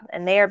quilt shop,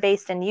 and they are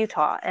based in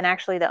Utah. And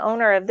actually the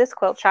owner of this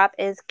quilt shop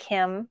is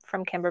Kim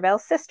from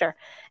Kimberbell's sister.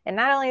 And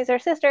not only is her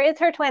sister, it's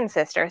her twin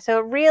sister. So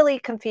it really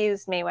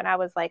confused me when I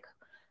was like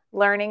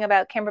learning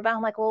about Kimberbell.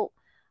 I'm like, well,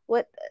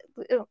 what?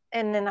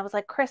 And then I was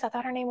like, Chris, I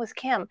thought her name was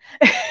Kim.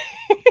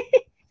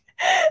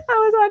 I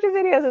was watching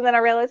videos and then I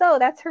realized, oh,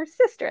 that's her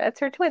sister. That's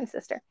her twin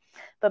sister.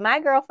 But my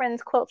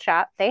girlfriend's quilt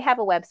shop, they have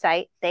a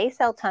website. They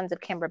sell tons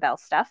of Kimberbell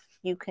stuff.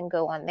 You can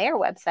go on their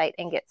website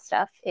and get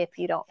stuff if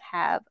you don't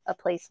have a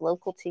place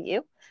local to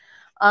you.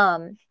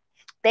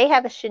 They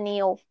have a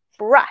chenille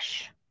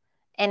brush,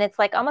 and it's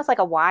like almost like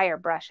a wire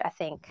brush, I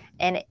think.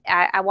 And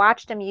I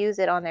watched them use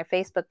it on their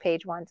Facebook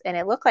page once, and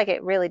it looked like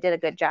it really did a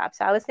good job.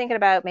 So I was thinking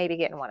about maybe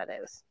getting one of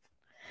those.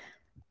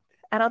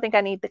 I don't think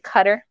I need the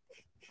cutter.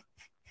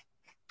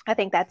 I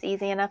think that's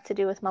easy enough to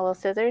do with my little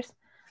scissors,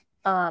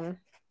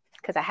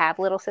 because I have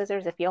little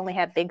scissors. If you only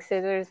have big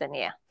scissors, then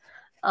yeah.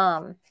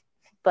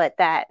 But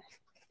that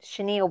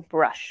chenille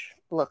brush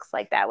looks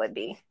like that would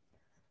be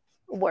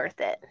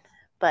worth it.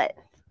 But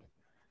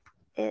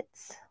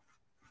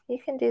you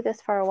can do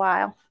this for a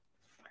while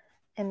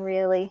and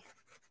really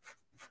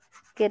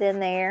get in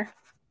there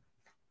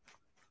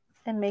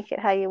and make it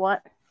how you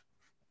want.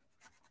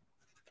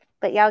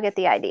 But y'all get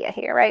the idea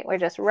here, right? We're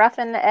just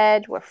roughing the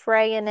edge, we're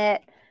fraying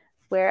it,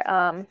 we're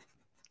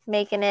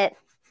making it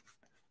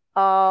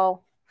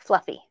all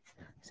fluffy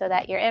so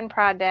that your end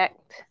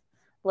product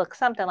looks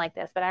something like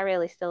this. But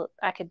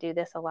I could do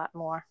this a lot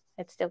more.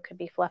 It still could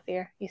be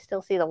fluffier. You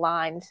still see the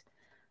lines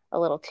a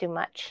little too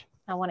much.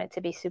 I want it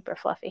to be super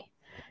fluffy,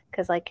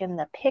 because like in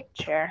the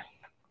picture,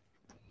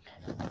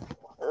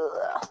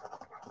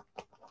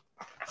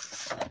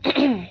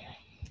 in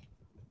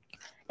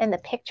the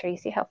picture, you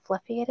see how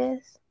fluffy it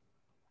is?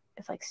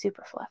 It's like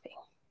super fluffy.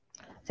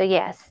 So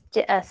yes,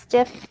 a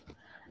stiff.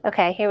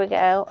 Okay, here we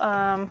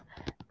go.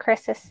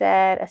 Chris has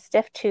said a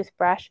stiff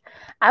toothbrush.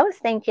 I was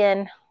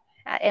thinking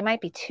it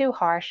might be too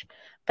harsh,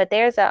 but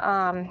there's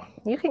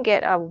you can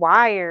get a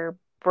wire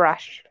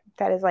brush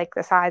that is like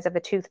the size of a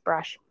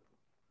toothbrush.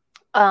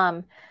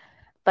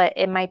 But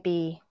it might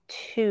be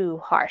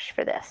too harsh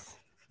for this.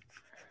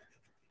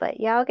 But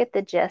y'all get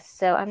the gist.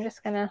 So I'm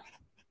just gonna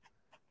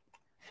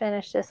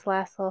finish this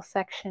last little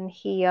section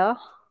here,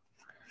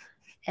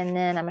 and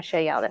then I'm gonna show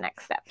y'all the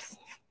next steps.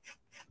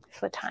 So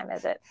what time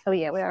is it? Oh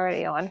yeah, we're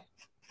already on.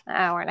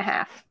 hour and a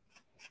half.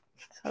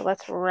 So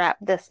let's wrap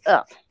this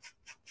up.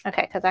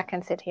 Okay, because I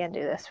can sit here and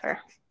do this for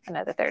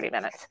another 30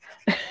 minutes.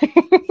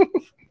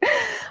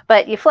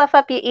 But you fluff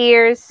up your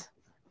ears,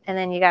 and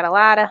then you got a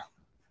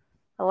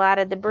lot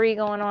of debris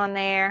going on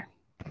there.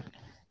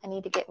 I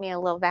need to get me a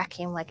little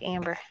vacuum like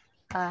Amber,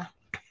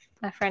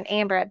 my friend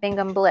Amber at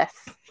Bingham Bliss.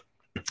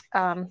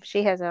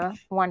 She has a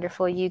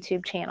wonderful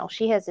YouTube channel.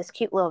 She has this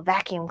cute little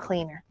vacuum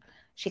cleaner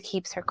she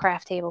keeps her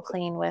craft table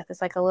clean with.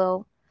 It's like a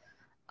little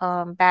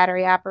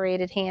battery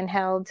operated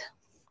handheld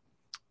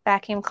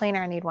vacuum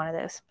cleaner. I need one of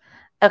those.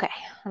 Okay,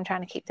 I'm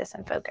trying to keep this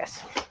in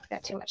focus.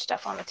 Got too much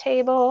stuff on the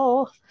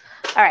table.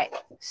 All right,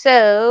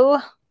 so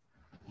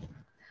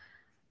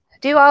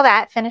do all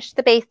that. Finish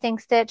the basting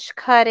stitch,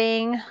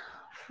 cutting,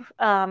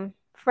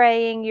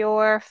 fraying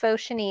your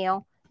faux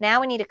chenille.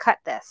 Now we need to cut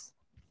this.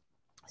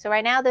 So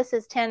right now this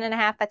is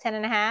 10.5 by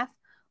 10.5.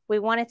 We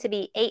want it to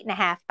be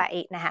 8.5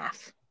 by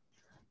 8.5.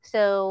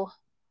 So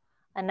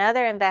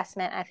another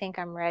investment, I think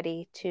I'm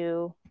ready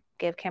to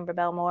give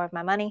Kimberbell more of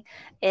my money,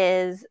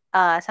 is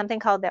something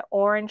called the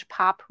Orange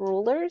Pop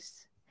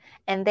rulers.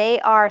 And they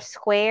are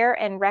square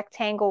and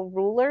rectangle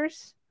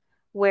rulers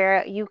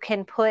where you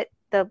can put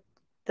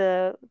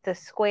the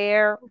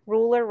square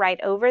ruler right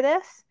over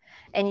this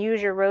and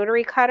use your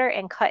rotary cutter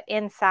and cut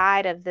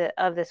inside of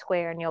the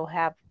square, and you'll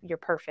have your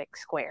perfect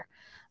square.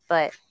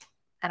 But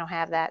I don't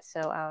have that,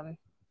 so I'm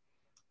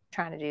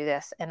trying to do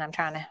this, and I'm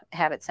trying to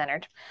have it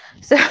centered.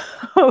 So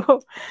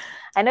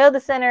I know the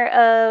center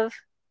of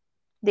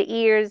the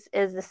ears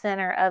is the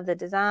center of the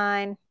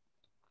design,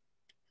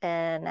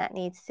 and that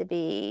needs to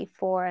be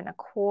 4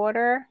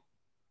 1/4.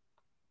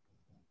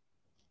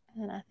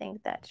 And I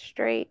think that's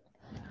straight.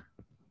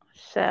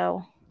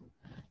 So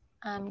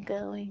I'm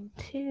going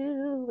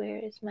to, where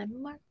is my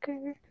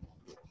marker?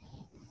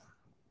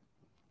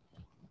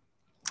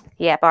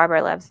 Yeah,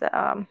 Barbara loves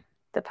the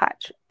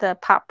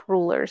pop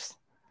rulers.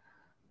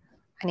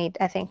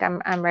 I think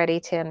I'm ready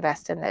to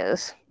invest in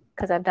those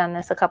because I've done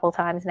this a couple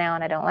times now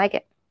and I don't like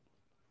it.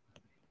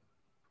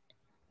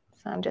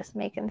 So I'm just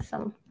making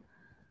some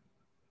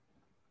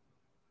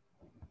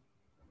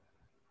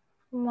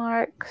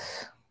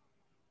marks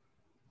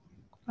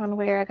on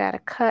where I got to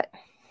cut.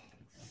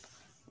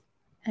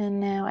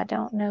 And now I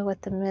don't know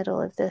what the middle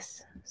of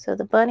this. So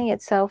the bunny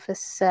itself is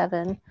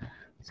 7.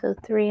 So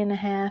 3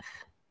 1/2.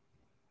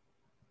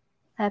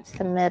 That's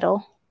the middle.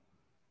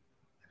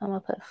 So I'm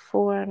going to put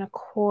 4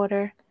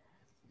 1/4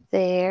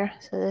 there.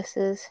 So this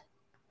is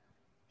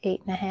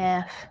 8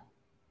 1/2.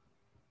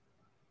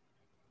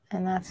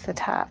 And that's the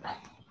top.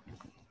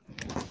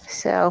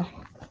 So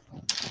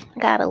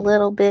got a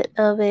little bit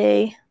of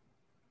a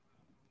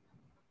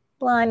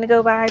line to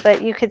go by,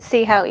 but you could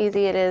see how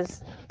easy it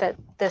is that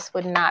this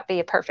would not be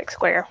a perfect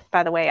square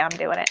by the way I'm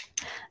doing it.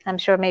 I'm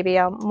sure maybe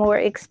more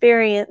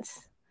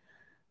experienced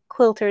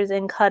quilters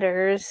and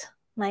cutters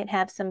might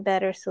have some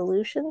better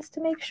solutions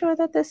to make sure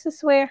that this is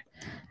square.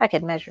 I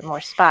could measure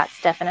more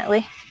spots,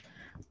 definitely.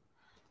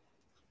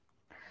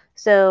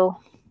 So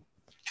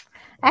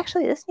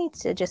actually this needs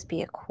to just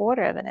be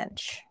 1/4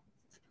 inch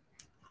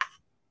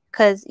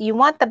because you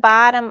want the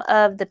bottom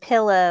of the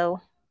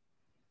pillow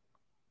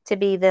to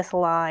be this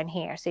line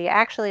here. So you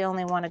actually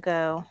only want to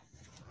go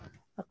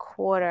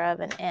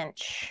 1/4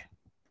 inch.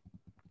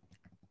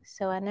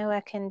 So I know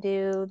I can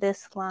do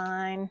this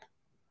line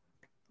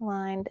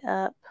lined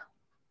up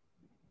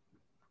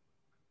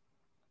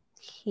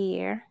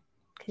here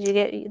because you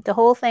get the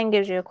whole thing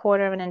gives you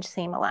 1/4 inch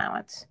seam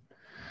allowance.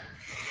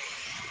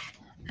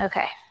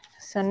 Okay,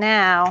 so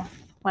now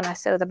when I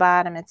sew the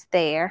bottom, it's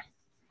there.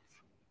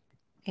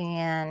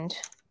 And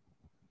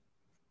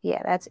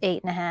yeah, that's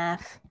 8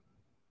 1/2.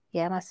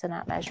 Yeah, I must have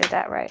not measured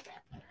that right.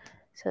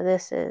 So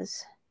this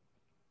is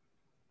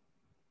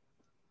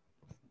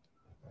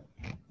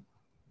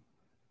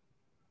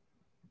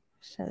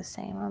so the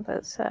same on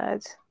both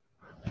sides.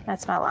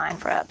 That's my line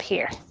for up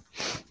here.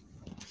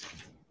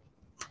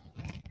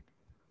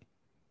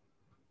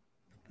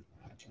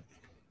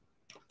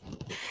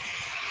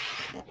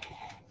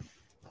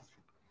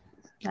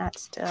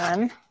 That's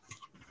done.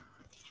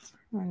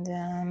 And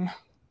then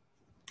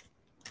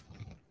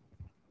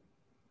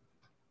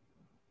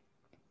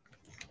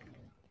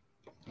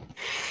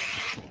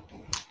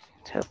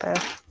hope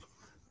I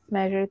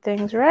measured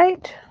things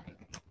right.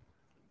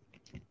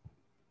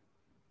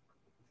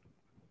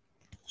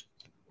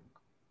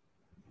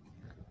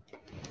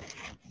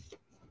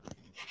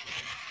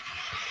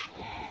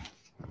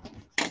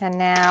 And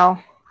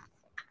now,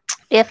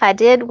 if I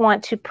did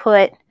want to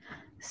put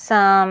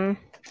some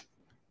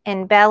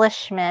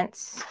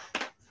embellishments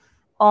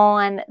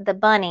on the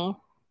bunny,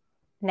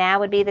 now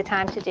would be the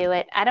time to do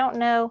it. I don't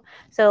know.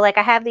 So like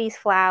I have these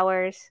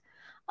flowers.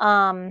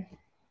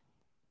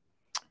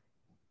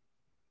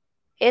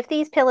 If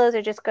these pillows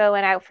are just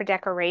going out for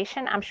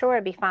decoration, I'm sure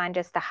it'd be fine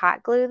just to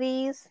hot glue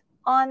these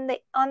on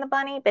the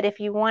bunny. But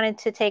if you wanted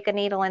to take a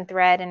needle and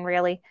thread and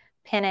really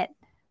pin it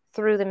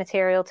through the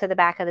material to the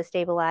back of the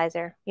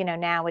stabilizer, you know,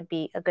 now would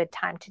be a good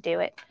time to do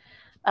it.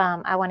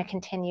 I want to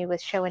continue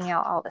with showing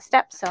y'all all the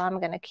steps, so I'm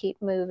going to keep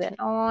moving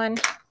on.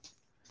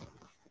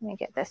 Let me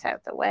get this out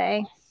of the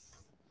way.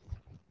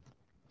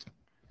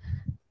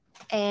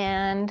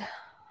 And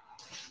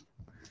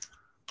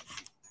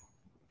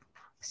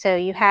so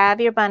you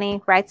have your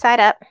bunny right side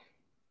up.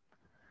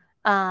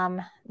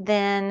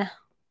 Then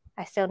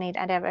I still need,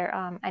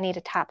 I need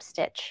a top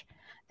stitch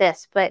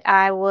this, but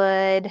I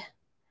would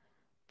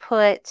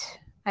put,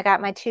 I got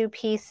my 2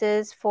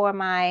 pieces for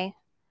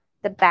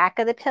the back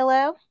of the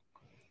pillow.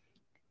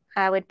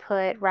 I would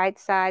put right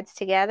sides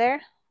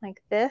together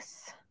like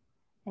this.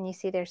 And you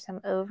see there's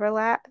some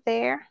overlap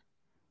there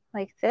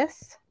like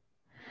this.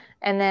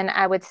 And then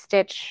I would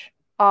stitch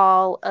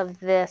all of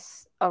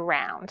this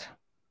around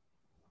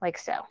like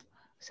so.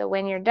 So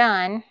when you're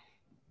done,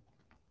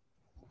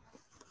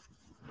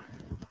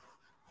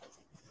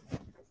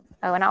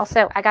 oh, and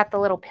also I got the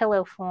little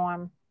pillow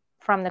form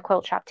from the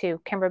quilt shop too.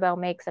 Kimberbell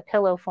makes a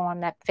pillow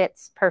form that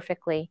fits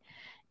perfectly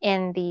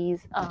in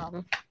these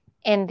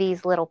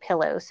little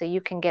pillows. So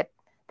you can get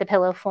the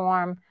pillow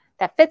form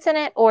that fits in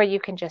it, or you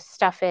can just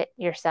stuff it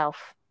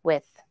yourself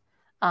with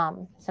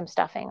some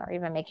stuffing, or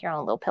even make your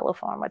own little pillow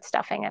form with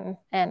stuffing.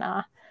 And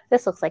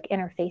this looks like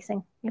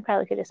interfacing. You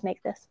probably could just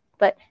make this.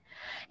 But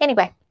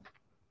anyway,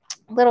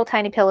 little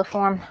tiny pillow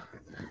form.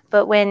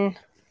 But when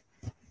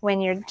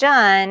you're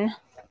done,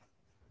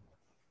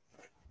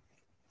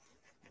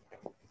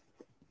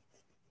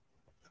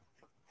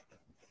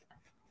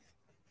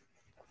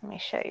 let me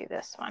show you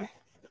this one.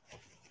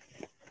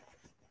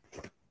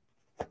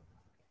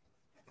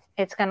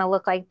 It's going to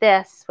look like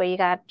this, where you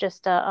got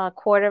just a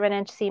 1/4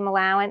 inch seam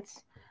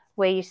allowance,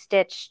 where you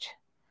stitched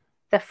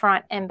the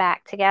front and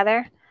back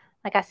together.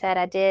 Like I said,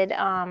 I did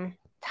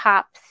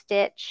top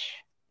stitch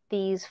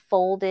these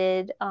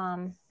folded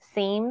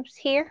seams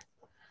here.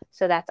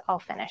 So that's all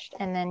finished.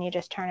 And then you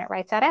just turn it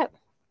right side out.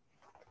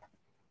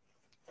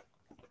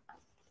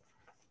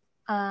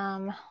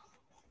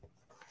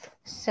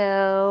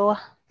 So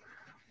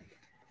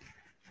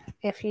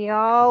if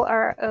y'all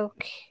are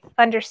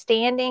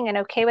understanding and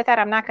okay with that,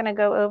 I'm not going to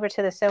go over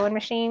to the sewing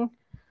machine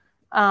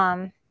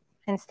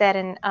instead,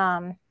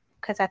 and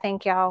because I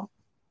think y'all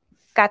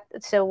got.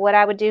 So what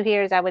I would do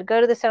here is I would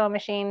go to the sewing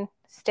machine,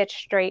 stitch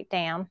straight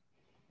down,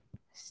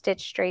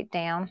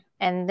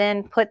 and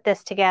then put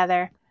this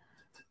together.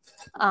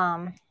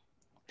 I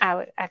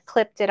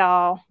clipped it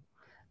all,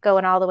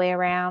 going all the way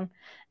around,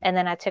 and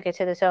then I took it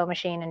to the sewing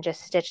machine and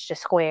just stitched a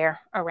square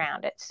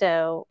around it.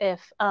 So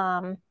if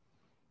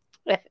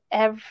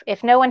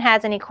no one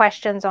has any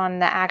questions on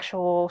the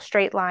actual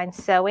straight line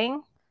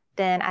sewing,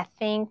 then I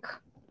think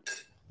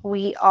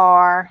we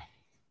are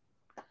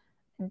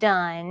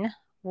done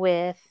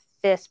with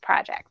this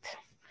project.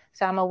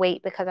 So I'm gonna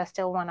wait because I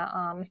still want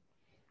to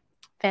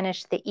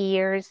finish the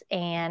ears,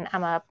 and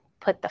I'm gonna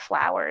put the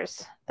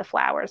flowers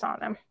on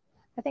them.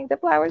 I think the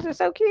flowers are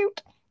so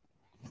cute.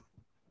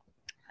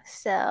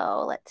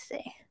 So let's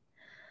see.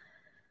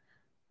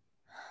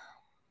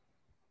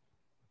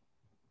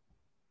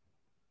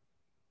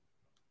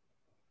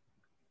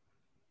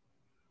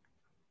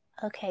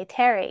 Okay,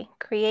 Terry,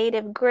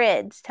 creative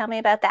grids. Tell me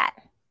about that.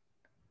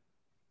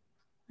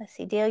 Let's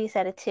see, Deal, you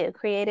said it too.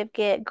 Creative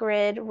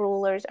grid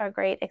rulers are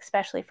great,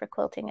 especially for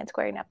quilting and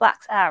squaring up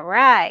blocks. All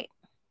right.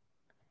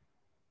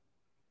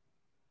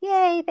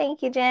 Yay,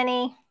 thank you,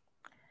 Jenny.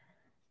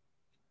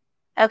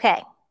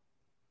 Okay,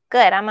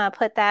 good. I'm gonna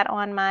put that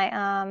on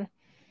my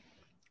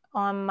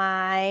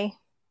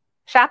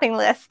shopping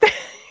list.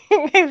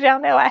 Because y'all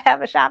know I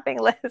have a shopping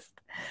list.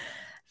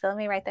 So let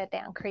me write that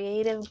down.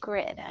 Creative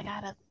grid. I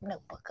got a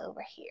notebook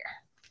over here.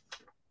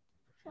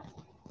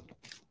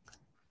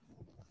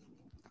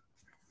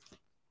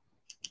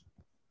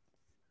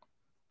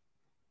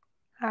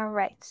 All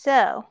right,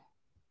 so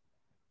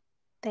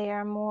they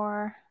are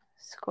more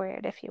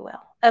squared, if you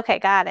will. Okay,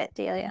 got it,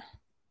 Delia.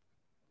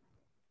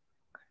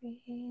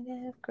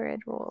 Creative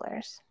grid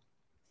rulers.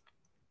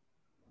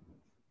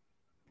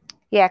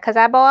 Yeah, because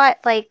I bought,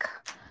 like,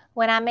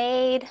 when I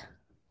made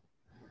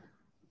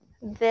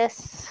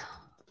this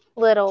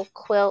little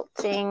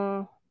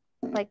quilting,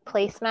 like,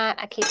 placemat,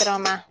 I keep it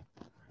on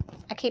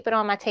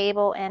my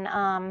table, and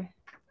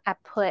I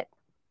put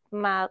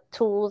my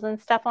tools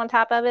and stuff on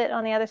top of it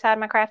on the other side of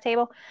my craft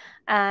table.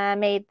 I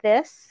made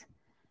this,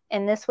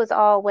 and this was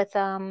all with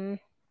a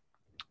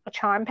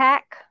charm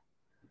pack.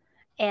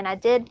 And I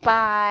did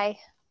buy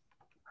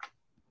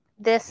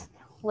this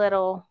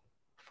little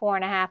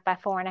 4.5 by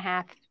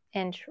 4.5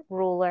 inch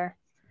ruler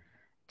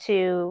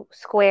to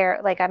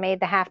square, like I made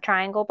the half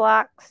triangle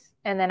blocks,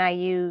 and then I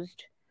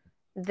used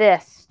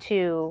this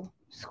to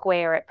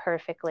square it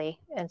perfectly,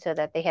 and so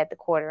that they had the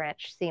 1/4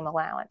 inch seam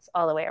allowance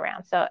all the way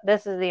around. So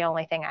this is the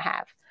only thing I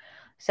have.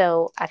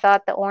 So I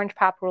thought the orange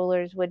pop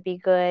rulers would be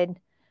good,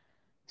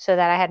 so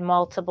that I had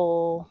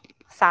multiple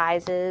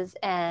sizes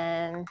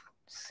and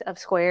of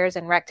squares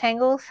and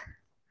rectangles.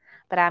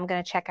 But I'm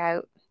going to check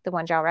out the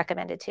ones y'all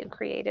recommended too,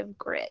 Creative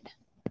Grid.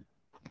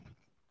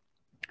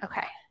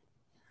 Okay.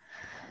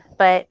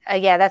 But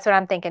yeah, that's what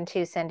I'm thinking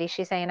too, Cindy.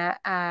 She's saying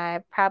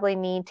I probably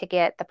need to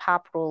get the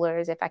pop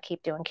rulers if I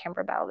keep doing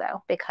Kimberbell,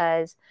 though,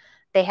 because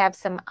they have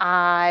some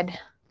odd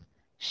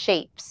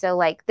shapes. So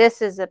like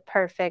this is a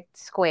perfect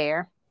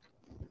square,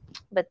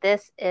 but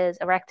this is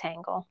a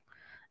rectangle.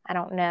 I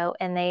don't know.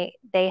 And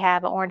they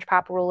have an orange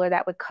pop ruler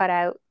that would cut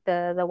out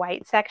the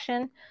white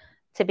section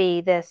to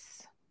be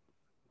this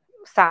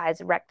size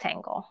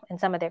rectangle. And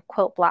some of their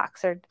quilt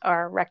blocks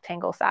are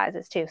rectangle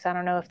sizes too. So I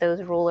don't know if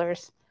those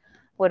rulers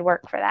would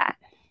work for that.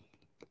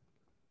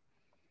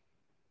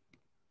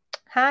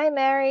 Hi,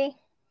 Mary.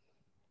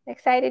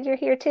 Excited you're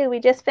here too. We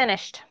just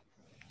finished.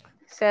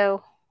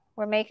 So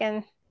we're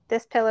making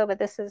this pillow, but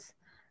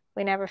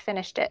we never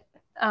finished it.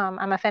 I'm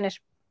going to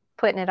finish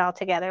putting it all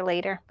together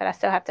later, but I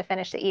still have to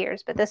finish the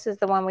ears. But this is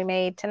the one we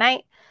made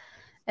tonight,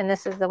 and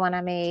this is the one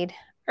I made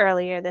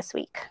earlier this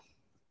week.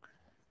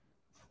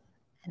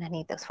 And I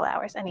need those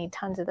flowers. I need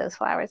tons of those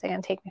flowers. They're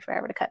going to take me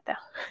forever to cut,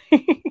 though.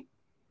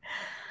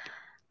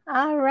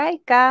 All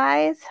right,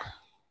 guys.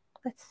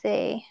 Let's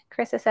see.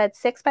 Krista said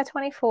 6 by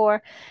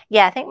 24.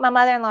 Yeah, I think my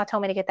mother-in-law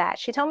told me to get that.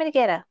 She told me to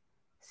get a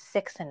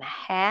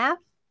 6.5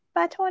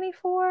 by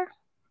 24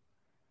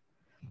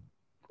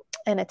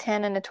 and a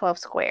 10 and a 12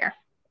 square.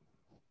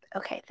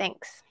 Okay,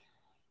 thanks.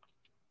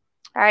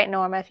 All right,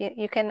 Norma, if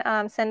you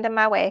can send them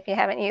my way if you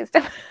haven't used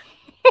them.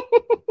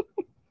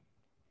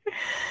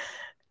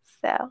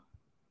 So,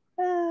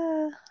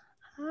 all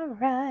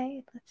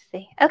right, let's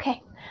see.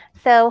 Okay,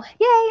 so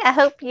yay! I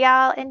hope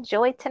y'all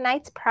enjoyed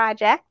tonight's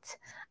project.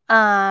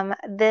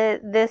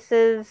 This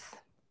is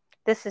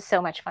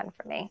so much fun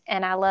for me,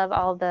 and I love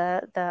all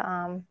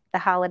the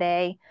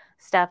holiday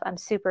stuff. I'm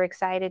super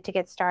excited to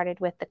get started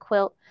with the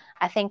quilt.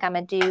 I think I'm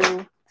gonna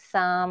do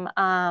some.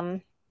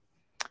 I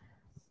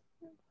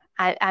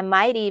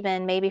might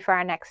even maybe for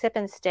our next sip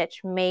and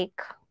stitch make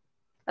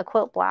a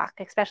quilt block,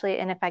 especially,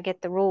 and if I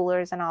get the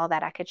rulers and all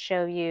that, I could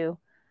show you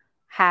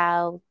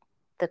how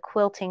the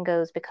quilting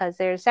goes, because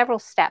there's several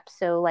steps.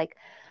 So like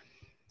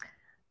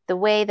the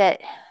way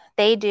that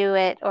they do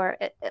it, or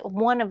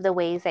one of the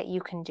ways that you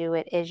can do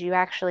it, is you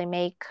actually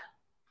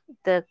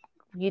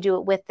you do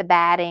it with the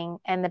batting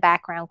and the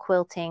background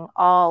quilting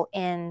all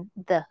in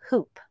the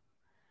hoop.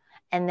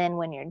 And then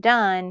when you're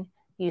done,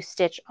 you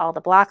stitch all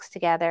the blocks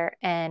together.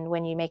 And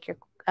when you make your,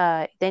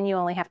 then you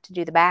only have to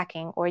do the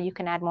backing, or you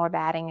can add more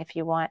batting if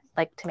you want,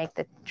 like to make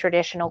the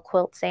traditional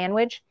quilt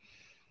sandwich.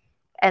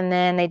 And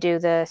then they do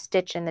the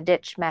stitch in the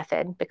ditch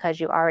method, because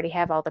you already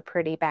have all the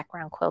pretty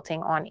background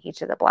quilting on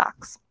each of the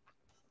blocks.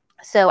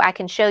 So I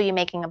can show you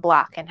making a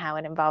block and how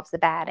it involves the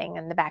batting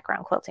and the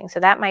background quilting. So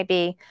that might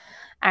be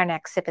our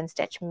next sip and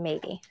stitch,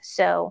 maybe.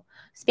 So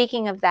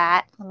speaking of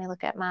that, let me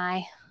look at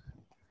my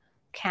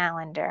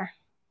calendar.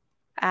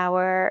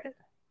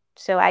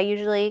 So I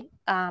usually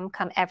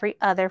come every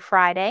other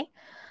Friday.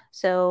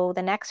 So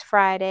the next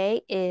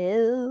Friday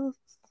is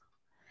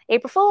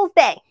April Fool's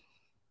Day.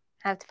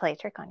 I have to play a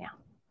trick on y'all.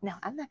 No,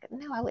 I'm not.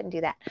 No, I wouldn't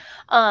do that.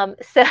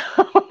 So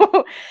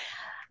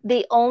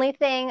the only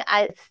thing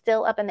it's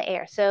still up in the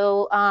air.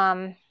 So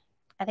I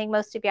think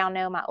most of y'all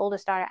know my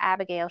oldest daughter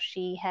Abigail.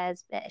 She's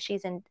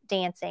in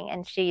dancing,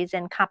 and she's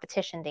in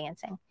competition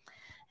dancing.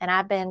 And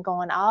I've been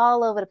going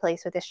all over the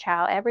place with this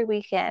child every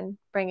weekend,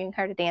 bringing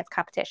her to dance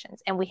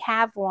competitions. And we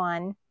have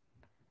one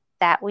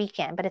that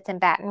weekend, but it's in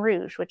Baton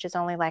Rouge, which is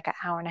only like an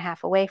hour and a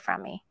half away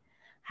from me.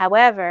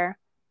 However,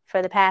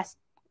 for the past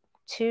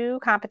 2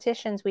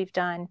 competitions we've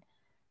done,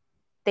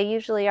 they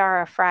usually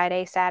are a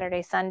Friday,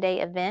 Saturday,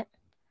 Sunday event.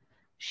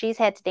 She's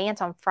had to dance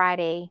on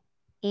Friday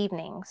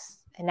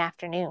evenings and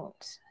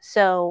afternoons.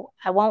 So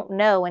I won't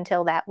know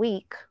until that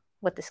week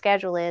what the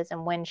schedule is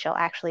and when she'll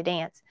actually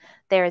dance.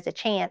 There is a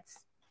chance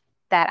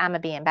that I'm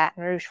going to be in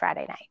Baton Rouge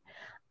Friday night.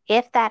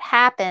 If that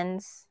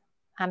happens,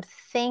 I'm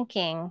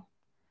thinking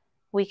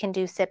we can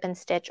do sip and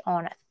stitch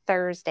on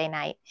Thursday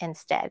night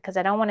instead, because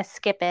I don't want to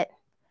skip it,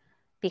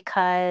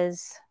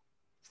 because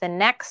the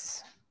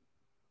next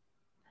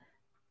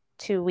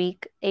 2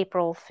 week,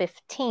 April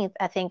 15th,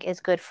 I think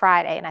is Good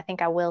Friday, and I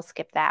think I will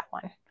skip that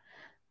one.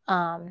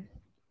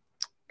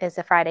 Is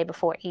the Friday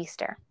before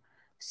Easter.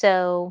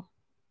 So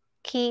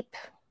keep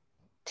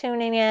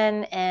tuning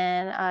in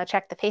and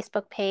check the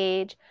Facebook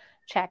page,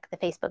 check the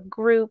Facebook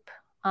group.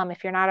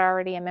 If you're not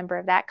already a member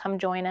of that, come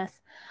join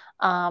us.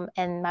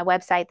 And my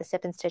website, the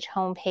Sip and Stitch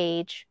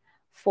homepage,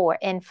 for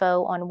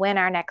info on when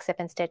our next Sip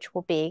and Stitch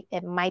will be.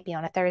 It might be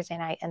on a Thursday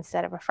night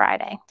instead of a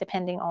Friday,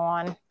 depending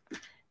on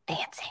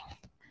dancing.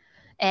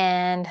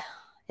 And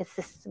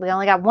we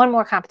only got one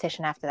more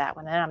competition after that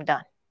one, and I'm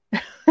done.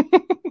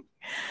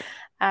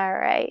 All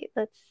right,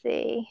 let's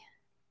see.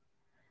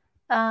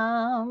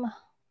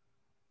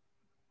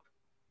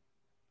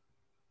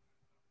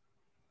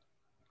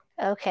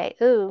 Okay.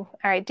 Ooh. All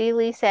right. Dee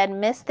Lee said,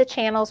 mist the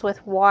channels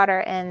with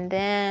water and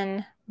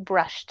then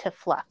brush to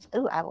fluff.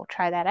 Ooh, I will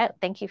try that out.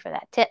 Thank you for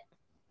that tip.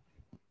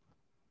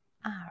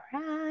 All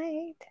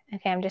right.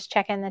 Okay. I'm just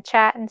checking the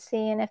chat and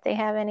seeing if they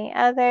have any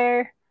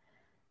other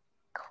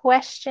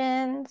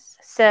questions.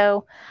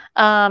 So,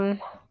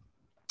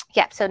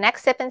 yeah. So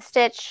next sip and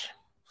stitch,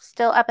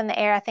 still up in the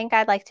air. I think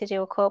I'd like to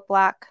do a quilt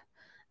block,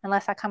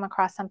 unless I come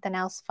across something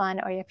else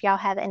fun. Or if y'all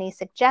have any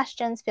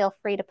suggestions, feel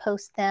free to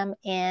post them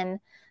in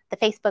the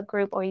Facebook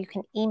group, or you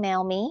can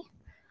email me.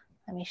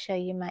 let me show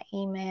you my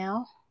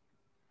email,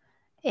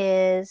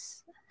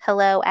 is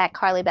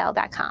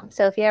hello@carlybell.com.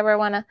 So if you ever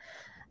want to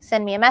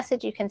send me a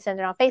message, you can send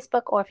it on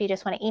Facebook, or if you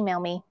just want to email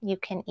me, you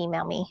can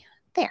email me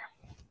there.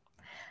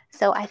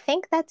 So I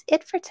think that's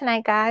it for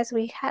tonight, guys.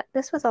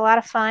 This was a lot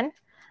of fun.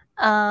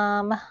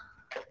 I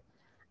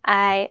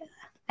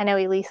know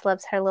Elise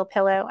loves her little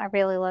pillow. I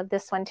really love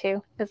this one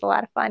too. It was a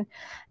lot of fun.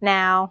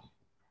 Now,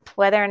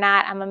 whether or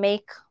not I'm gonna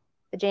make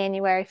the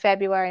January,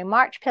 February,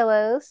 March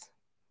pillows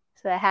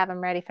so that I have them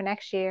ready for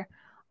next year,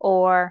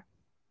 or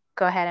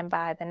go ahead and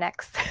buy the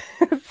next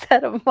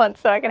set of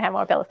months so I can have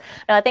more pillows.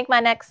 No, I think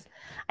I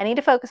need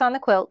to focus on the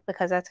quilt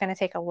because that's going to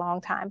take a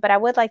long time. But I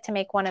would like to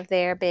make one of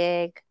their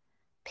big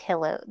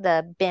pillow,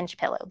 the bench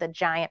pillow, the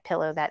giant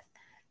pillow that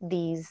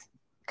these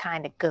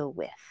kind of go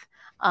with.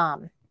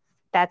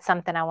 That's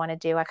something I want to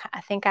do.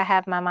 I think I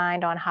have my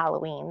mind on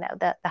Halloween,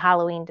 though. The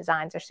Halloween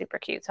designs are super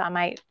cute. So I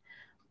might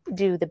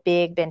do the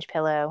big bench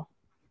pillow,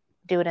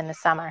 do it in the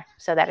summer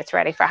so that it's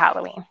ready for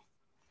Halloween.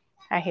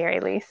 I hear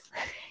Elise.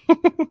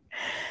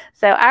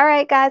 So, all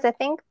right, guys, I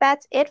think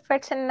that's it for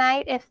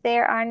tonight. If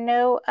there are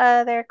no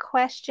other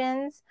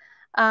questions,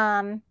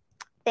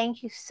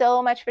 thank you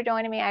so much for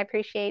joining me. I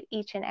appreciate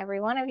each and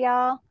every one of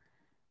y'all.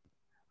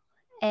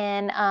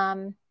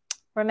 And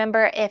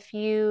remember, if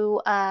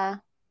you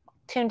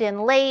tuned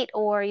in late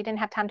or you didn't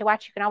have time to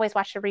watch, you can always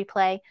watch the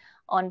replay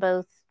on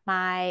both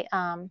my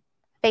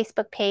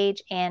Facebook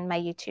page and my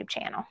YouTube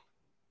channel.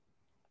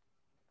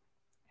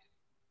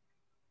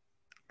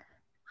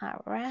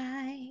 All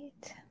right.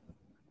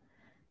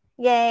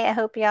 Yay, I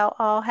hope y'all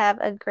all have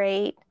a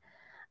great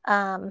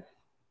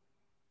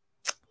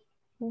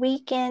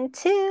weekend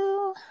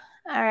too.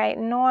 All right,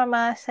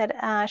 Norma said,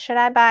 should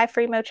I buy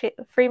free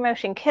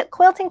motion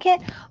quilting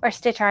kit or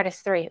Stitch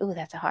Artist 3? Ooh,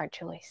 that's a hard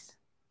choice.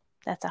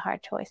 That's a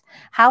hard choice.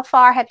 How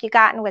far have you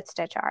gotten with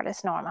Stitch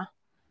Artist, Norma?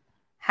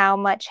 How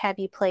much have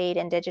you played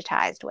and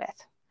digitized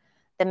with?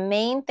 The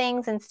main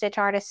things in Stitch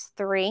Artist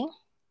 3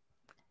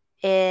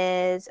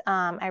 is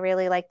I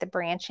really like the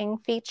branching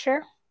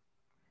feature.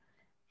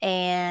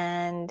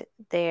 And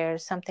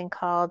there's something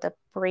called a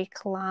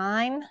break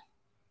line.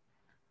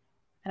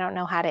 I don't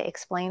know how to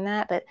explain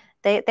that, but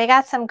they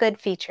got some good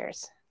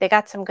features. They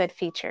got some good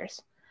features.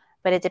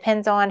 But it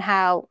depends on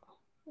how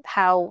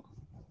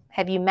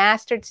have you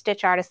mastered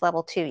Stitch Artist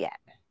level 2 yet?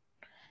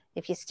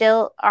 If you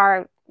still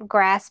are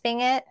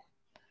grasping it,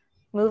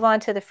 move on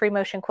to the free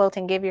motion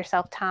quilting. Give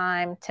yourself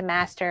time to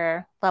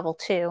master level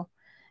 2.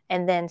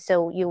 And then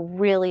so you'll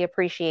really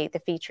appreciate the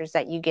features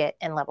that you get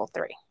in level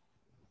 3.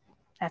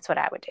 That's what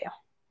I would do.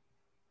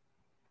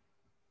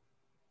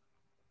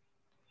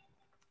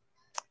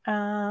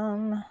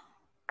 All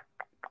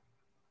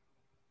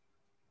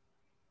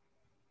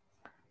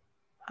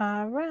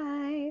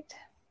right.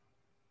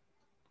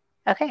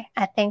 Okay,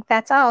 I think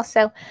that's all.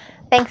 So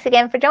thanks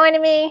again for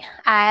joining me.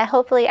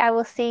 Hopefully I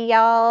will see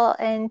y'all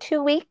in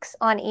 2 weeks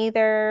on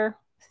either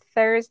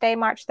Thursday,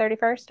 March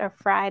 31st or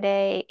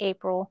Friday,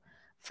 April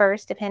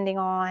 1st, depending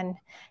on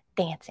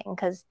dancing,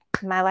 because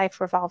my life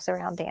revolves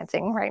around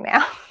dancing right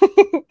now.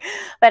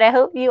 But I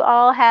hope you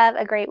all have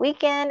a great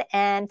weekend,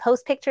 and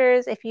post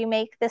pictures if you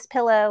make this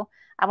pillow.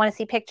 I want to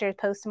see pictures.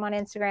 Post them on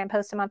Instagram,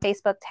 post them on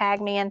Facebook, tag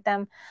me in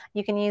them.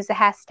 You can use the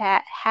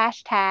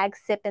hashtag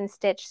Sip and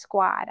Stitch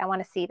Squad. I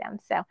want to see them.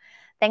 So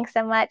thanks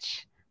so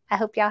much. I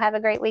hope y'all have a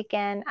great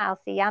weekend.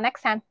 I'll see y'all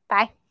next time.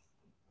 Bye.